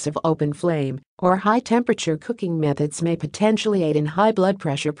use of open flame or high-temperature cooking methods may potentially aid in high blood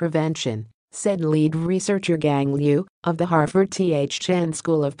pressure prevention, said lead researcher Gang Liu of the Harvard T.H. Chan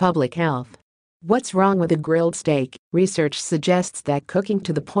School of Public Health. What's wrong with a grilled steak? Research suggests that cooking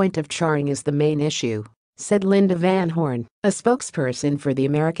to the point of charring is the main issue, said Linda Van Horn, a spokesperson for the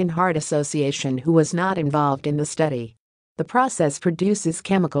American Heart Association who was not involved in the study. The process produces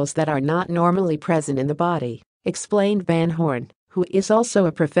chemicals that are not normally present in the body, explained Van Horn, who is also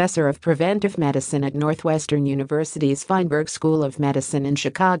a professor of preventive medicine at Northwestern University's Feinberg School of Medicine in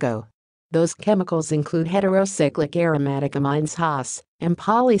Chicago. Those chemicals include heterocyclic aromatic amines HAS and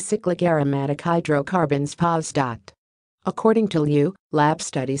polycyclic aromatic hydrocarbons PAS. According to Liu, lab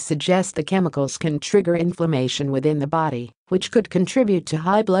studies suggest the chemicals can trigger inflammation within the body, which could contribute to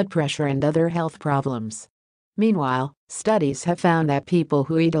high blood pressure and other health problems. Meanwhile, studies have found that people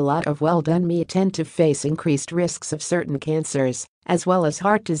who eat a lot of well-done meat tend to face increased risks of certain cancers, as well as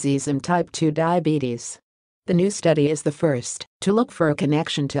heart disease and type 2 diabetes. The new study is the first to look for a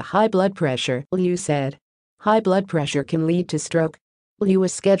connection to high blood pressure, Liu said. High blood pressure can lead to stroke. Liu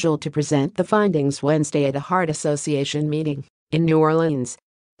was scheduled to present the findings Wednesday at a Heart Association meeting in New Orleans.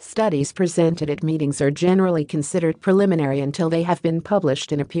 Studies presented at meetings are generally considered preliminary until they have been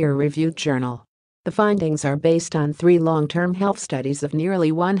published in a peer-reviewed journal. The findings are based on 3 long-term health studies of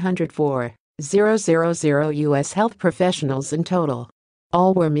nearly 104,000 U.S. health professionals in total.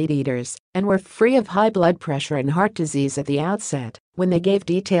 All were meat eaters and were free of high blood pressure and heart disease at the outset when they gave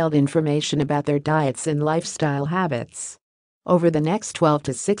detailed information about their diets and lifestyle habits. Over the next 12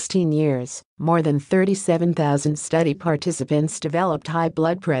 to 16 years, more than 37,000 study participants developed high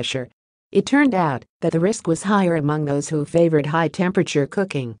blood pressure. It turned out that the risk was higher among those who favored high-temperature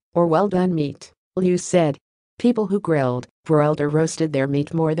cooking or well-done meat, Liu said. People who grilled, broiled or roasted their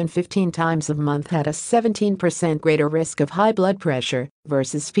meat more than 15 times a month had a 17% greater risk of high blood pressure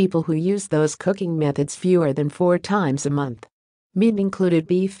versus people who used those cooking methods fewer than 4 times a month. Meat included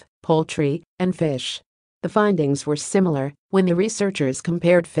beef, poultry, and fish. The findings were similar when the researchers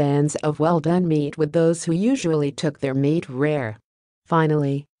compared fans of well-done meat with those who usually took their meat rare.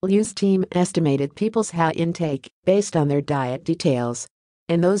 Finally, Liu's team estimated people's high intake based on their diet details,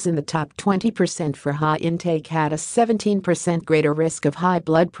 and those in the top 20% for high intake had a 17% greater risk of high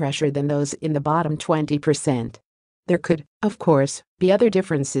blood pressure than those in the bottom 20%. There could, of course, be other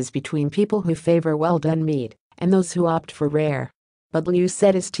differences between people who favor well-done meat and those who opt for rare. But Liu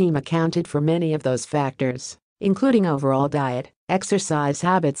said his team accounted for many of those factors, including overall diet, exercise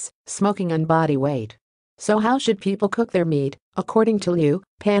habits, smoking and body weight. So how should people cook their meat? According to Liu,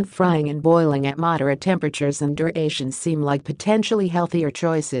 pan frying and boiling at moderate temperatures and durations seem like potentially healthier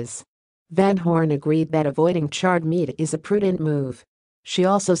choices. Van Horn agreed that avoiding charred meat is a prudent move. She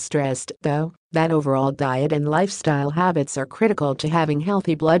also stressed, though, that overall diet and lifestyle habits are critical to having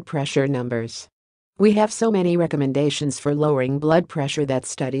healthy blood pressure numbers. We have so many recommendations for lowering blood pressure that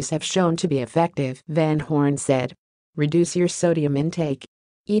studies have shown to be effective, Van Horn said. Reduce your sodium intake.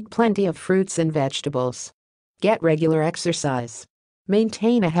 Eat plenty of fruits and vegetables. Get regular exercise.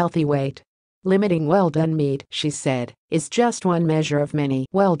 Maintain a healthy weight. Limiting well-done meat, she said, is just one measure of many.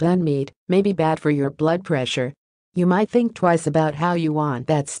 Well-done meat may be bad for your blood pressure. You might think twice about how you want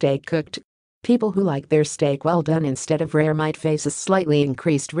that steak cooked. People who like their steak well done instead of rare might face a slightly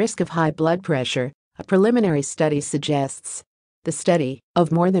increased risk of high blood pressure, a preliminary study suggests. The study,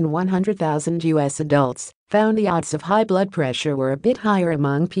 of more than 100,000 U.S. adults, found the odds of high blood pressure were a bit higher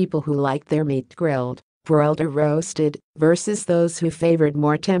among people who liked their meat grilled, broiled or roasted, versus those who favored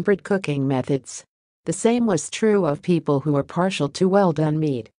more temperate cooking methods. The same was true of people who were partial to well-done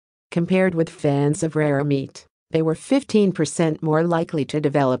meat. Compared with fans of rare meat, they were 15% more likely to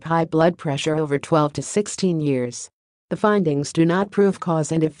develop high blood pressure over 12 to 16 years. The findings do not prove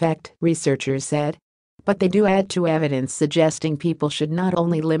cause and effect, researchers said, but they do add to evidence suggesting people should not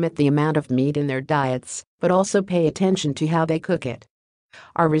only limit the amount of meat in their diets, but also pay attention to how they cook it.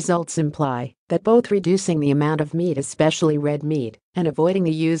 Our results imply that both reducing the amount of meat, especially red meat, and avoiding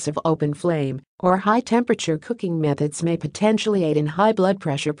the use of open flame or high-temperature cooking methods may potentially aid in high blood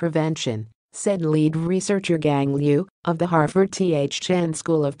pressure prevention, said lead researcher Gang Liu of the Harvard T.H. Chan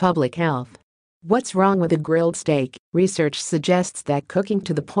School of Public Health. What's wrong with a grilled steak? Research suggests that cooking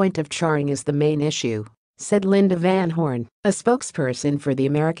to the point of charring is the main issue, said Linda Van Horn, a spokesperson for the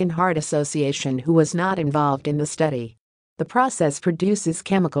American Heart Association who was not involved in the study. The process produces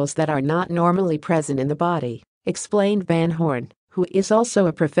chemicals that are not normally present in the body, explained Van Horn, who is also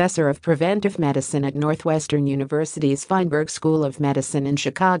a professor of preventive medicine at Northwestern University's Feinberg School of Medicine in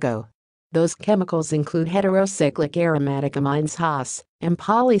Chicago. Those chemicals include heterocyclic aromatic amines HAS and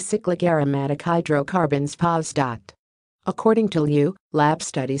polycyclic aromatic hydrocarbons PAS. According to Liu, lab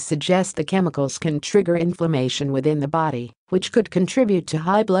studies suggest the chemicals can trigger inflammation within the body, which could contribute to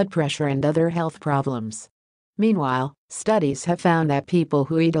high blood pressure and other health problems. Meanwhile, studies have found that people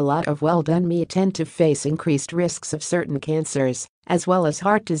who eat a lot of well-done meat tend to face increased risks of certain cancers, as well as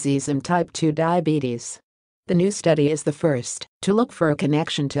heart disease and type 2 diabetes. The new study is the first to look for a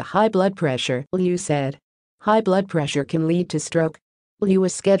connection to high blood pressure, Liu said. High blood pressure can lead to stroke. Liu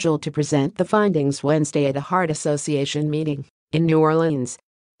was scheduled to present the findings Wednesday at a Heart Association meeting in New Orleans.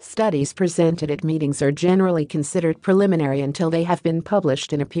 Studies presented at meetings are generally considered preliminary until they have been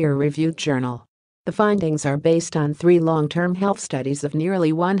published in a peer-reviewed journal. The findings are based on 3 long-term health studies of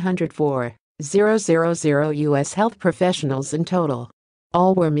nearly 104,000 U.S. health professionals in total.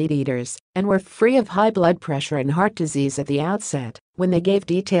 All were meat eaters and were free of high blood pressure and heart disease at the outset when they gave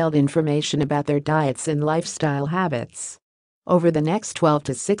detailed information about their diets and lifestyle habits. Over the next 12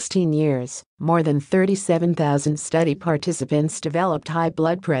 to 16 years, more than 37,000 study participants developed high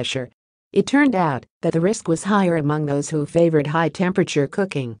blood pressure. It turned out that the risk was higher among those who favored high-temperature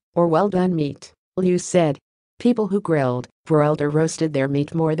cooking or well-done meat, Liu said. People who grilled, broiled or roasted their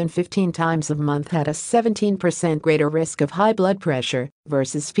meat more than 15 times a month had a 17% greater risk of high blood pressure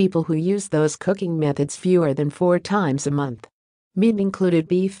versus people who used those cooking methods fewer than 4 times a month. Meat included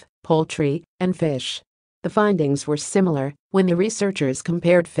beef, poultry, and fish. The findings were similar when the researchers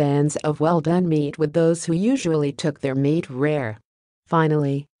compared fans of well-done meat with those who usually took their meat rare.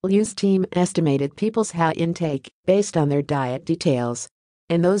 Finally, Liu's team estimated people's high intake based on their diet details,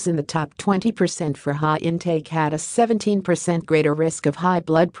 and those in the top 20% for high intake had a 17% greater risk of high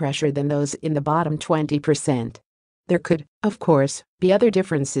blood pressure than those in the bottom 20%. There could, of course, be other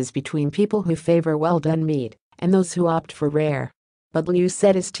differences between people who favor well-done meat and those who opt for rare. But Liu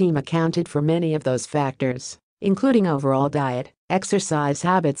said his team accounted for many of those factors, including overall diet, exercise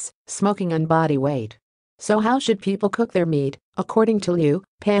habits, smoking and body weight. So how should people cook their meat? According to Liu,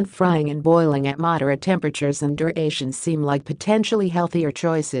 pan frying and boiling at moderate temperatures and durations seem like potentially healthier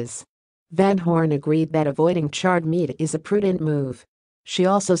choices. Van Horn agreed that avoiding charred meat is a prudent move. She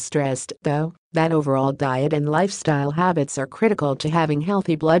also stressed, though, that overall diet and lifestyle habits are critical to having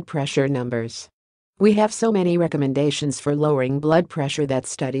healthy blood pressure numbers. We have so many recommendations for lowering blood pressure that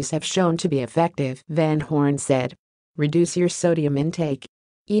studies have shown to be effective, Van Horn said. Reduce your sodium intake.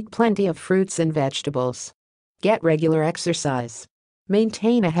 Eat plenty of fruits and vegetables. Get regular exercise.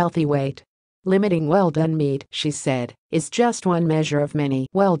 Maintain a healthy weight. Limiting well-done meat, she said, is just one measure of many.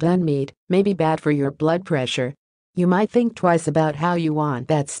 Well-done meat may be bad for your blood pressure. You might think twice about how you want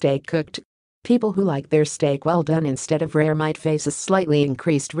that steak cooked. People who like their steak well done instead of rare might face a slightly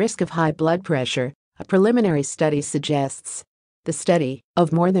increased risk of high blood pressure, a preliminary study suggests. The study,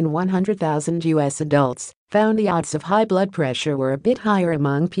 of more than 100,000 U.S. adults, found the odds of high blood pressure were a bit higher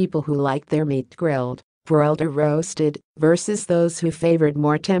among people who liked their meat grilled, broiled or roasted, versus those who favored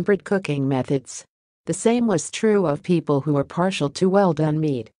more temperate cooking methods. The same was true of people who were partial to well-done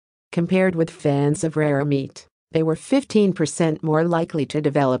meat. Compared with fans of rare meat, they were 15% more likely to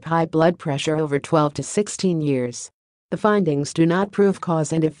develop high blood pressure over 12 to 16 years. The findings do not prove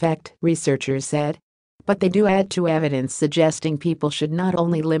cause and effect, researchers said, but they do add to evidence suggesting people should not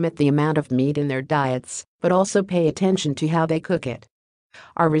only limit the amount of meat in their diets, but also pay attention to how they cook it.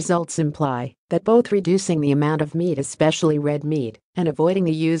 Our results imply that both reducing the amount of meat, especially red meat, and avoiding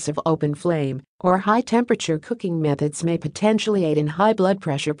the use of open flame or high-temperature cooking methods may potentially aid in high blood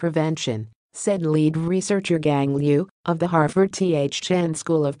pressure prevention, said lead researcher Gang Liu of the Harvard T.H. Chan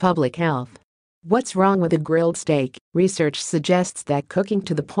School of Public Health. What's wrong with a grilled steak? Research suggests that cooking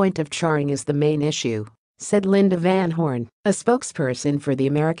to the point of charring is the main issue, said Linda Van Horn, a spokesperson for the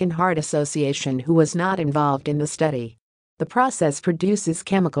American Heart Association who was not involved in the study. The process produces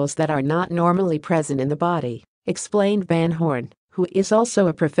chemicals that are not normally present in the body, explained Van Horn, who is also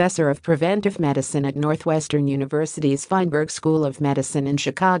a professor of preventive medicine at Northwestern University's Feinberg School of Medicine in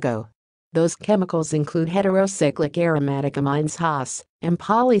Chicago. Those chemicals include heterocyclic aromatic amines HAS and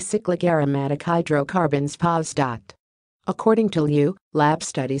polycyclic aromatic hydrocarbons PAS. According to Liu, lab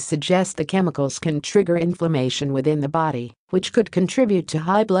studies suggest the chemicals can trigger inflammation within the body, which could contribute to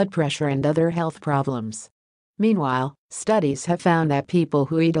high blood pressure and other health problems. Meanwhile, studies have found that people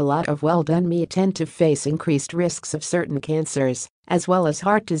who eat a lot of well-done meat tend to face increased risks of certain cancers, as well as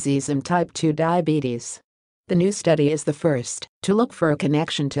heart disease and type 2 diabetes. The new study is the first to look for a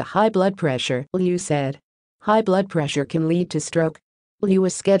connection to high blood pressure, Liu said. High blood pressure can lead to stroke. Liu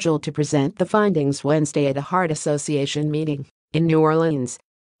was scheduled to present the findings Wednesday at a Heart Association meeting in New Orleans.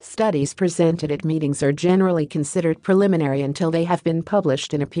 Studies presented at meetings are generally considered preliminary until they have been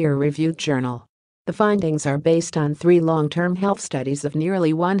published in a peer-reviewed journal. The findings are based on 3 long-term health studies of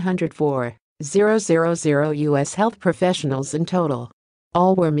nearly 104,000 U.S. health professionals in total.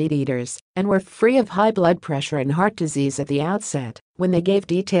 All were meat eaters and were free of high blood pressure and heart disease at the outset when they gave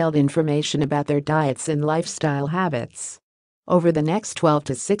detailed information about their diets and lifestyle habits. Over the next 12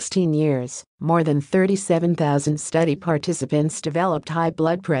 to 16 years, more than 37,000 study participants developed high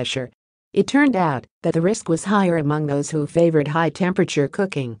blood pressure. It turned out that the risk was higher among those who favored high-temperature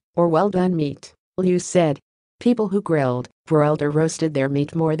cooking or well-done meat, Liu said. People who grilled, broiled or roasted their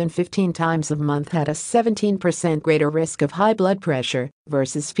meat more than 15 times a month had a 17% greater risk of high blood pressure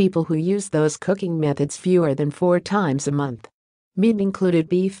versus people who used those cooking methods fewer than 4 times a month. Meat included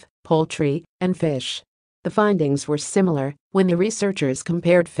beef, poultry, and fish. The findings were similar when the researchers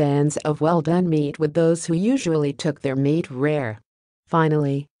compared fans of well-done meat with those who usually took their meat rare.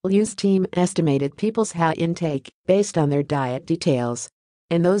 Finally, Liu's team estimated people's high intake based on their diet details,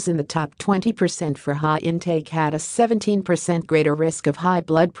 and those in the top 20% for high intake had a 17% greater risk of high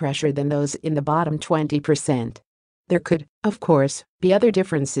blood pressure than those in the bottom 20%. There could, of course, be other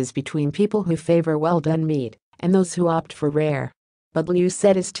differences between people who favor well-done meat and those who opt for rare. But Liu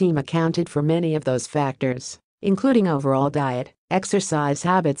said his team accounted for many of those factors, including overall diet, exercise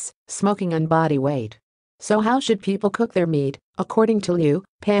habits, smoking and body weight. So how should people cook their meat? According to Liu,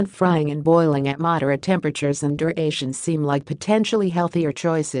 pan frying and boiling at moderate temperatures and durations seem like potentially healthier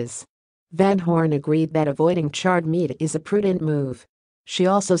choices. Van Horn agreed that avoiding charred meat is a prudent move. She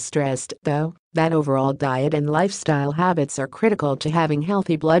also stressed, though, that overall diet and lifestyle habits are critical to having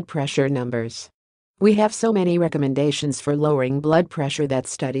healthy blood pressure numbers. We have so many recommendations for lowering blood pressure that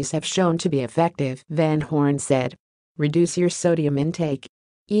studies have shown to be effective, Van Horn said. Reduce your sodium intake.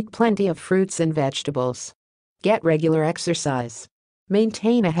 Eat plenty of fruits and vegetables. Get regular exercise.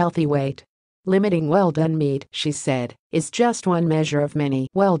 Maintain a healthy weight. Limiting well-done meat, she said, is just one measure of many.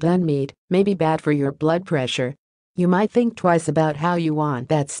 Well-done meat may be bad for your blood pressure. You might think twice about how you want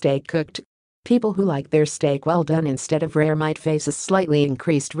that steak cooked. People who like their steak well done instead of rare might face a slightly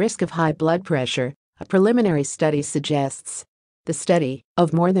increased risk of high blood pressure, a preliminary study suggests. The study,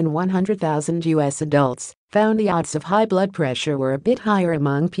 of more than 100,000 U.S. adults, found the odds of high blood pressure were a bit higher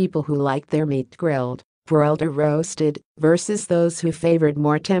among people who liked their meat grilled, broiled or roasted, versus those who favored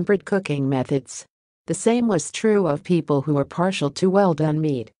more temperate cooking methods. The same was true of people who were partial to well-done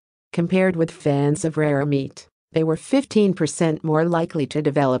meat. Compared with fans of rare meat, they were 15% more likely to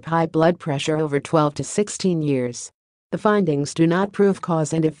develop high blood pressure over 12 to 16 years. The findings do not prove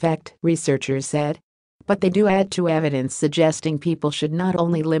cause and effect, researchers said, but they do add to evidence suggesting people should not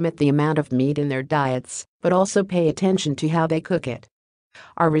only limit the amount of meat in their diets, but also pay attention to how they cook it.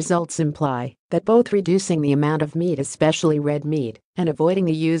 Our results imply that both reducing the amount of meat, especially red meat, and avoiding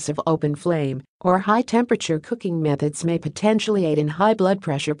the use of open flame or high-temperature cooking methods may potentially aid in high blood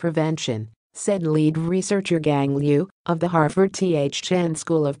pressure prevention, said lead researcher Gang Liu of the Harvard T.H. Chan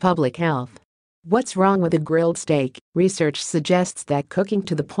School of Public Health. What's wrong with a grilled steak? Research suggests that cooking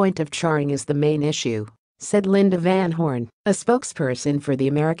to the point of charring is the main issue, said Linda Van Horn, a spokesperson for the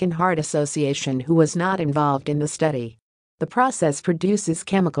American Heart Association who was not involved in the study. The process produces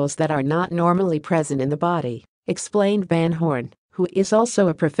chemicals that are not normally present in the body, explained Van Horn, who is also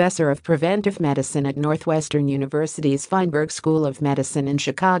a professor of preventive medicine at Northwestern University's Feinberg School of Medicine in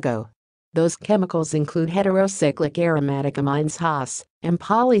Chicago. Those chemicals include heterocyclic aromatic amines HAS and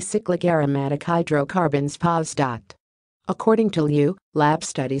polycyclic aromatic hydrocarbons PAS. According to Liu, lab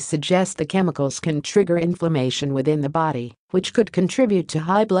studies suggest the chemicals can trigger inflammation within the body, which could contribute to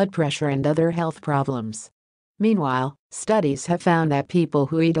high blood pressure and other health problems. Meanwhile, studies have found that people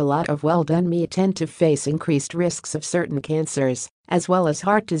who eat a lot of well-done meat tend to face increased risks of certain cancers, as well as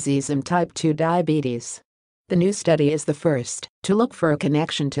heart disease and type 2 diabetes. The new study is the first to look for a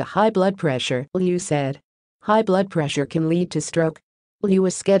connection to high blood pressure, Liu said. High blood pressure can lead to stroke. Liu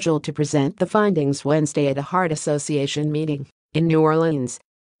was scheduled to present the findings Wednesday at a Heart Association meeting in New Orleans.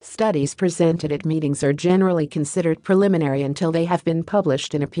 Studies presented at meetings are generally considered preliminary until they have been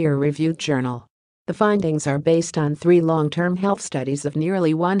published in a peer-reviewed journal. The findings are based on 3 long-term health studies of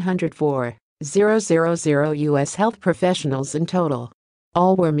nearly 104,000 U.S. health professionals in total.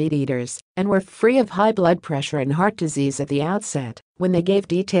 All were meat eaters and were free of high blood pressure and heart disease at the outset when they gave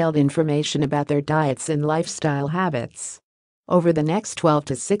detailed information about their diets and lifestyle habits. Over the next 12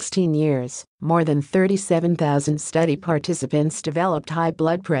 to 16 years, more than 37,000 study participants developed high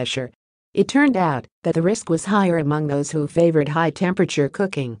blood pressure. It turned out that the risk was higher among those who favored high-temperature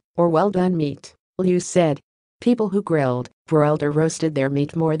cooking or well-done meat, Liu said. People who grilled, broiled or roasted their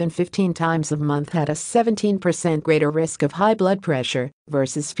meat more than 15 times a month had a 17% greater risk of high blood pressure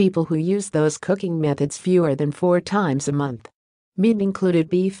versus people who used those cooking methods fewer than 4 times a month. Meat included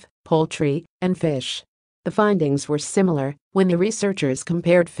beef, poultry, and fish. The findings were similar when the researchers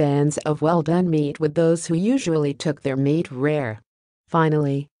compared fans of well-done meat with those who usually took their meat rare.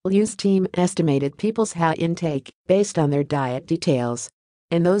 Finally, Liu's team estimated people's high intake based on their diet details,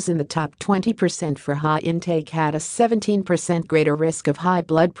 and those in the top 20% for high intake had a 17% greater risk of high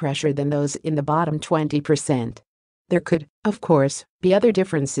blood pressure than those in the bottom 20%. There could, of course, be other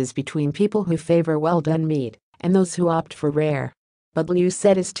differences between people who favor well-done meat and those who opt for rare. But Liu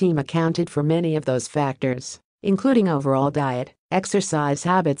said his team accounted for many of those factors, including overall diet, exercise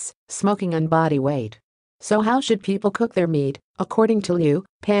habits, smoking and body weight. So how should people cook their meat? According to Liu,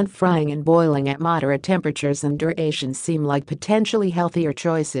 pan-frying and boiling at moderate temperatures and durations seem like potentially healthier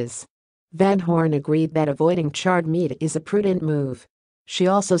choices. Van Horn agreed that avoiding charred meat is a prudent move. She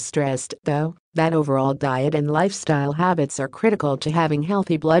also stressed, though, that overall diet and lifestyle habits are critical to having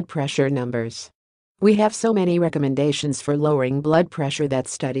healthy blood pressure numbers. We have so many recommendations for lowering blood pressure that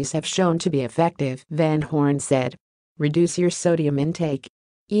studies have shown to be effective, Van Horn said. Reduce your sodium intake.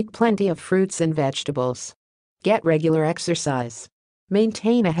 Eat plenty of fruits and vegetables. Get regular exercise.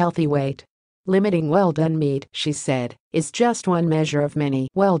 Maintain a healthy weight. Limiting well-done meat, she said, is just one measure of many.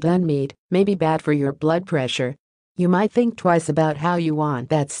 Well-done meat may be bad for your blood pressure. You might think twice about how you want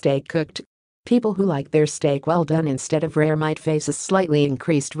that steak cooked. People who like their steak well done instead of rare might face a slightly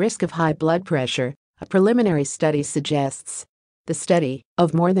increased risk of high blood pressure, a preliminary study suggests. The study,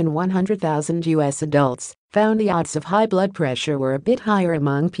 of more than 100,000 U.S. adults, found the odds of high blood pressure were a bit higher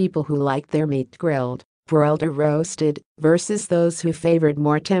among people who liked their meat grilled, broiled or roasted, versus those who favored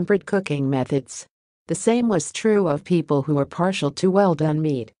more temperate cooking methods. The same was true of people who were partial to well-done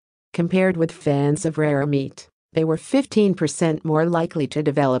meat. Compared with fans of rare meat, they were 15% more likely to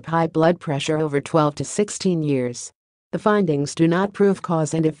develop high blood pressure over 12 to 16 years. The findings do not prove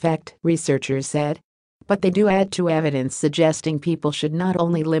cause and effect, researchers said, but they do add to evidence suggesting people should not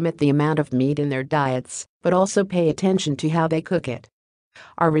only limit the amount of meat in their diets, but also pay attention to how they cook it.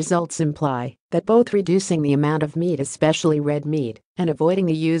 Our results imply that both reducing the amount of meat, especially red meat, and avoiding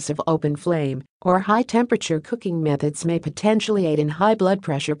the use of open flame or high-temperature cooking methods may potentially aid in high blood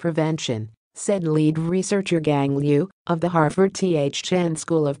pressure prevention, said lead researcher Gang Liu of the Harvard T.H. Chan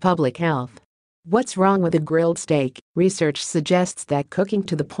School of Public Health. What's wrong with a grilled steak? Research suggests that cooking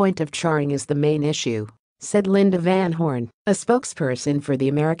to the point of charring is the main issue, said Linda Van Horn, a spokesperson for the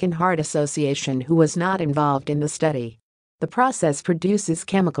American Heart Association who was not involved in the study. The process produces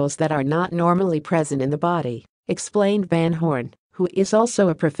chemicals that are not normally present in the body, explained Van Horn, who is also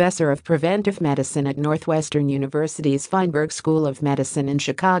a professor of preventive medicine at Northwestern University's Feinberg School of Medicine in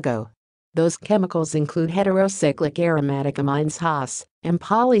Chicago. Those chemicals include heterocyclic aromatic amines HAS and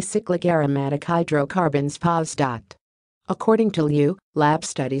polycyclic aromatic hydrocarbons PAS. According to Liu, lab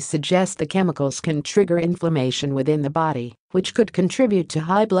studies suggest the chemicals can trigger inflammation within the body, which could contribute to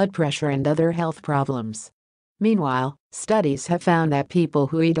high blood pressure and other health problems. Meanwhile, studies have found that people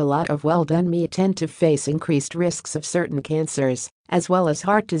who eat a lot of well-done meat tend to face increased risks of certain cancers, as well as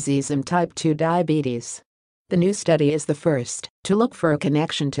heart disease and type 2 diabetes. The new study is the first to look for a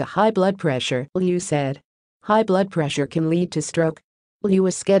connection to high blood pressure, Liu said. High blood pressure can lead to stroke. Liu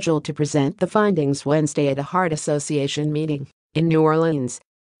is scheduled to present the findings Wednesday at a Heart Association meeting in New Orleans.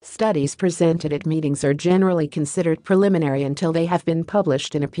 Studies presented at meetings are generally considered preliminary until they have been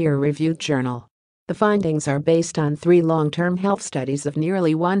published in a peer-reviewed journal. The findings are based on 3 long-term health studies of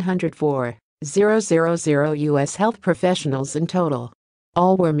nearly 104,000 U.S. health professionals in total.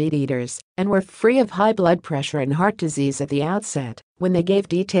 All were meat eaters and were free of high blood pressure and heart disease at the outset when they gave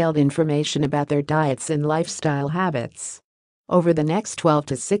detailed information about their diets and lifestyle habits. Over the next 12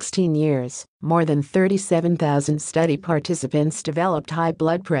 to 16 years, more than 37,000 study participants developed high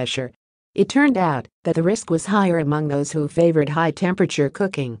blood pressure. It turned out that the risk was higher among those who favored high-temperature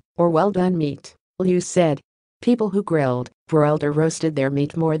cooking or well-done meat, Liu said. People who grilled, broiled or roasted their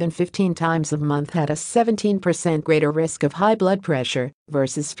meat more than 15 times a month had a 17% greater risk of high blood pressure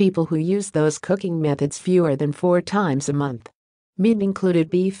versus people who used those cooking methods fewer than 4 times a month. Meat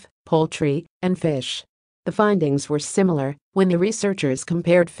included beef, poultry, and fish. The findings were similar when the researchers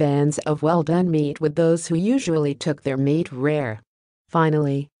compared fans of well-done meat with those who usually took their meat rare.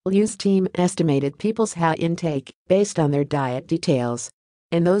 Finally, Liu's team estimated people's high intake based on their diet details,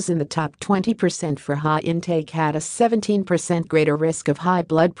 and those in the top 20% for high intake had a 17% greater risk of high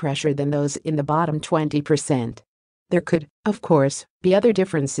blood pressure than those in the bottom 20%. There could, of course, be other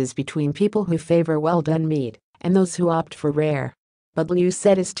differences between people who favor well-done meat and those who opt for rare. But Liu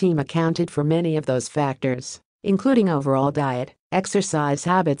said his team accounted for many of those factors, including overall diet, exercise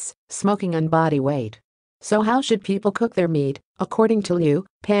habits, smoking and body weight. So how should people cook their meat? According to Liu,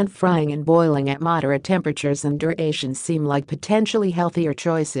 pan-frying and boiling at moderate temperatures and durations seem like potentially healthier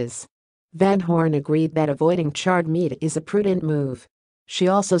choices. Van Horn agreed that avoiding charred meat is a prudent move. She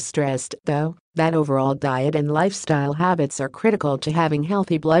also stressed, though, that overall diet and lifestyle habits are critical to having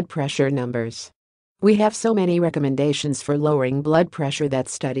healthy blood pressure numbers. We have so many recommendations for lowering blood pressure that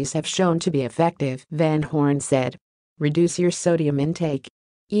studies have shown to be effective, Van Horn said. Reduce your sodium intake.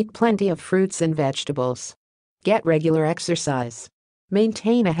 Eat plenty of fruits and vegetables. Get regular exercise.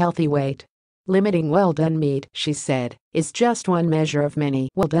 Maintain a healthy weight. Limiting well-done meat, she said, is just one measure of many.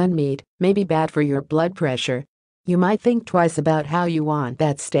 Well-done meat may be bad for your blood pressure. You might think twice about how you want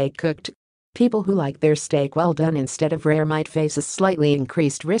that steak cooked. People who like their steak well done instead of rare might face a slightly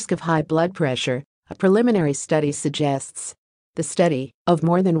increased risk of high blood pressure, a preliminary study suggests. The study, of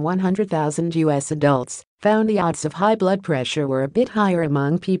more than 100,000 U.S. adults, found the odds of high blood pressure were a bit higher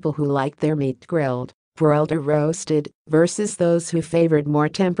among people who liked their meat grilled, broiled or roasted, versus those who favored more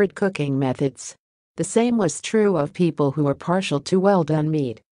temperate cooking methods. The same was true of people who were partial to well-done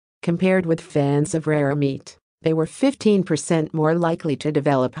meat. Compared with fans of rare meat, they were 15% more likely to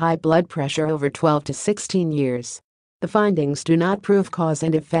develop high blood pressure over 12 to 16 years. The findings do not prove cause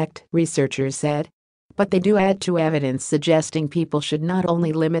and effect, researchers said, but they do add to evidence suggesting people should not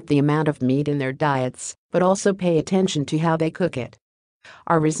only limit the amount of meat in their diets, but also pay attention to how they cook it.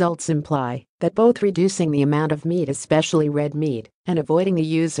 Our results imply that both reducing the amount of meat, especially red meat, and avoiding the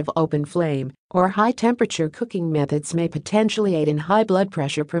use of open flame or high-temperature cooking methods may potentially aid in high blood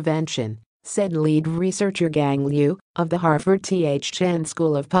pressure prevention, said lead researcher Gang Liu of the Harvard T.H. Chan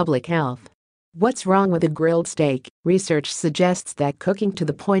School of Public Health. What's wrong with a grilled steak? Research suggests that cooking to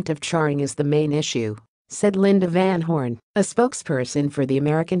the point of charring is the main issue, said Linda Van Horn, a spokesperson for the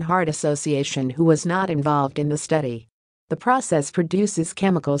American Heart Association who was not involved in the study. The process produces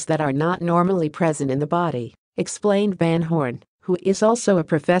chemicals that are not normally present in the body, explained Van Horn, who is also a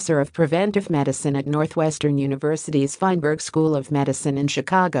professor of preventive medicine at Northwestern University's Feinberg School of Medicine in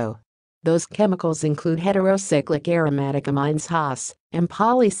Chicago. Those chemicals include heterocyclic aromatic amines HAS and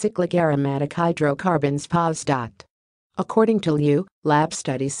polycyclic aromatic hydrocarbons POS. According to Liu, lab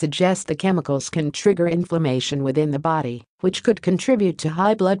studies suggest the chemicals can trigger inflammation within the body, which could contribute to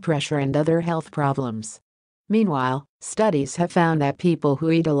high blood pressure and other health problems. Meanwhile, studies have found that people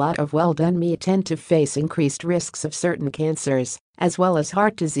who eat a lot of well-done meat tend to face increased risks of certain cancers, as well as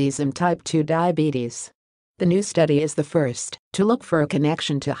heart disease and type 2 diabetes. The new study is the first to look for a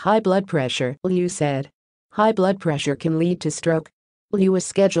connection to high blood pressure, Liu said. High blood pressure can lead to stroke. Liu was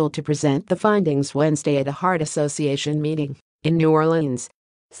scheduled to present the findings Wednesday at a Heart Association meeting in New Orleans.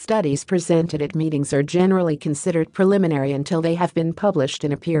 Studies presented at meetings are generally considered preliminary until they have been published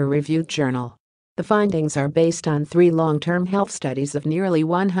in a peer-reviewed journal. The findings are based on 3 long-term health studies of nearly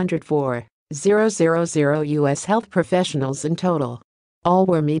 104,000 U.S. health professionals in total. All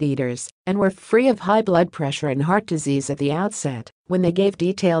were meat eaters and were free of high blood pressure and heart disease at the outset when they gave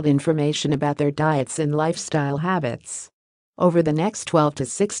detailed information about their diets and lifestyle habits. Over the next 12 to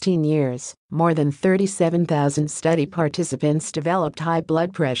 16 years, more than 37,000 study participants developed high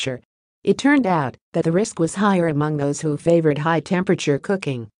blood pressure. It turned out that the risk was higher among those who favored high-temperature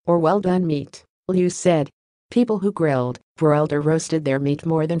cooking or well-done meat, Liu said. People who grilled, broiled or roasted their meat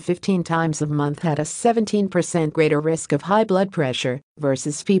more than 15 times a month had a 17% greater risk of high blood pressure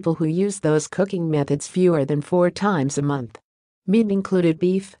versus people who used those cooking methods fewer than 4 times a month. Meat included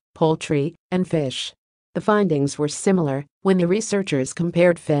beef, poultry, and fish. The findings were similar when the researchers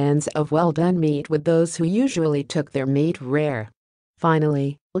compared fans of well-done meat with those who usually took their meat rare.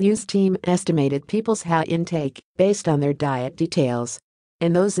 Finally, Liu's team estimated people's HA intake based on their diet details,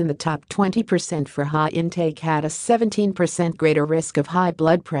 and those in the top 20% for high intake had a 17% greater risk of high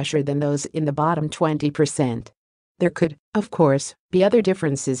blood pressure than those in the bottom 20%. There could, of course, be other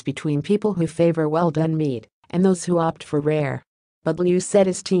differences between people who favor well-done meat and those who opt for rare. But Liu said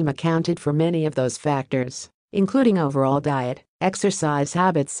his team accounted for many of those factors, including overall diet, exercise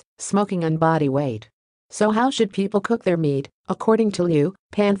habits, smoking and body weight. So how should people cook their meat? According to Liu,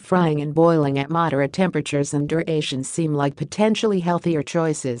 pan-frying and boiling at moderate temperatures and durations seem like potentially healthier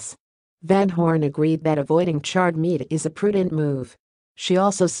choices. Van Horn agreed that avoiding charred meat is a prudent move. She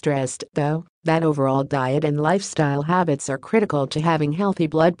also stressed, though, that overall diet and lifestyle habits are critical to having healthy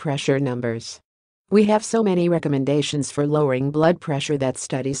blood pressure numbers. We have so many recommendations for lowering blood pressure that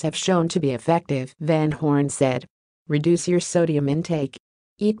studies have shown to be effective, Van Horn said. Reduce your sodium intake.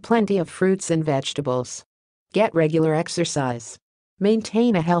 Eat plenty of fruits and vegetables. Get regular exercise.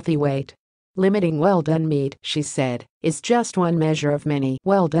 Maintain a healthy weight. Limiting well-done meat, she said, is just one measure of many.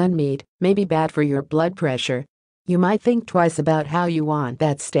 Well-done meat may be bad for your blood pressure. You might think twice about how you want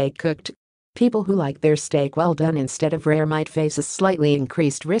that steak cooked. People who like their steak well done instead of rare might face a slightly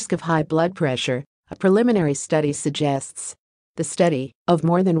increased risk of high blood pressure, a preliminary study suggests. The study, of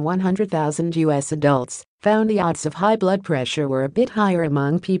more than 100,000 U.S. adults, found the odds of high blood pressure were a bit higher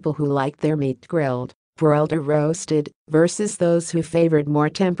among people who liked their meat grilled, broiled or roasted, versus those who favored more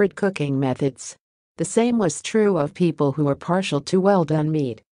temperate cooking methods. The same was true of people who were partial to well-done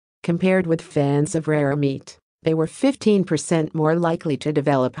meat. Compared with fans of rare meat, they were 15% more likely to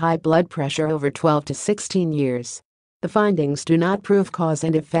develop high blood pressure over 12 to 16 years. The findings do not prove cause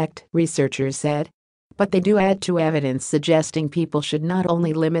and effect, researchers said, but they do add to evidence suggesting people should not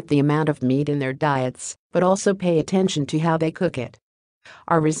only limit the amount of meat in their diets, but also pay attention to how they cook it.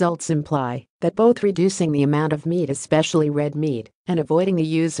 Our results imply that both reducing the amount of meat, especially red meat, and avoiding the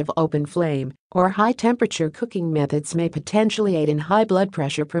use of open flame or high-temperature cooking methods may potentially aid in high blood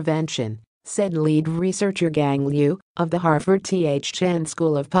pressure prevention, said lead researcher Gang Liu of the Harvard T.H. Chan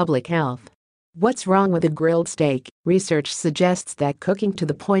School of Public Health. What's wrong with a grilled steak? Research suggests that cooking to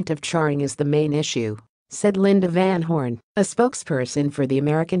the point of charring is the main issue, said Linda Van Horn, a spokesperson for the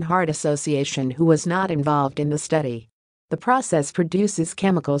American Heart Association who was not involved in the study. The process produces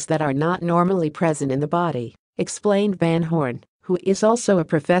chemicals that are not normally present in the body, explained Van Horn, who is also a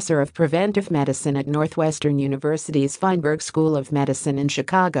professor of preventive medicine at Northwestern University's Feinberg School of Medicine in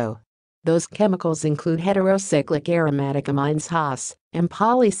Chicago. Those chemicals include heterocyclic aromatic amines HAS and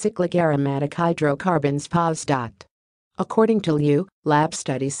polycyclic aromatic hydrocarbons POS. According to Liu, lab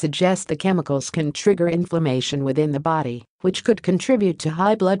studies suggest the chemicals can trigger inflammation within the body, which could contribute to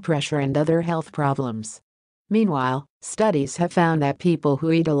high blood pressure and other health problems. Meanwhile, studies have found that people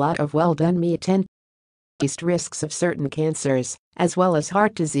who eat a lot of well-done meat tend to increase risks of certain cancers, as well as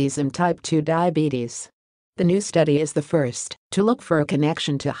heart disease and type 2 diabetes. The new study is the first to look for a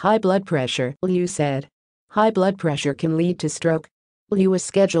connection to high blood pressure, Liu said. High blood pressure can lead to stroke. Liu was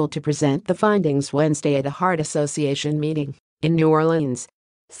scheduled to present the findings Wednesday at a Heart Association meeting in New Orleans.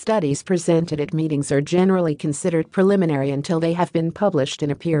 Studies presented at meetings are generally considered preliminary until they have been published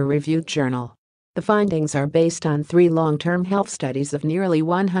in a peer-reviewed journal. The findings are based on 3 long-term health studies of nearly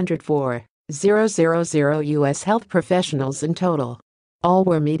 104,000 U.S. health professionals in total. All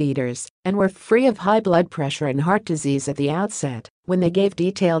were meat eaters and were free of high blood pressure and heart disease at the outset when they gave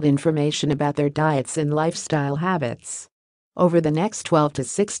detailed information about their diets and lifestyle habits. Over the next 12 to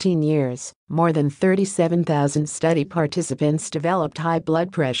 16 years, more than 37,000 study participants developed high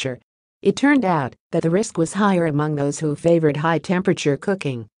blood pressure. It turned out that the risk was higher among those who favored high-temperature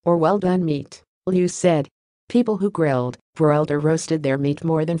cooking or well-done meat, Liu said. People who grilled, broiled or roasted their meat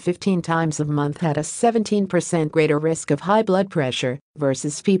more than 15 times a month had a 17% greater risk of high blood pressure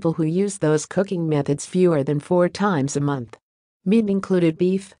versus people who used those cooking methods fewer than 4 times a month. Meat included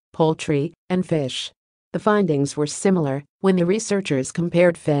beef, poultry, and fish. The findings were similar when the researchers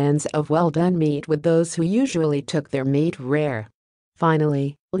compared fans of well-done meat with those who usually took their meat rare.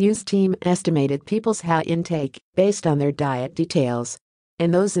 Finally, Liu's team estimated people's high intake based on their diet details,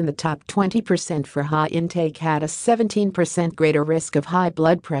 and those in the top 20% for high intake had a 17% greater risk of high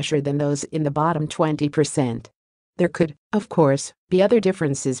blood pressure than those in the bottom 20%. There could, of course, be other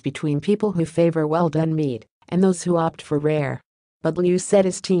differences between people who favor well-done meat and those who opt for rare. But Liu said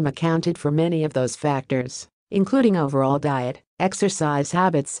his team accounted for many of those factors, including overall diet, exercise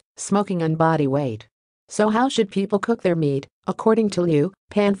habits, smoking and body weight. So how should people cook their meat? According to Liu,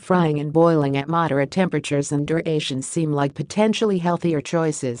 pan frying and boiling at moderate temperatures and duration seem like potentially healthier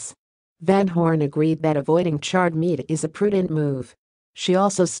choices. Van Horn agreed that avoiding charred meat is a prudent move. She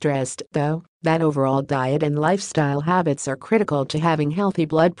also stressed, though, that overall diet and lifestyle habits are critical to having healthy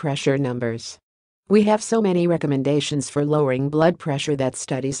blood pressure numbers. We have so many recommendations for lowering blood pressure that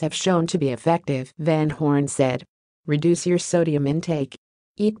studies have shown to be effective, Van Horn said. Reduce your sodium intake.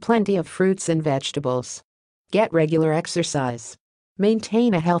 Eat plenty of fruits and vegetables. Get regular exercise.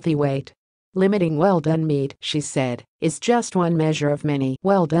 Maintain a healthy weight. Limiting well-done meat, she said, is just one measure of many.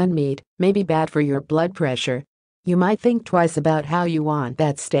 Well-done meat may be bad for your blood pressure. You might think twice about how you want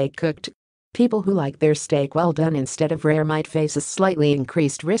that steak cooked. People who like their steak well done instead of rare might face a slightly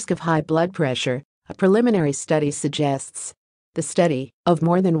increased risk of high blood pressure, a preliminary study suggests. The study, of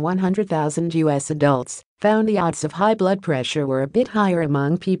more than 100,000 U.S. adults, found the odds of high blood pressure were a bit higher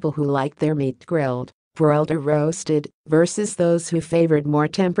among people who liked their meat grilled, broiled or roasted, versus those who favored more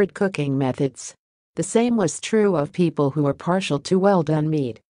temperate cooking methods. The same was true of people who were partial to well-done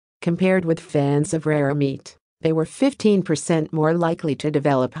meat. Compared with fans of rare meat, they were 15% more likely to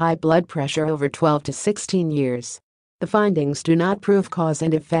develop high blood pressure over 12 to 16 years. The findings do not prove cause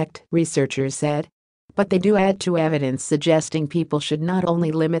and effect, researchers said, but they do add to evidence suggesting people should not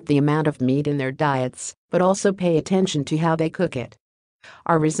only limit the amount of meat in their diets, but also pay attention to how they cook it.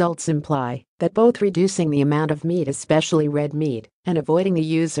 Our results imply that both reducing the amount of meat, especially red meat, and avoiding the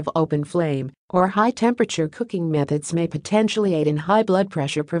use of open flame or high-temperature cooking methods may potentially aid in high blood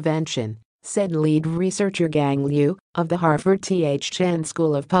pressure prevention, said lead researcher Gang Liu of the Harvard T.H. Chan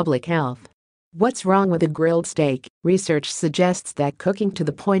School of Public Health. What's wrong with a grilled steak? Research suggests that cooking to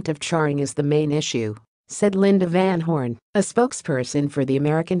the point of charring is the main issue, said Linda Van Horn, a spokesperson for the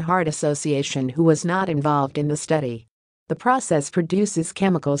American Heart Association who was not involved in the study. The process produces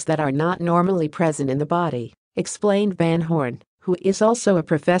chemicals that are not normally present in the body, explained Van Horn, who is also a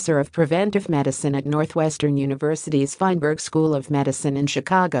professor of preventive medicine at Northwestern University's Feinberg School of Medicine in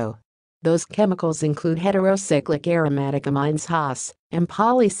Chicago. Those chemicals include heterocyclic aromatic amines HAS and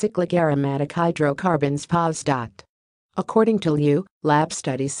polycyclic aromatic hydrocarbons PAS. According to Liu, lab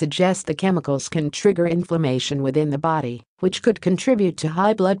studies suggest the chemicals can trigger inflammation within the body, which could contribute to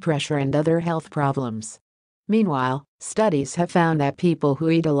high blood pressure and other health problems. Meanwhile, studies have found that people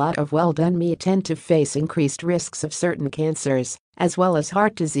who eat a lot of well-done meat tend to face increased risks of certain cancers, as well as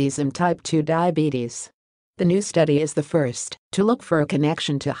heart disease and type 2 diabetes. The new study is the first to look for a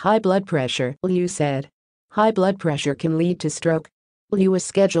connection to high blood pressure, Liu said. High blood pressure can lead to stroke. Liu was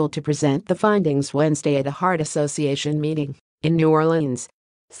scheduled to present the findings Wednesday at a Heart Association meeting in New Orleans.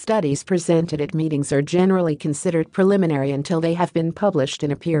 Studies presented at meetings are generally considered preliminary until they have been published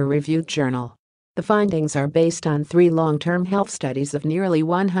in a peer-reviewed journal. The findings are based on 3 long-term health studies of nearly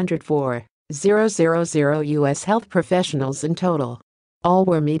 104,000 U.S. health professionals in total. All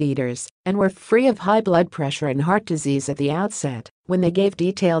were meat eaters and were free of high blood pressure and heart disease at the outset when they gave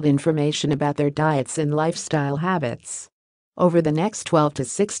detailed information about their diets and lifestyle habits. Over the next 12 to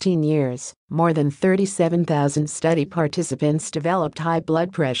 16 years, more than 37,000 study participants developed high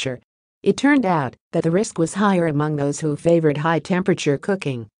blood pressure. It turned out that the risk was higher among those who favored high-temperature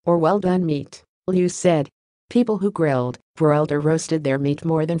cooking or well-done meat, Liu said. People who grilled, broiled or roasted their meat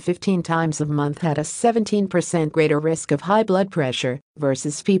more than 15 times a month had a 17% greater risk of high blood pressure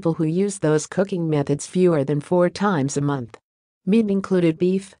versus people who used those cooking methods fewer than 4 times a month. Meat included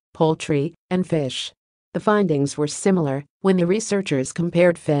beef, poultry, and fish. The findings were similar when the researchers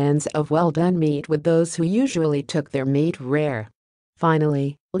compared fans of well-done meat with those who usually took their meat rare.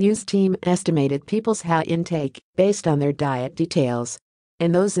 Finally, Liu's team estimated people's high intake based on their diet details,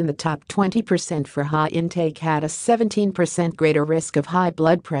 and those in the top 20% for high intake had a 17% greater risk of high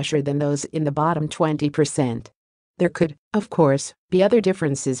blood pressure than those in the bottom 20%. There could, of course, be other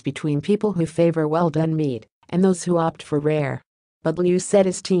differences between people who favor well-done meat and those who opt for rare. But Liu said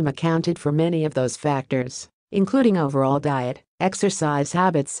his team accounted for many of those factors, including overall diet, exercise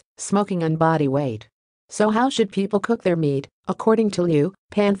habits, smoking and body weight. So how should people cook their meat? According to Liu,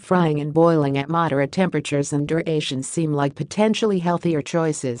 pan frying and boiling at moderate temperatures and durations seem like potentially healthier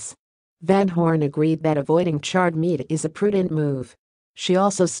choices. Van Horn agreed that avoiding charred meat is a prudent move. She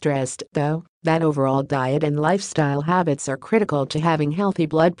also stressed, though, that overall diet and lifestyle habits are critical to having healthy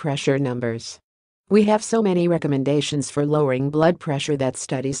blood pressure numbers. We have so many recommendations for lowering blood pressure that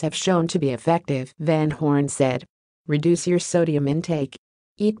studies have shown to be effective, Van Horn said. Reduce your sodium intake.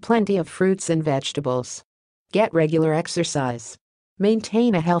 Eat plenty of fruits and vegetables. Get regular exercise.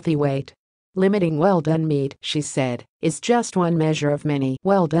 Maintain a healthy weight. Limiting well-done meat, she said, is just one measure of many.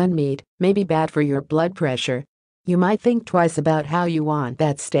 Well-done meat may be bad for your blood pressure. You might think twice about how you want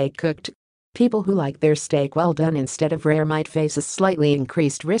that steak cooked. People who like their steak well done instead of rare might face a slightly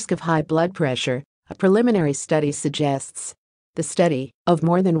increased risk of high blood pressure, a preliminary study suggests. The study, of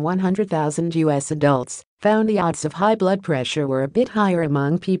more than 100,000 U.S. adults, found the odds of high blood pressure were a bit higher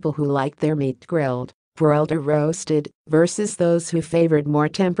among people who liked their meat grilled, broiled or roasted, versus those who favored more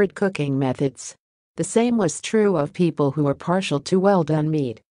temperate cooking methods. The same was true of people who were partial to well-done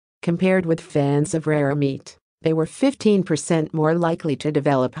meat. Compared with fans of rare meat, they were 15% more likely to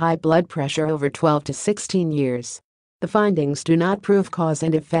develop high blood pressure over 12 to 16 years. The findings do not prove cause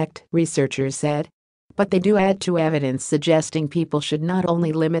and effect, researchers said, but they do add to evidence suggesting people should not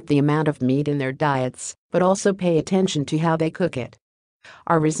only limit the amount of meat in their diets, but also pay attention to how they cook it.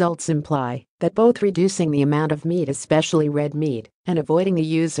 Our results imply that both reducing the amount of meat, especially red meat, and avoiding the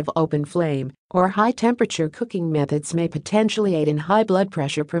use of open flame or high-temperature cooking methods may potentially aid in high blood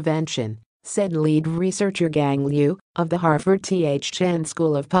pressure prevention, said lead researcher Gang Liu of the Harvard T.H. Chan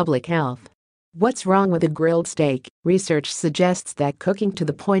School of Public Health. What's wrong with a grilled steak? Research suggests that cooking to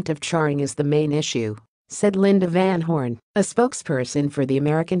the point of charring is the main issue, said Linda Van Horn, a spokesperson for the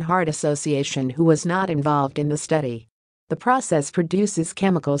American Heart Association who was not involved in the study. The process produces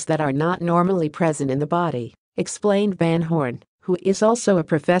chemicals that are not normally present in the body, explained Van Horn, who is also a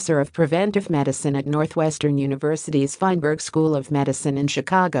professor of preventive medicine at Northwestern University's Feinberg School of Medicine in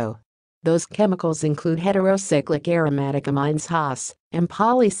Chicago. Those chemicals include heterocyclic aromatic amines HAS and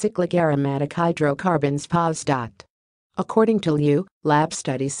polycyclic aromatic hydrocarbons PAS. According to Liu, lab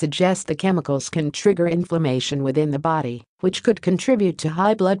studies suggest the chemicals can trigger inflammation within the body, which could contribute to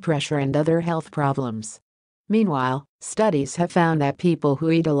high blood pressure and other health problems. Meanwhile, studies have found that people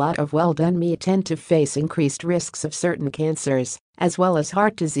who eat a lot of well-done meat tend to face increased risks of certain cancers, as well as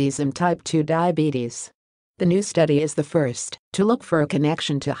heart disease and type 2 diabetes. The new study is the first to look for a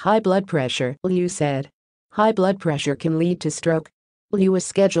connection to high blood pressure, Liu said. High blood pressure can lead to stroke. Liu is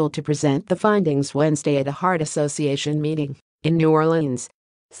scheduled to present the findings Wednesday at a Heart Association meeting in New Orleans.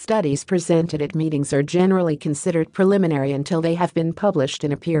 Studies presented at meetings are generally considered preliminary until they have been published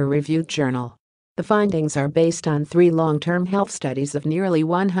in a peer-reviewed journal. The findings are based on 3 long-term health studies of nearly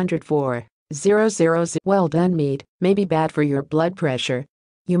 104,000 well-done meat may be bad for your blood pressure.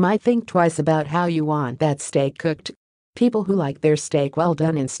 You might think twice about how you want that steak cooked. People who like their steak well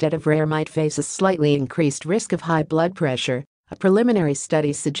done instead of rare might face a slightly increased risk of high blood pressure, a preliminary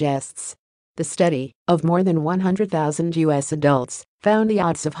study suggests. The study, of more than 100,000 U.S. adults, found the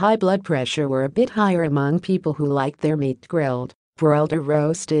odds of high blood pressure were a bit higher among people who liked their meat grilled, broiled or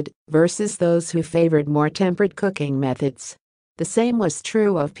roasted, versus those who favored more temperate cooking methods. The same was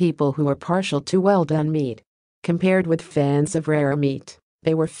true of people who were partial to well-done meat. Compared with fans of rare meat,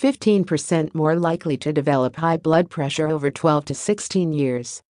 they were 15% more likely to develop high blood pressure over 12 to 16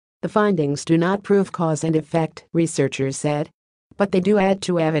 years. The findings do not prove cause and effect, researchers said, but they do add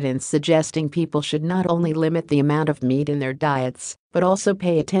to evidence suggesting people should not only limit the amount of meat in their diets, but also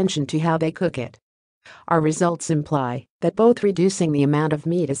pay attention to how they cook it. Our results imply that both reducing the amount of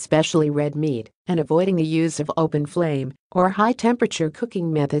meat, especially red meat, and avoiding the use of open flame or high-temperature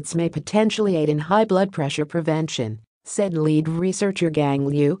cooking methods may potentially aid in high blood pressure prevention, said lead researcher Gang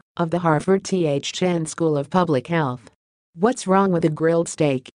Liu of the Harvard T.H. Chan School of Public Health. What's wrong with a grilled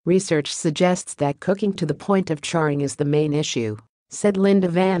steak? Research suggests that cooking to the point of charring is the main issue, said Linda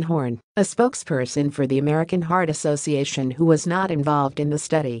Van Horn, a spokesperson for the American Heart Association who was not involved in the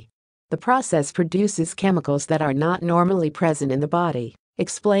study. The process produces chemicals that are not normally present in the body,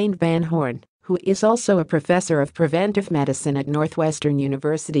 explained Van Horn, who is also a professor of preventive medicine at Northwestern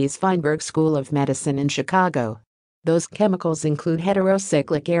University's Feinberg School of Medicine in Chicago. Those chemicals include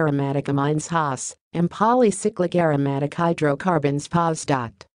heterocyclic aromatic amines HAS and polycyclic aromatic hydrocarbons POS.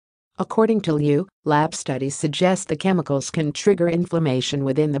 According to Liu, lab studies suggest the chemicals can trigger inflammation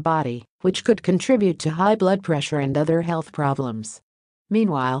within the body, which could contribute to high blood pressure and other health problems.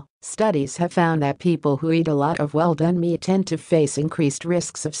 Meanwhile, studies have found that people who eat a lot of well-done meat tend to face increased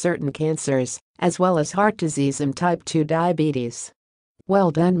risks of certain cancers, as well as heart disease and type 2 diabetes.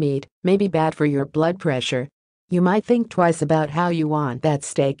 Well-done meat may be bad for your blood pressure. You might think twice about how you want that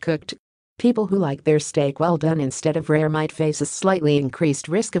steak cooked. People who like their steak well done instead of rare might face a slightly increased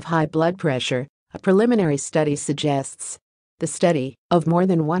risk of high blood pressure, a preliminary study suggests. The study, of more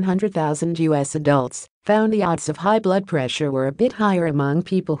than 100,000 U.S. adults, found the odds of high blood pressure were a bit higher among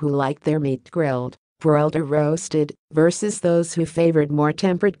people who liked their meat grilled, broiled or roasted, versus those who favored more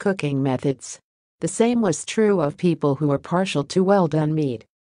temperate cooking methods. The same was true of people who were partial to well-done meat.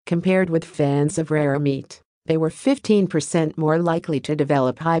 Compared with fans of rare meat, they were 15% more likely to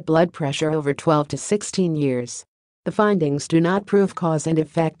develop high blood pressure over 12 to 16 years. The findings do not prove cause and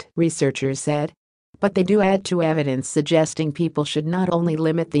effect, researchers said, but they do add to evidence suggesting people should not only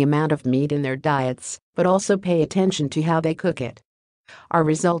limit the amount of meat in their diets, but also pay attention to how they cook it. Our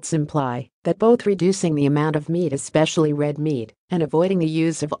results imply that both reducing the amount of meat, especially red meat, and avoiding the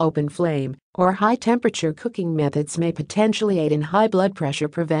use of open flame or high-temperature cooking methods may potentially aid in high blood pressure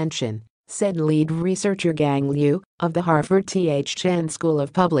prevention, said lead researcher Gang Liu of the Harvard T.H. Chan School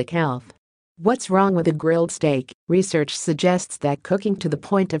of Public Health. What's wrong with a grilled steak? Research suggests that cooking to the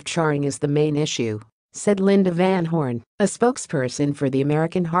point of charring is the main issue, said Linda Van Horn, a spokesperson for the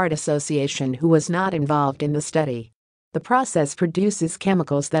American Heart Association who was not involved in the study. The process produces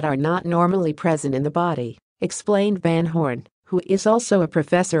chemicals that are not normally present in the body, explained Van Horn, who is also a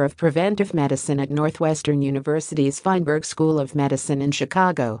professor of preventive medicine at Northwestern University's Feinberg School of Medicine in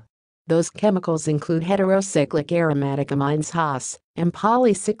Chicago. Those chemicals include heterocyclic aromatic amines HAS and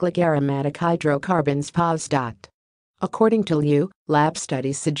polycyclic aromatic hydrocarbons POS. According to Liu, lab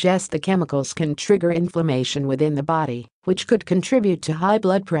studies suggest the chemicals can trigger inflammation within the body, which could contribute to high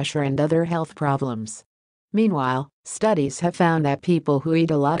blood pressure and other health problems. Meanwhile, studies have found that people who eat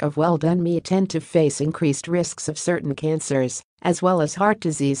a lot of well-done meat tend to face increased risks of certain cancers, as well as heart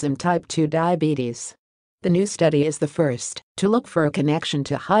disease and type 2 diabetes. The new study is the first to look for a connection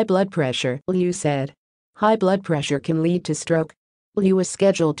to high blood pressure, Liu said. High blood pressure can lead to stroke. Liu is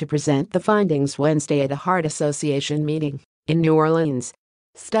scheduled to present the findings Wednesday at a Heart Association meeting in New Orleans.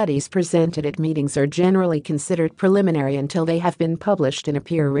 Studies presented at meetings are generally considered preliminary until they have been published in a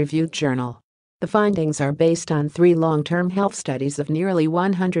peer-reviewed journal. The findings are based on 3 long-term health studies of nearly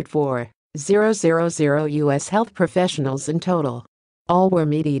 104,000 U.S. health professionals in total. All were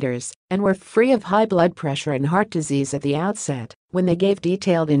meat eaters and were free of high blood pressure and heart disease at the outset when they gave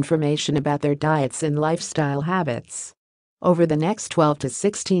detailed information about their diets and lifestyle habits. Over the next 12 to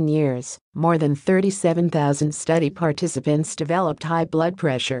 16 years, more than 37,000 study participants developed high blood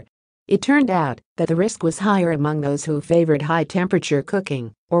pressure. It turned out that the risk was higher among those who favored high-temperature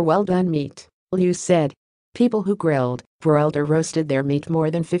cooking or well-done meat, Liu said. People who grilled, broiled or roasted their meat more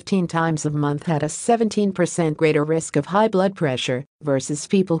than 15 times a month had a 17% greater risk of high blood pressure versus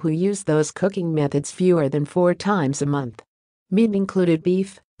people who used those cooking methods fewer than 4 times a month. Meat included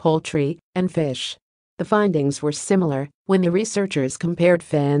beef, poultry, and fish. The findings were similar when the researchers compared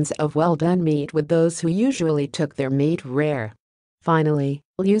fans of well-done meat with those who usually took their meat rare. Finally,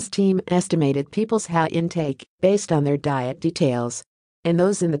 Liu's team estimated people's high intake based on their diet details, and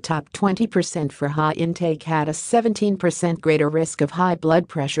those in the top 20% for high intake had a 17% greater risk of high blood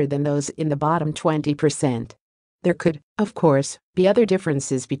pressure than those in the bottom 20%. There could, of course, be other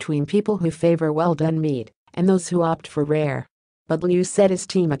differences between people who favor well-done meat and those who opt for rare. But Liu said his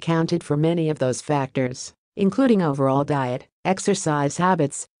team accounted for many of those factors, including overall diet, exercise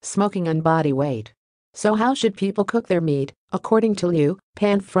habits, smoking and body weight. So how should people cook their meat? According to Liu,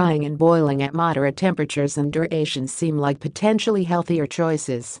 pan frying and boiling at moderate temperatures and duration seem like potentially healthier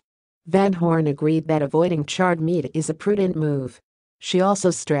choices. Van Horn agreed that avoiding charred meat is a prudent move. She also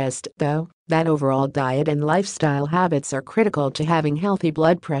stressed, though, that overall diet and lifestyle habits are critical to having healthy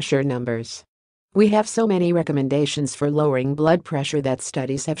blood pressure numbers. We have so many recommendations for lowering blood pressure that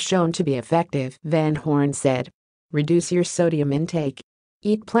studies have shown to be effective, Van Horn said. Reduce your sodium intake.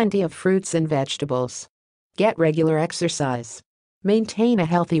 Eat plenty of fruits and vegetables. Get regular exercise. Maintain a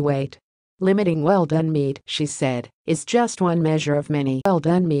healthy weight. Limiting well-done meat, she said, is just one measure of many.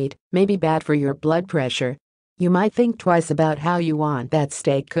 Well-done meat may be bad for your blood pressure. You might think twice about how you want that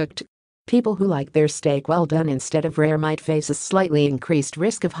steak cooked. People who like their steak well done instead of rare might face a slightly increased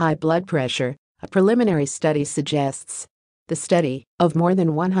risk of high blood pressure, a preliminary study suggests. The study, of more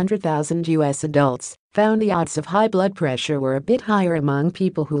than 100,000 U.S. adults, found the odds of high blood pressure were a bit higher among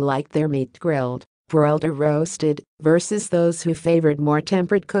people who liked their meat grilled, broiled or roasted, versus those who favored more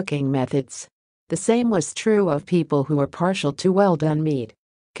temperate cooking methods. The same was true of people who were partial to well-done meat.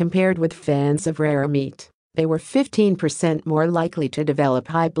 Compared with fans of rare meat, they were 15% more likely to develop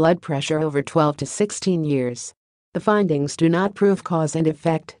high blood pressure over 12 to 16 years. The findings do not prove cause and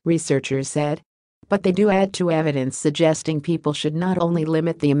effect, researchers said, but they do add to evidence suggesting people should not only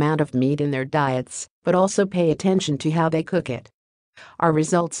limit the amount of meat in their diets, but also pay attention to how they cook it. Our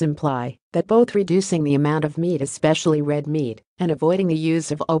results imply that both reducing the amount of meat, especially red meat, and avoiding the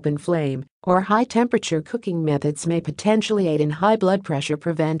use of open flame or high-temperature cooking methods may potentially aid in high blood pressure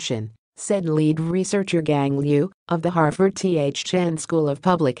prevention, said lead researcher Gang Liu of the Harvard T.H. Chan School of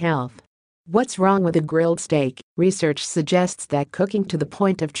Public Health. What's wrong with a grilled steak? Research suggests that cooking to the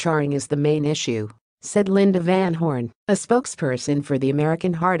point of charring is the main issue, said Linda Van Horn, a spokesperson for the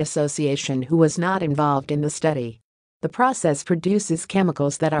American Heart Association who was not involved in the study. The process produces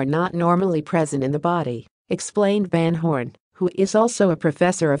chemicals that are not normally present in the body, explained Van Horn, who is also a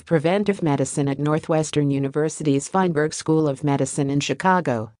professor of preventive medicine at Northwestern University's Feinberg School of Medicine in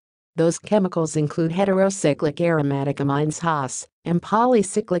Chicago. Those chemicals include heterocyclic aromatic amines HAS and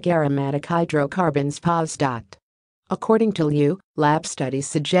polycyclic aromatic hydrocarbons PAS. According to Liu, lab studies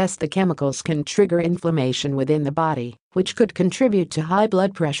suggest the chemicals can trigger inflammation within the body, which could contribute to high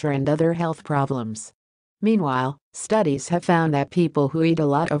blood pressure and other health problems. Meanwhile, studies have found that people who eat a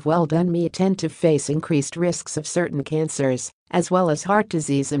lot of well-done meat tend to face increased risks of certain cancers, as well as heart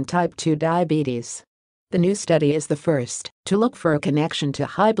disease and type 2 diabetes. The new study is the first to look for a connection to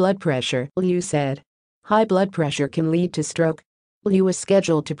high blood pressure, Liu said. High blood pressure can lead to stroke. Liu was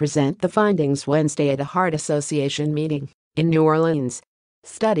scheduled to present the findings Wednesday at a Heart Association meeting in New Orleans.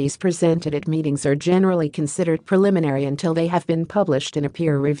 Studies presented at meetings are generally considered preliminary until they have been published in a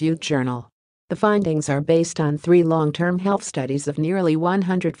peer-reviewed journal. The findings are based on 3 long-term health studies of nearly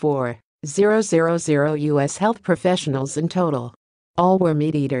 104,000 U.S. health professionals in total. All were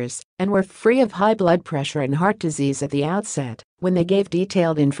meat eaters and were free of high blood pressure and heart disease at the outset when they gave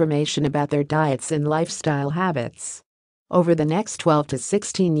detailed information about their diets and lifestyle habits. Over the next 12 to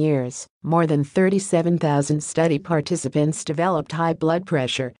 16 years, more than 37,000 study participants developed high blood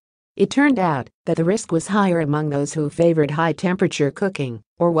pressure. It turned out that the risk was higher among those who favored high-temperature cooking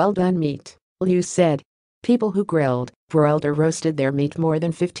or well-done meat, Liu said. People who grilled, broiled or roasted their meat more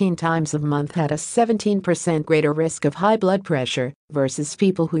than 15 times a month had a 17% greater risk of high blood pressure versus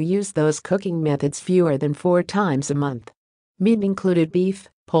people who used those cooking methods fewer than 4 times a month. Meat included beef,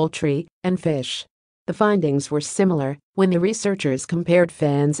 poultry, and fish. The findings were similar when the researchers compared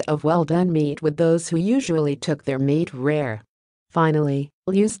fans of well-done meat with those who usually took their meat rare. Finally,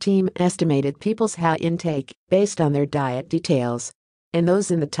 Liu's team estimated people's high intake based on their diet details, and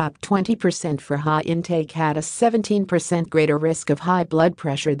those in the top 20% for high intake had a 17% greater risk of high blood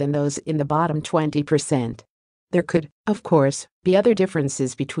pressure than those in the bottom 20%. There could, of course, be other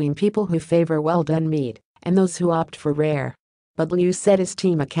differences between people who favor well-done meat and those who opt for rare. But Liu said his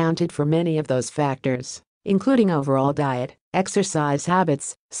team accounted for many of those factors, including overall diet, exercise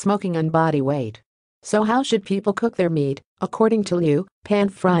habits, smoking and body weight. So how should people cook their meat? According to Liu, pan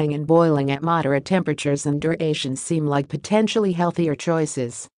frying and boiling at moderate temperatures and duration seem like potentially healthier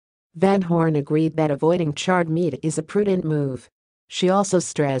choices. Van Horn agreed that avoiding charred meat is a prudent move. She also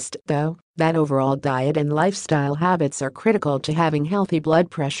stressed, though, that overall diet and lifestyle habits are critical to having healthy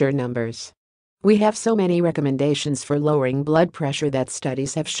blood pressure numbers. We have so many recommendations for lowering blood pressure that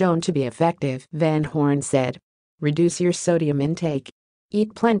studies have shown to be effective, Van Horn said. Reduce your sodium intake.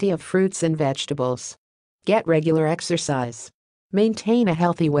 Eat plenty of fruits and vegetables. Get regular exercise. Maintain a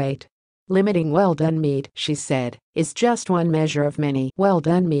healthy weight. Limiting well-done meat, she said, is just one measure of many.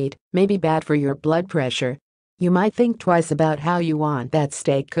 Well-done meat may be bad for your blood pressure. You might think twice about how you want that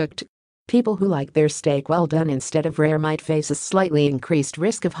steak cooked. People who like their steak well done instead of rare might face a slightly increased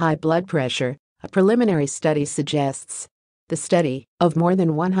risk of high blood pressure, a preliminary study suggests. The study, of more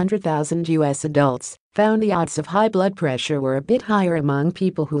than 100,000 U.S. adults, found the odds of high blood pressure were a bit higher among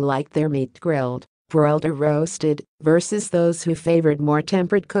people who liked their meat grilled, broiled or roasted, versus those who favored more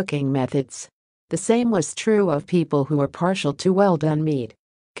temperate cooking methods. The same was true of people who were partial to well-done meat.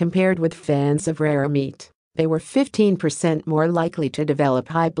 Compared with fans of rare meat, They were 15% more likely to develop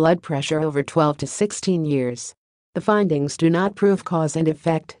high blood pressure over 12 to 16 years. The findings do not prove cause and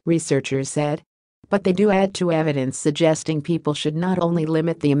effect, researchers said, but they do add to evidence suggesting people should not only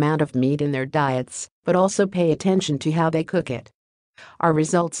limit the amount of meat in their diets, but also pay attention to how they cook it. Our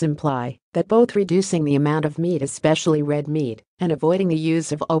results imply that both reducing the amount of meat, especially red meat, and avoiding the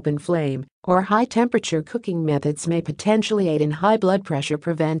use of open flame or high-temperature cooking methods may potentially aid in high blood pressure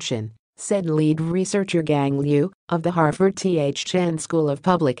prevention, said lead researcher Gang Liu of the Harvard T.H. Chan School of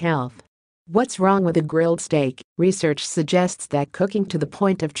Public Health. What's wrong with a grilled steak? Research suggests that cooking to the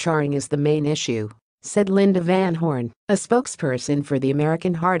point of charring is the main issue, said Linda Van Horn, a spokesperson for the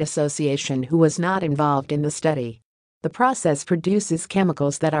American Heart Association who was not involved in the study. The process produces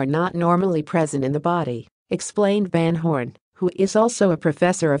chemicals that are not normally present in the body, explained Van Horn, who is also a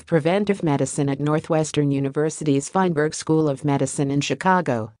professor of preventive medicine at Northwestern University's Feinberg School of Medicine in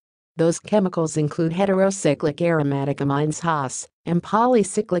Chicago. Those chemicals include heterocyclic aromatic amines HAS and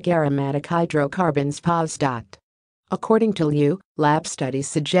polycyclic aromatic hydrocarbons PAS. According to Liu, lab studies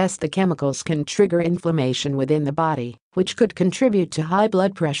suggest the chemicals can trigger inflammation within the body, which could contribute to high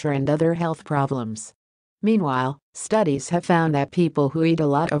blood pressure and other health problems. Meanwhile, studies have found that people who eat a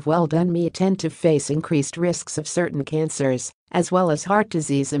lot of well-done meat tend to face increased risks of certain cancers, as well as heart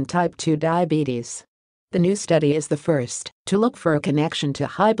disease and type 2 diabetes. The new study is the first to look for a connection to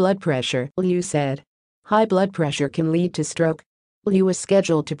high blood pressure, Liu said. High blood pressure can lead to stroke. Liu is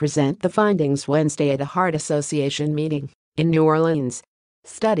scheduled to present the findings Wednesday at a Heart Association meeting in New Orleans.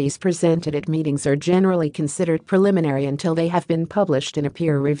 Studies presented at meetings are generally considered preliminary until they have been published in a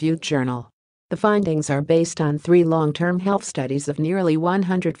peer-reviewed journal. The findings are based on 3 long-term health studies of nearly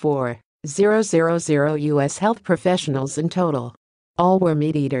 104,000 U.S. health professionals in total. All were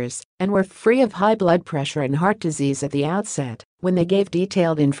meat eaters and were free of high blood pressure and heart disease at the outset when they gave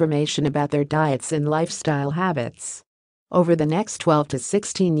detailed information about their diets and lifestyle habits. Over the next 12 to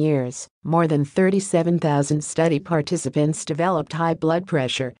 16 years, more than 37,000 study participants developed high blood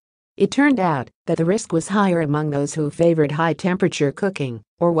pressure. It turned out that the risk was higher among those who favored high-temperature cooking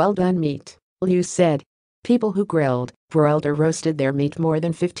or well-done meat, Liu said. People who grilled, broiled or roasted their meat more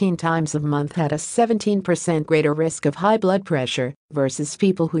than 15 times a month had a 17% greater risk of high blood pressure versus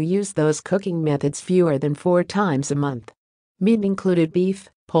people who used those cooking methods fewer than 4 times a month. Meat included beef,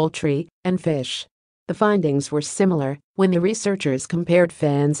 poultry, and fish. The findings were similar when the researchers compared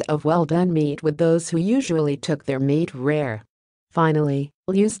fans of well-done meat with those who usually took their meat rare. Finally,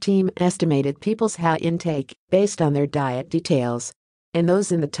 Liu's team estimated people's high intake based on their diet details, and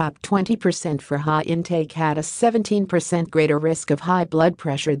those in the top 20% for high intake had a 17% greater risk of high blood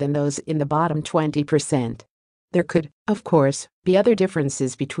pressure than those in the bottom 20%. There could, of course, be other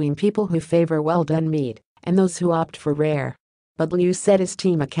differences between people who favor well-done meat and those who opt for rare. But Liu said his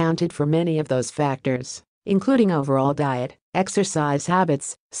team accounted for many of those factors, including overall diet, exercise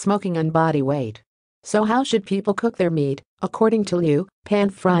habits, smoking and body weight. So how should people cook their meat? According to Liu,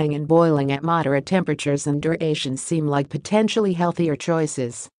 pan-frying and boiling at moderate temperatures and duration seem like potentially healthier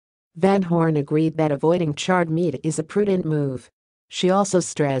choices. Van Horn agreed that avoiding charred meat is a prudent move. She also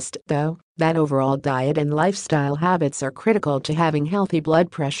stressed, though, that overall diet and lifestyle habits are critical to having healthy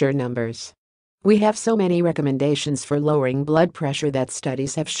blood pressure numbers. We have so many recommendations for lowering blood pressure that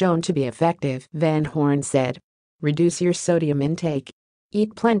studies have shown to be effective, Van Horn said. Reduce your sodium intake.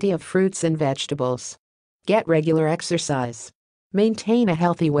 Eat plenty of fruits and vegetables. Get regular exercise. Maintain a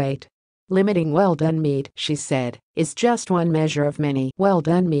healthy weight. Limiting well-done meat, she said, is just one measure of many.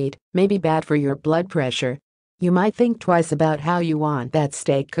 Well-done meat may be bad for your blood pressure. You might think twice about how you want that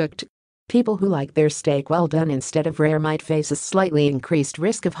steak cooked. People who like their steak well done instead of rare might face a slightly increased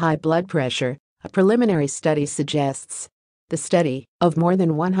risk of high blood pressure, a preliminary study suggests. The study, of more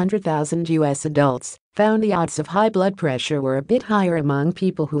than 100,000 U.S. adults, found the odds of high blood pressure were a bit higher among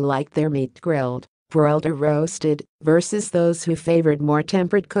people who liked their meat grilled, broiled or roasted, versus those who favored more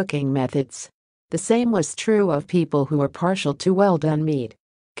temperate cooking methods. The same was true of people who were partial to well-done meat.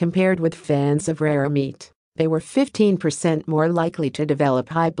 Compared with fans of rare meat, they were 15% more likely to develop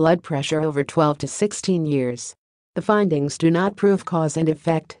high blood pressure over 12 to 16 years. The findings do not prove cause and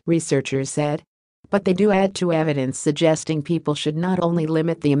effect, researchers said, but they do add to evidence suggesting people should not only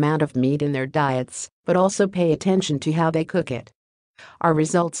limit the amount of meat in their diets, but also pay attention to how they cook it. Our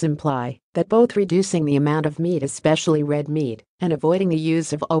results imply that both reducing the amount of meat, especially red meat, and avoiding the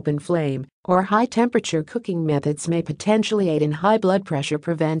use of open flame or high-temperature cooking methods may potentially aid in high blood pressure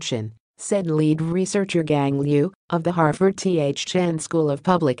prevention, said lead researcher Gang Liu of the Harvard T.H. Chan School of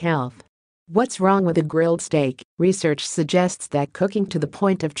Public Health. What's wrong with a grilled steak? Research suggests that cooking to the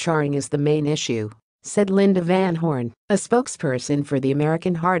point of charring is the main issue. said Linda Van Horn, a spokesperson for the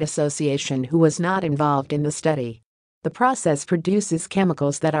American Heart Association who was not involved in the study. The process produces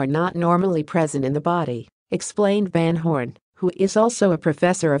chemicals that are not normally present in the body, explained Van Horn, who is also a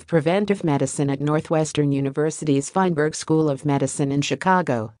professor of preventive medicine at Northwestern University's Feinberg School of Medicine in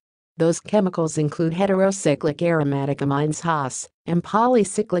Chicago. Those chemicals include heterocyclic aromatic amines HAS and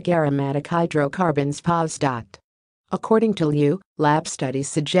polycyclic aromatic hydrocarbons PAS. According to Liu, lab studies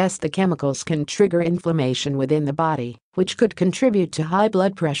suggest the chemicals can trigger inflammation within the body, which could contribute to high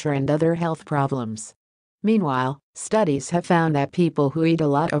blood pressure and other health problems. Meanwhile, studies have found that people who eat a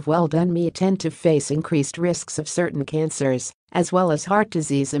lot of well-done meat tend to face increased risks of certain cancers, as well as heart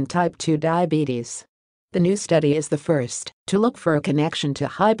disease and type 2 diabetes. The new study is the first to look for a connection to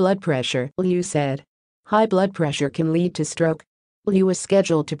high blood pressure, Liu said. High blood pressure can lead to stroke. Liu was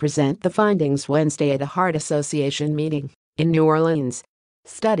scheduled to present the findings Wednesday at a Heart Association meeting in New Orleans.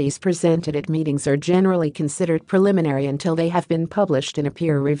 Studies presented at meetings are generally considered preliminary until they have been published in a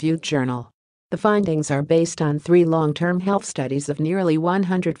peer-reviewed journal. The findings are based on 3 long-term health studies of nearly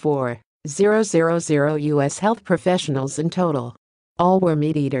 104,000 U.S. health professionals in total. All were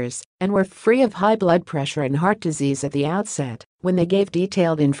meat eaters and were free of high blood pressure and heart disease at the outset when they gave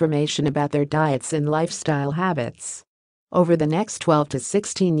detailed information about their diets and lifestyle habits. Over the next 12 to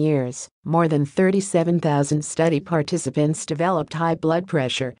 16 years, more than 37,000 study participants developed high blood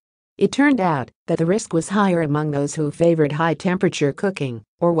pressure. It turned out that the risk was higher among those who favored high-temperature cooking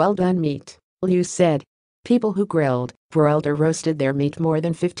or well-done meat, Liu said. People who grilled, broiled or roasted their meat more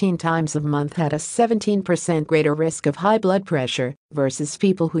than 15 times a month had a 17% greater risk of high blood pressure versus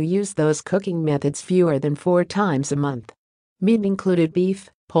people who used those cooking methods fewer than 4 times a month. Meat included beef,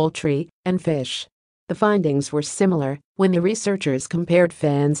 poultry, and fish. The findings were similar when the researchers compared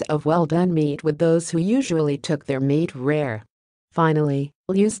fans of well-done meat with those who usually took their meat rare. Finally,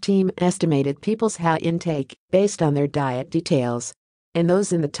 Liu's team estimated people's HA intake based on their diet details, and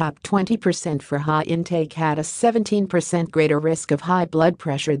those in the top 20% for high intake had a 17% greater risk of high blood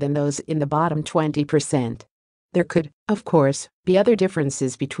pressure than those in the bottom 20%. There could, of course, be other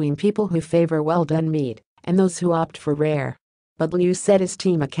differences between people who favor well-done meat and those who opt for rare. But Liu said his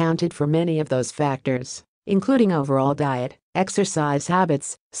team accounted for many of those factors, including overall diet, exercise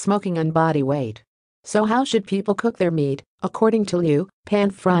habits, smoking and body weight. So how should people cook their meat? According to Liu, pan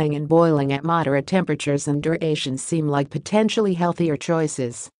frying and boiling at moderate temperatures and duration seem like potentially healthier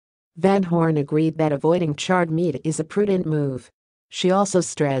choices. Van Horn agreed that avoiding charred meat is a prudent move. She also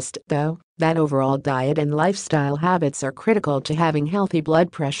stressed, though, that overall diet and lifestyle habits are critical to having healthy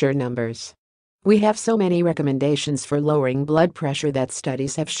blood pressure numbers. We have so many recommendations for lowering blood pressure that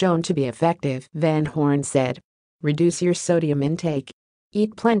studies have shown to be effective, Van Horn said. Reduce your sodium intake.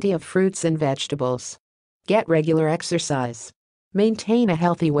 Eat plenty of fruits and vegetables. Get regular exercise. Maintain a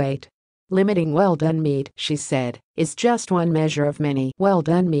healthy weight. Limiting well-done meat, she said, is just one measure of many.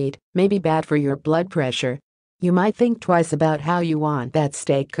 Well-done meat may be bad for your blood pressure. You might think twice about how you want that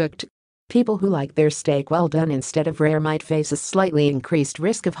steak cooked. People who like their steak well done instead of rare might face a slightly increased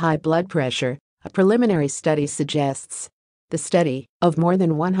risk of high blood pressure, a preliminary study suggests. The study, of more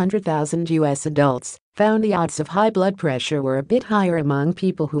than 100,000 U.S. adults, found the odds of high blood pressure were a bit higher among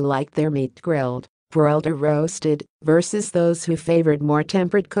people who liked their meat grilled, broiled or roasted, versus those who favored more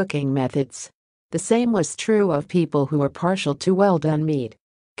temperate cooking methods. The same was true of people who were partial to well-done meat.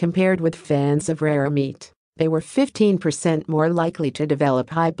 Compared with fans of rare meat, they were 15% more likely to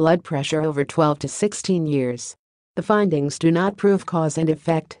develop high blood pressure over 12 to 16 years. The findings do not prove cause and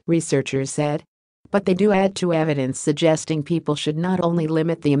effect, researchers said, but they do add to evidence suggesting people should not only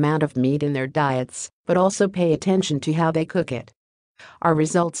limit the amount of meat in their diets, but also pay attention to how they cook it. Our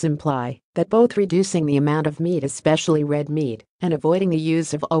results imply that both reducing the amount of meat, especially red meat, and avoiding the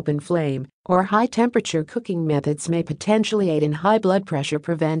use of open flame or high-temperature cooking methods may potentially aid in high blood pressure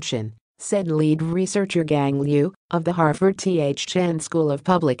prevention, said lead researcher Gang Liu of the Harvard T.H. Chan School of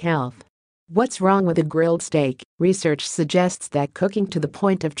Public Health. What's wrong with a grilled steak? Research suggests that cooking to the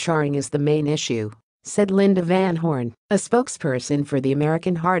point of charring is the main issue, said Linda Van Horn, a spokesperson for the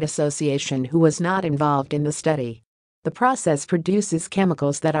American Heart Association who was not involved in the study. The process produces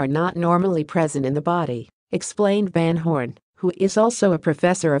chemicals that are not normally present in the body, explained Van Horn, who is also a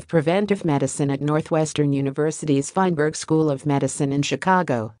professor of preventive medicine at Northwestern University's Feinberg School of Medicine in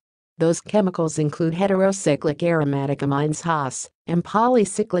Chicago. Those chemicals include heterocyclic aromatic amines HAS and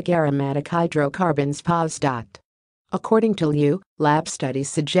polycyclic aromatic hydrocarbons PAS. According to Liu, lab studies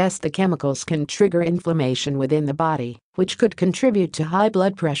suggest the chemicals can trigger inflammation within the body, which could contribute to high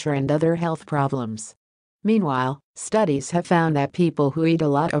blood pressure and other health problems. Meanwhile, studies have found that people who eat a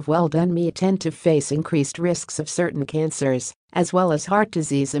lot of well-done meat tend to face increased risks of certain cancers, as well as heart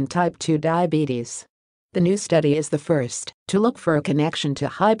disease and type 2 diabetes. The new study is the first to look for a connection to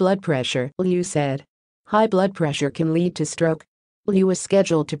high blood pressure, Liu said. High blood pressure can lead to stroke. Liu was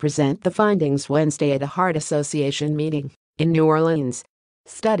scheduled to present the findings Wednesday at a Heart Association meeting in New Orleans.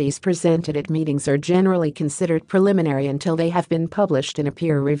 Studies presented at meetings are generally considered preliminary until they have been published in a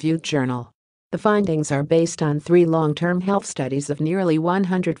peer-reviewed journal. The findings are based on 3 long-term health studies of nearly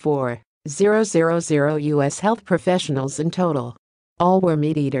 104,000 U.S. health professionals in total. All were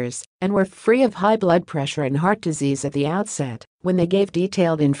meat eaters and were free of high blood pressure and heart disease at the outset when they gave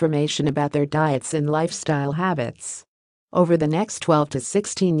detailed information about their diets and lifestyle habits. Over the next 12 to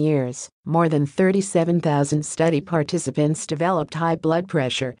 16 years, more than 37,000 study participants developed high blood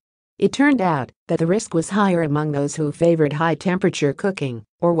pressure. It turned out that the risk was higher among those who favored high-temperature cooking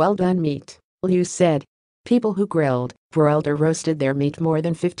or well-done meat, Liu said. People who grilled, broiled or roasted their meat more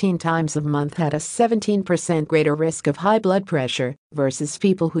than 15 times a month had a 17% greater risk of high blood pressure versus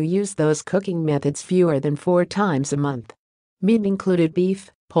people who used those cooking methods fewer than 4 times a month. Meat included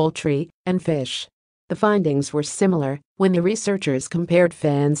beef, poultry, and fish. The findings were similar when the researchers compared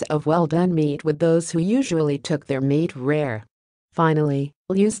fans of well-done meat with those who usually took their meat rare. Finally,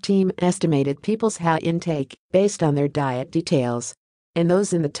 Liu's team estimated people's high intake based on their diet details, and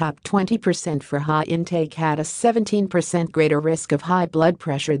those in the top 20% for high intake had a 17% greater risk of high blood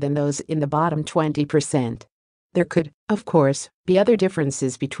pressure than those in the bottom 20%. There could, of course, be other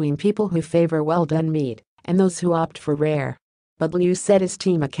differences between people who favor well-done meat and those who opt for rare. But Liu said his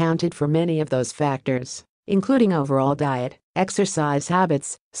team accounted for many of those factors, including overall diet, exercise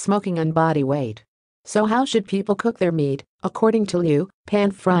habits, smoking and body weight. So how should people cook their meat? According to Liu, pan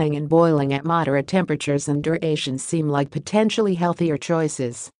frying and boiling at moderate temperatures and duration seem like potentially healthier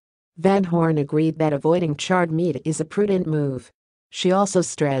choices. Van Horn agreed that avoiding charred meat is a prudent move. She also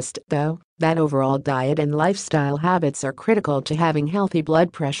stressed, though, that overall diet and lifestyle habits are critical to having healthy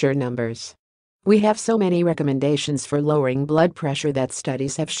blood pressure numbers. We have so many recommendations for lowering blood pressure that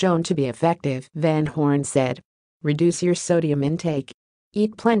studies have shown to be effective, Van Horn said. Reduce your sodium intake.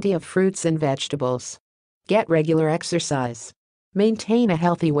 Eat plenty of fruits and vegetables. Get regular exercise. Maintain a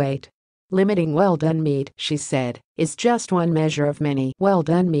healthy weight. Limiting well-done meat, she said, is just one measure of many.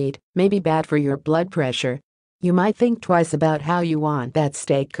 Well-done meat may be bad for your blood pressure. You might think twice about how you want that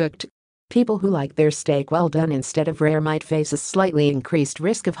steak cooked. People who like their steak well done instead of rare might face a slightly increased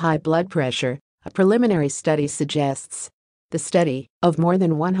risk of high blood pressure, a preliminary study suggests. The study, of more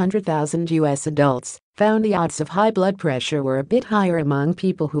than 100,000 U.S. adults, found the odds of high blood pressure were a bit higher among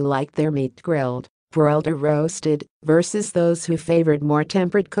people who liked their meat grilled, broiled or roasted, versus those who favored more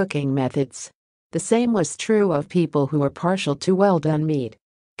temperate cooking methods. The same was true of people who were partial to well-done meat.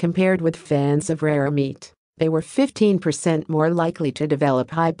 Compared with fans of rare meat, they were 15% more likely to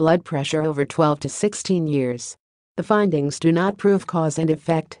develop high blood pressure over 12 to 16 years. The findings do not prove cause and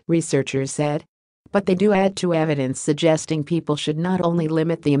effect, researchers said, but they do add to evidence suggesting people should not only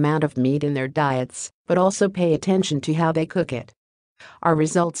limit the amount of meat in their diets, but also pay attention to how they cook it. Our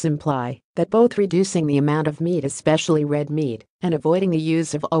results imply that both reducing the amount of meat, especially red meat, and avoiding the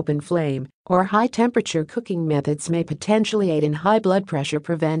use of open flame or high-temperature cooking methods may potentially aid in high blood pressure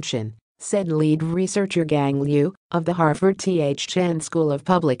prevention, said lead researcher Gang Liu of the Harvard T.H. Chan School of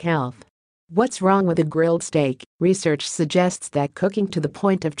Public Health. What's wrong with a grilled steak? Research suggests that cooking to the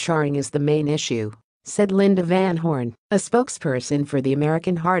point of charring is the main issue, said Linda Van Horn, a spokesperson for the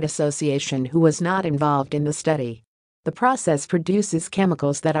American Heart Association who was not involved in the study. The process produces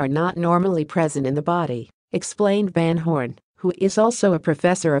chemicals that are not normally present in the body, explained Van Horn, who is also a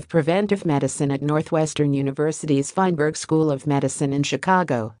professor of preventive medicine at Northwestern University's Feinberg School of Medicine in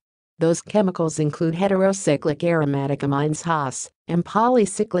Chicago. Those chemicals include heterocyclic aromatic amines HAS and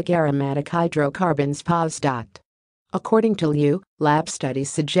polycyclic aromatic hydrocarbons PAS. According to Liu, lab studies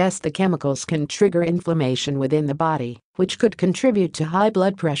suggest the chemicals can trigger inflammation within the body, which could contribute to high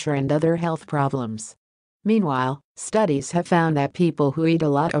blood pressure and other health problems. Meanwhile, studies have found that people who eat a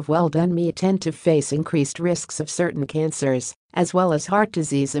lot of well-done meat tend to face increased risks of certain cancers, as well as heart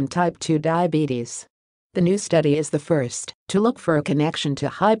disease and type 2 diabetes. The new study is the first to look for a connection to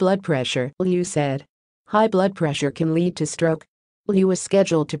high blood pressure, Liu said. High blood pressure can lead to stroke. Liu was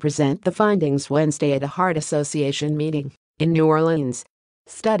scheduled to present the findings Wednesday at a Heart Association meeting in New Orleans.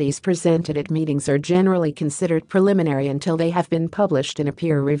 Studies presented at meetings are generally considered preliminary until they have been published in a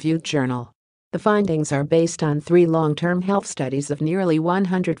peer-reviewed journal. The findings are based on 3 long-term health studies of nearly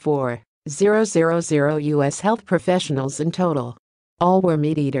 104,000 U.S. health professionals in total. All were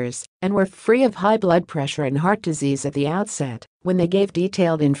meat eaters and were free of high blood pressure and heart disease at the outset when they gave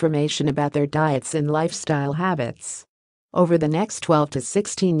detailed information about their diets and lifestyle habits. Over the next 12 to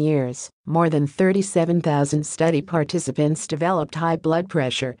 16 years, more than 37,000 study participants developed high blood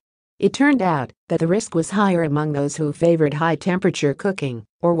pressure. It turned out that the risk was higher among those who favored high-temperature cooking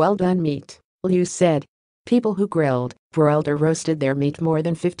or well-done meat, Liu said. People who grilled, broiled or roasted their meat more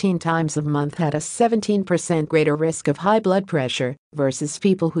than 15 times a month had a 17% greater risk of high blood pressure versus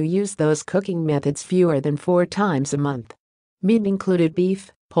people who used those cooking methods fewer than 4 times a month. Meat included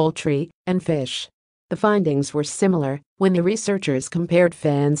beef, poultry, and fish. The findings were similar when the researchers compared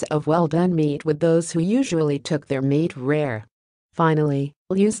fans of well-done meat with those who usually took their meat rare. Finally,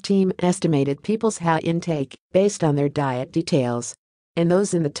 Liu's team estimated people's high intake based on their diet details, and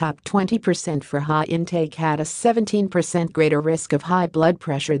those in the top 20% for high intake had a 17% greater risk of high blood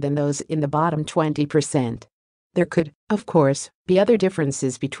pressure than those in the bottom 20%. There could, of course, be other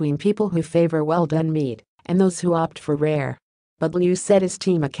differences between people who favor well-done meat and those who opt for rare. But Liu said his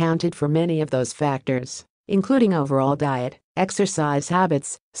team accounted for many of those factors, including overall diet, exercise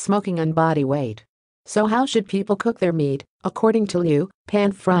habits, smoking and body weight. So how should people cook their meat? According to Liu,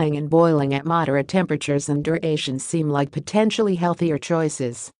 pan frying and boiling at moderate temperatures and duration seem like potentially healthier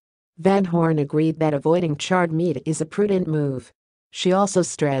choices. Van Horn agreed that avoiding charred meat is a prudent move. She also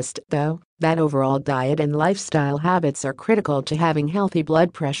stressed, though, that overall diet and lifestyle habits are critical to having healthy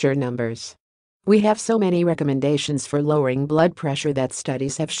blood pressure numbers. We have so many recommendations for lowering blood pressure that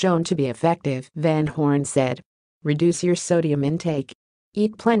studies have shown to be effective, Van Horn said. Reduce your sodium intake.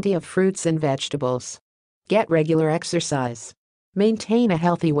 Eat plenty of fruits and vegetables. Get regular exercise. Maintain a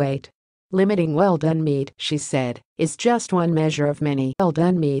healthy weight. Limiting well-done meat, she said, is just one measure of many.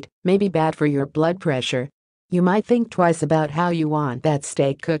 Well-done meat may be bad for your blood pressure. You might think twice about how you want that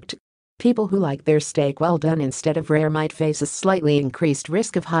steak cooked. People who like their steak well done instead of rare might face a slightly increased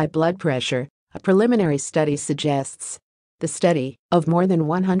risk of high blood pressure, a preliminary study suggests. The study, of more than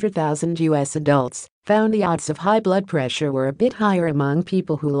 100,000 U.S. adults, found the odds of high blood pressure were a bit higher among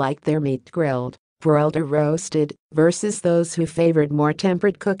people who liked their meat grilled, broiled or roasted, versus those who favored more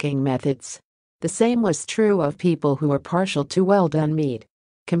temperate cooking methods. The same was true of people who were partial to well-done meat.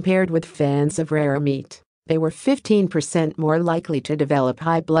 Compared with fans of rare meat, they were 15% more likely to develop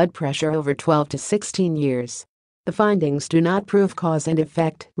high blood pressure over 12 to 16 years. The findings do not prove cause and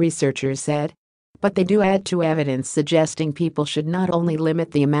effect, researchers said, but they do add to evidence suggesting people should not only limit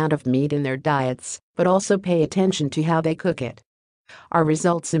the amount of meat in their diets, but also pay attention to how they cook it. Our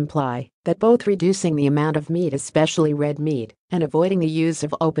results imply that both reducing the amount of meat, especially red meat, and avoiding the use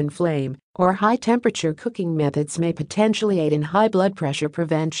of open flame or high-temperature cooking methods may potentially aid in high blood pressure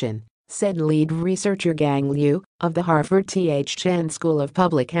prevention, said lead researcher Gang Liu of the Harvard T.H. Chan School of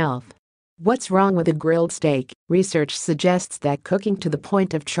Public Health. What's wrong with a grilled steak? Research suggests that cooking to the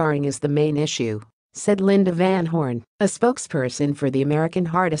point of charring is the main issue, said Linda Van Horn, a spokesperson for the American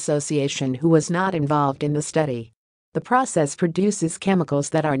Heart Association who was not involved in the study. The process produces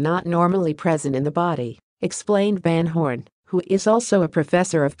chemicals that are not normally present in the body, explained Van Horn, who is also a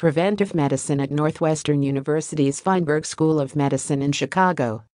professor of preventive medicine at Northwestern University's Feinberg School of Medicine in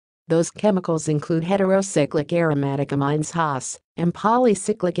Chicago. Those chemicals include heterocyclic aromatic amines HAS and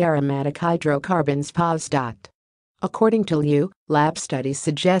polycyclic aromatic hydrocarbons PAS. According to Liu, lab studies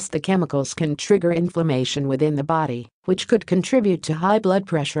suggest the chemicals can trigger inflammation within the body, which could contribute to high blood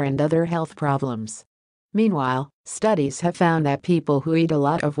pressure and other health problems. Meanwhile, studies have found that people who eat a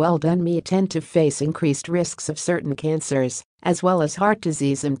lot of well-done meat tend to face increased risks of certain cancers, as well as heart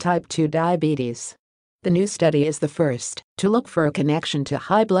disease and type 2 diabetes. The new study is the first to look for a connection to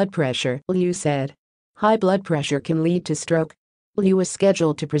high blood pressure, Liu said. High blood pressure can lead to stroke. Liu was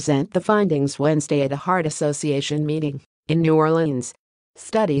scheduled to present the findings Wednesday at a Heart Association meeting in New Orleans.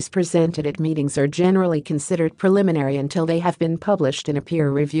 Studies presented at meetings are generally considered preliminary until they have been published in a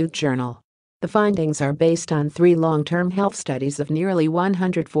peer-reviewed journal. The findings are based on 3 long-term health studies of nearly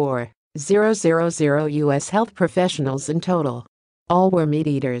 104,000 U.S. health professionals in total. All were meat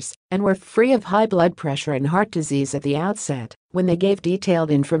eaters and were free of high blood pressure and heart disease at the outset when they gave detailed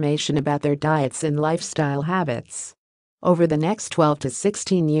information about their diets and lifestyle habits. Over the next 12 to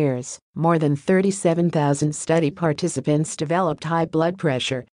 16 years, more than 37,000 study participants developed high blood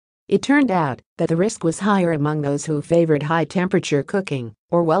pressure. It turned out that the risk was higher among those who favored high-temperature cooking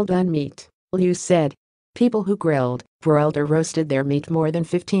or well-done meat, Liu said. People who grilled, broiled or roasted their meat more than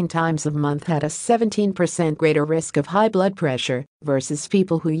 15 times a month had a 17% greater risk of high blood pressure versus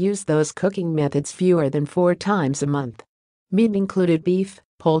people who used those cooking methods fewer than 4 times a month. Meat included beef,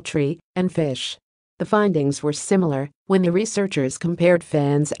 poultry, and fish. The findings were similar when the researchers compared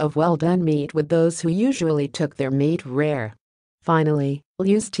fans of well-done meat with those who usually took their meat rare. Finally,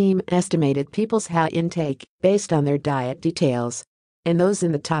 Liu's team estimated people's high intake based on their diet details, and those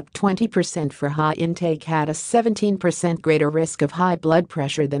in the top 20% for high intake had a 17% greater risk of high blood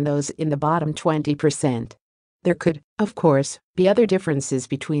pressure than those in the bottom 20%. There could, of course, be other differences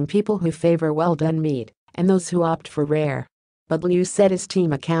between people who favor well-done meat and those who opt for rare. But Liu said his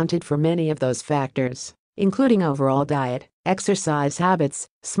team accounted for many of those factors, including overall diet, exercise habits,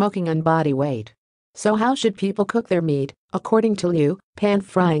 smoking, and body weight. So how should people cook their meat? According to Liu, pan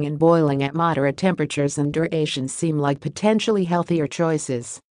frying and boiling at moderate temperatures and duration seem like potentially healthier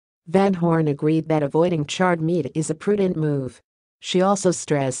choices. Van Horn agreed that avoiding charred meat is a prudent move. She also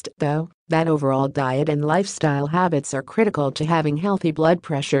stressed, though, that overall diet and lifestyle habits are critical to having healthy blood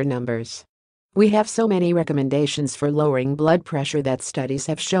pressure numbers. We have so many recommendations for lowering blood pressure that studies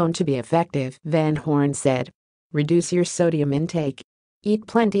have shown to be effective, Van Horn said. Reduce your sodium intake. Eat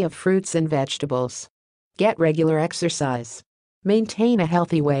plenty of fruits and vegetables. Get regular exercise. Maintain a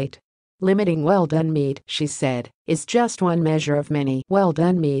healthy weight. Limiting well-done meat, she said, is just one measure of many.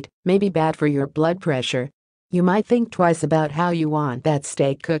 Well-done meat may be bad for your blood pressure. You might think twice about how you want that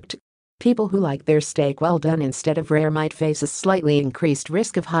steak cooked. People who like their steak well done instead of rare might face a slightly increased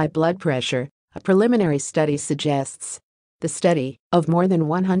risk of high blood pressure, a preliminary study suggests. The study, of more than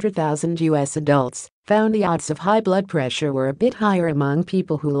 100,000 U.S. adults, found the odds of high blood pressure were a bit higher among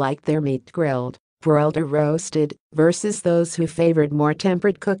people who liked their meat grilled, broiled, or roasted, versus those who favored more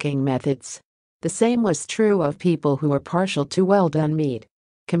temperate cooking methods. The same was true of people who were partial to well-done meat.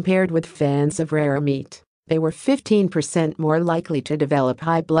 Compared with fans of rare meat, they were 15% more likely to develop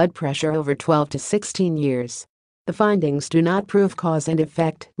high blood pressure over 12 to 16 years. The findings do not prove cause and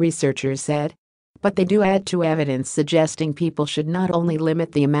effect, researchers said, but they do add to evidence suggesting people should not only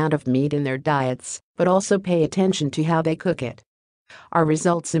limit the amount of meat in their diets, but also pay attention to how they cook it. Our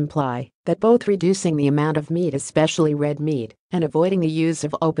results imply that both reducing the amount of meat, especially red meat, and avoiding the use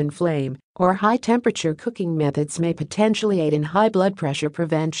of open flame or high-temperature cooking methods may potentially aid in high blood pressure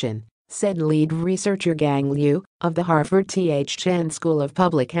prevention, said lead researcher Gang Liu of the Harvard T.H. Chan School of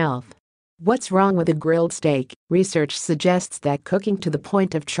Public Health. What's wrong with a grilled steak? Research suggests that cooking to the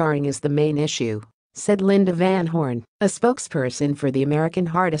point of charring is the main issue, said Linda Van Horn, a spokesperson for the American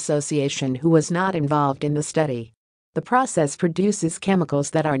Heart Association who was not involved in the study. The process produces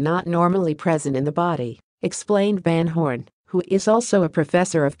chemicals that are not normally present in the body, explained Van Horn, who is also a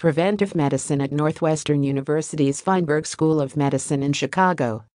professor of preventive medicine at Northwestern University's Feinberg School of Medicine in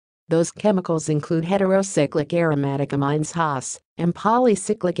Chicago. Those chemicals include heterocyclic aromatic amines HAS and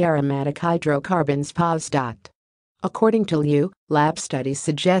polycyclic aromatic hydrocarbons PAS. According to Liu, lab studies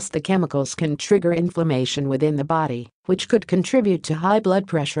suggest the chemicals can trigger inflammation within the body, which could contribute to high blood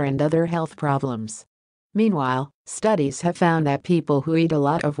pressure and other health problems. Meanwhile, studies have found that people who eat a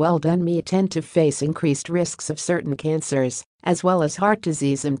lot of well-done meat tend to face increased risks of certain cancers, as well as heart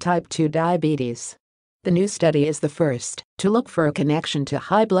disease and type 2 diabetes. The new study is the first to look for a connection to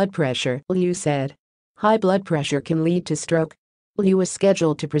high blood pressure, Liu said. High blood pressure can lead to stroke. Liu is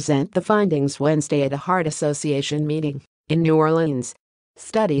scheduled to present the findings Wednesday at a Heart Association meeting in New Orleans.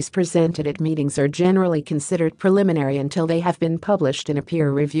 Studies presented at meetings are generally considered preliminary until they have been published in a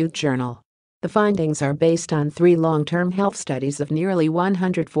peer-reviewed journal. The findings are based on 3 long-term health studies of nearly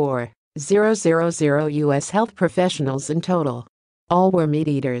 104,000 U.S. health professionals in total. All were meat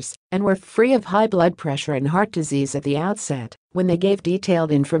eaters and were free of high blood pressure and heart disease at the outset when they gave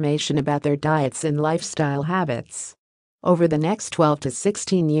detailed information about their diets and lifestyle habits. Over the next 12 to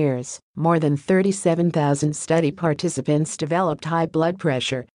 16 years, more than 37,000 study participants developed high blood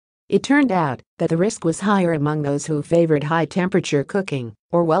pressure. It turned out that the risk was higher among those who favored high-temperature cooking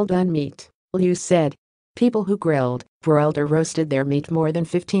or well-done meat, Liu said. People who grilled, broiled, or roasted their meat more than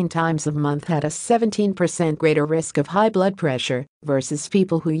 15 times a month had a 17% greater risk of high blood pressure versus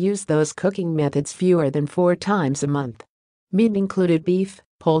people who used those cooking methods fewer than 4 times a month. Meat included beef,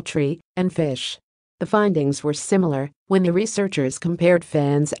 poultry, and fish. The findings were similar when the researchers compared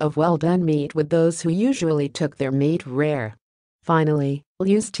fans of well-done meat with those who usually took their meat rare. Finally,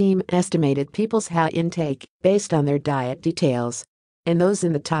 Liu's team estimated people's high intake based on their diet details, and those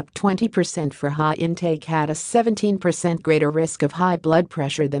in the top 20% for high intake had a 17% greater risk of high blood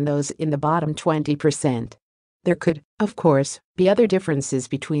pressure than those in the bottom 20%. There could, of course, be other differences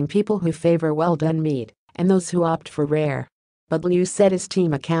between people who favor well-done meat and those who opt for rare. But Liu said his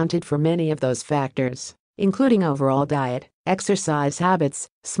team accounted for many of those factors, including overall diet, exercise habits,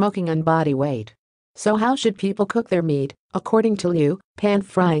 smoking, and body weight. So how should people cook their meat? According to Liu, pan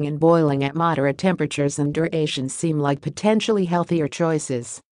frying and boiling at moderate temperatures and duration seem like potentially healthier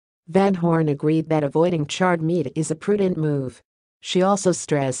choices. Van Horn agreed that avoiding charred meat is a prudent move. She also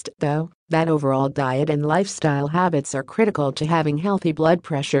stressed, though, that overall diet and lifestyle habits are critical to having healthy blood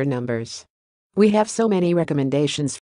pressure numbers. We have so many recommendations